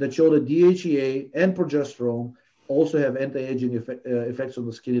 that show that DHEA and progesterone also have anti-aging effects on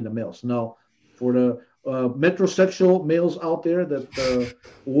the skin in the males. Now, for the metrosexual males out there that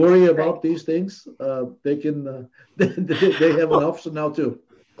worry about these things, they have an option now too.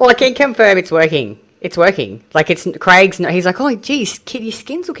 Well, I can confirm it's working. It's working. Like he's like, oh, geez, kid, your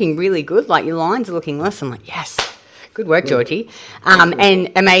skin's looking really good. Like your lines are looking less. I'm like, yes. Good work, Georgie. And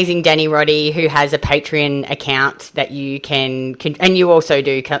amazing Danny Roddy, who has a Patreon account that you can and you also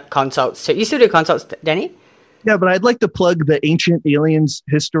do consults too. You still do consults, Danny? Yeah, but I'd like to plug the Ancient Aliens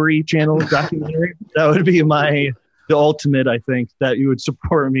History Channel documentary. That would be the ultimate, I think, that you would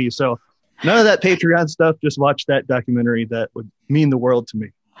support me. So none of that Patreon stuff, just watch that documentary. That would mean the world to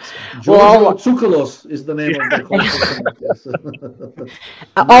me. Georgi Tsoukalos is the name of the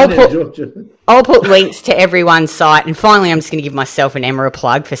I'll put links to everyone's site. And finally, I'm just going to give myself an Emma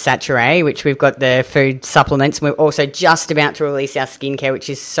plug for Saturé, which we've got the food supplements. We're also just about to release our skincare,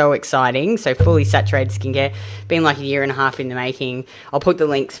 which is so exciting. So fully saturated skincare, been like a year and a half in the making. I'll put the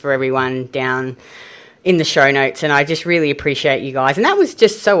links for everyone down in the show notes. And I just really appreciate you guys. And that was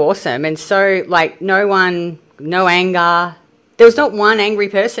just so awesome. And so no anger. There was not one angry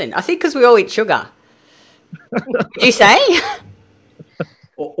person. I think because we all eat sugar. Would you say?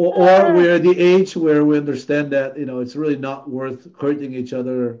 Or we're at the age where we understand that, it's really not worth hurting each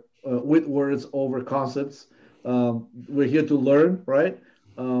other with words over concepts. We're here to learn, right?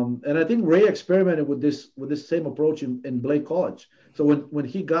 And I think Ray experimented with this same approach in Blake College. So when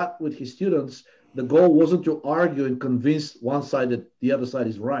he got with his students, the goal wasn't to argue and convince one side that the other side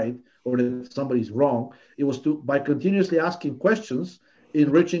is right or that somebody's wrong. It was by continuously asking questions,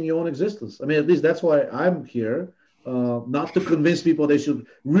 enriching your own existence. At least that's why I'm here, not to convince people they should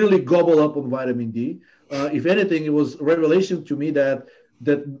really gobble up on vitamin D. If anything, it was a revelation to me that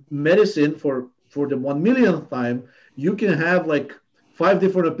that medicine for the 1 millionth time, you can have like 5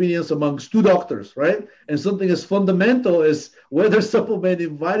 different opinions amongst 2 doctors, right? And something as fundamental as whether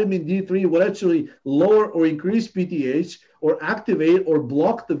supplementing vitamin D3 will actually lower or increase PTH or activate or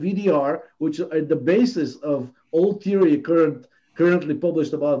block the VDR, which are the basis of all theory currently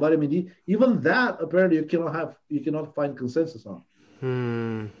published about vitamin D. Even that, apparently, you cannot find consensus on.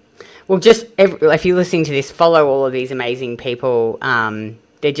 Well, just if you're listening to this, follow all of these amazing people.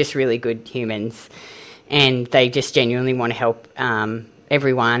 They're just really good humans, and they just genuinely want to help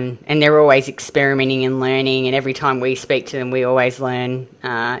everyone. And they're always experimenting and learning. And every time we speak to them, we always learn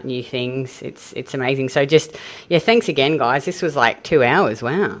new things. It's amazing. So just thanks again, guys. This was like 2 hours.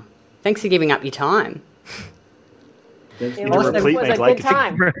 Wow, thanks for giving up your time. It was a good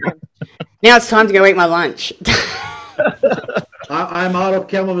time. Now it's time to go eat my lunch. I'm out of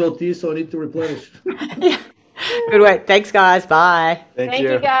chamomile tea, so I need to replenish. Good work. Thanks, guys. Bye. Thank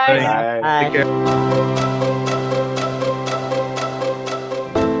you guys. Bye. Bye. Take care.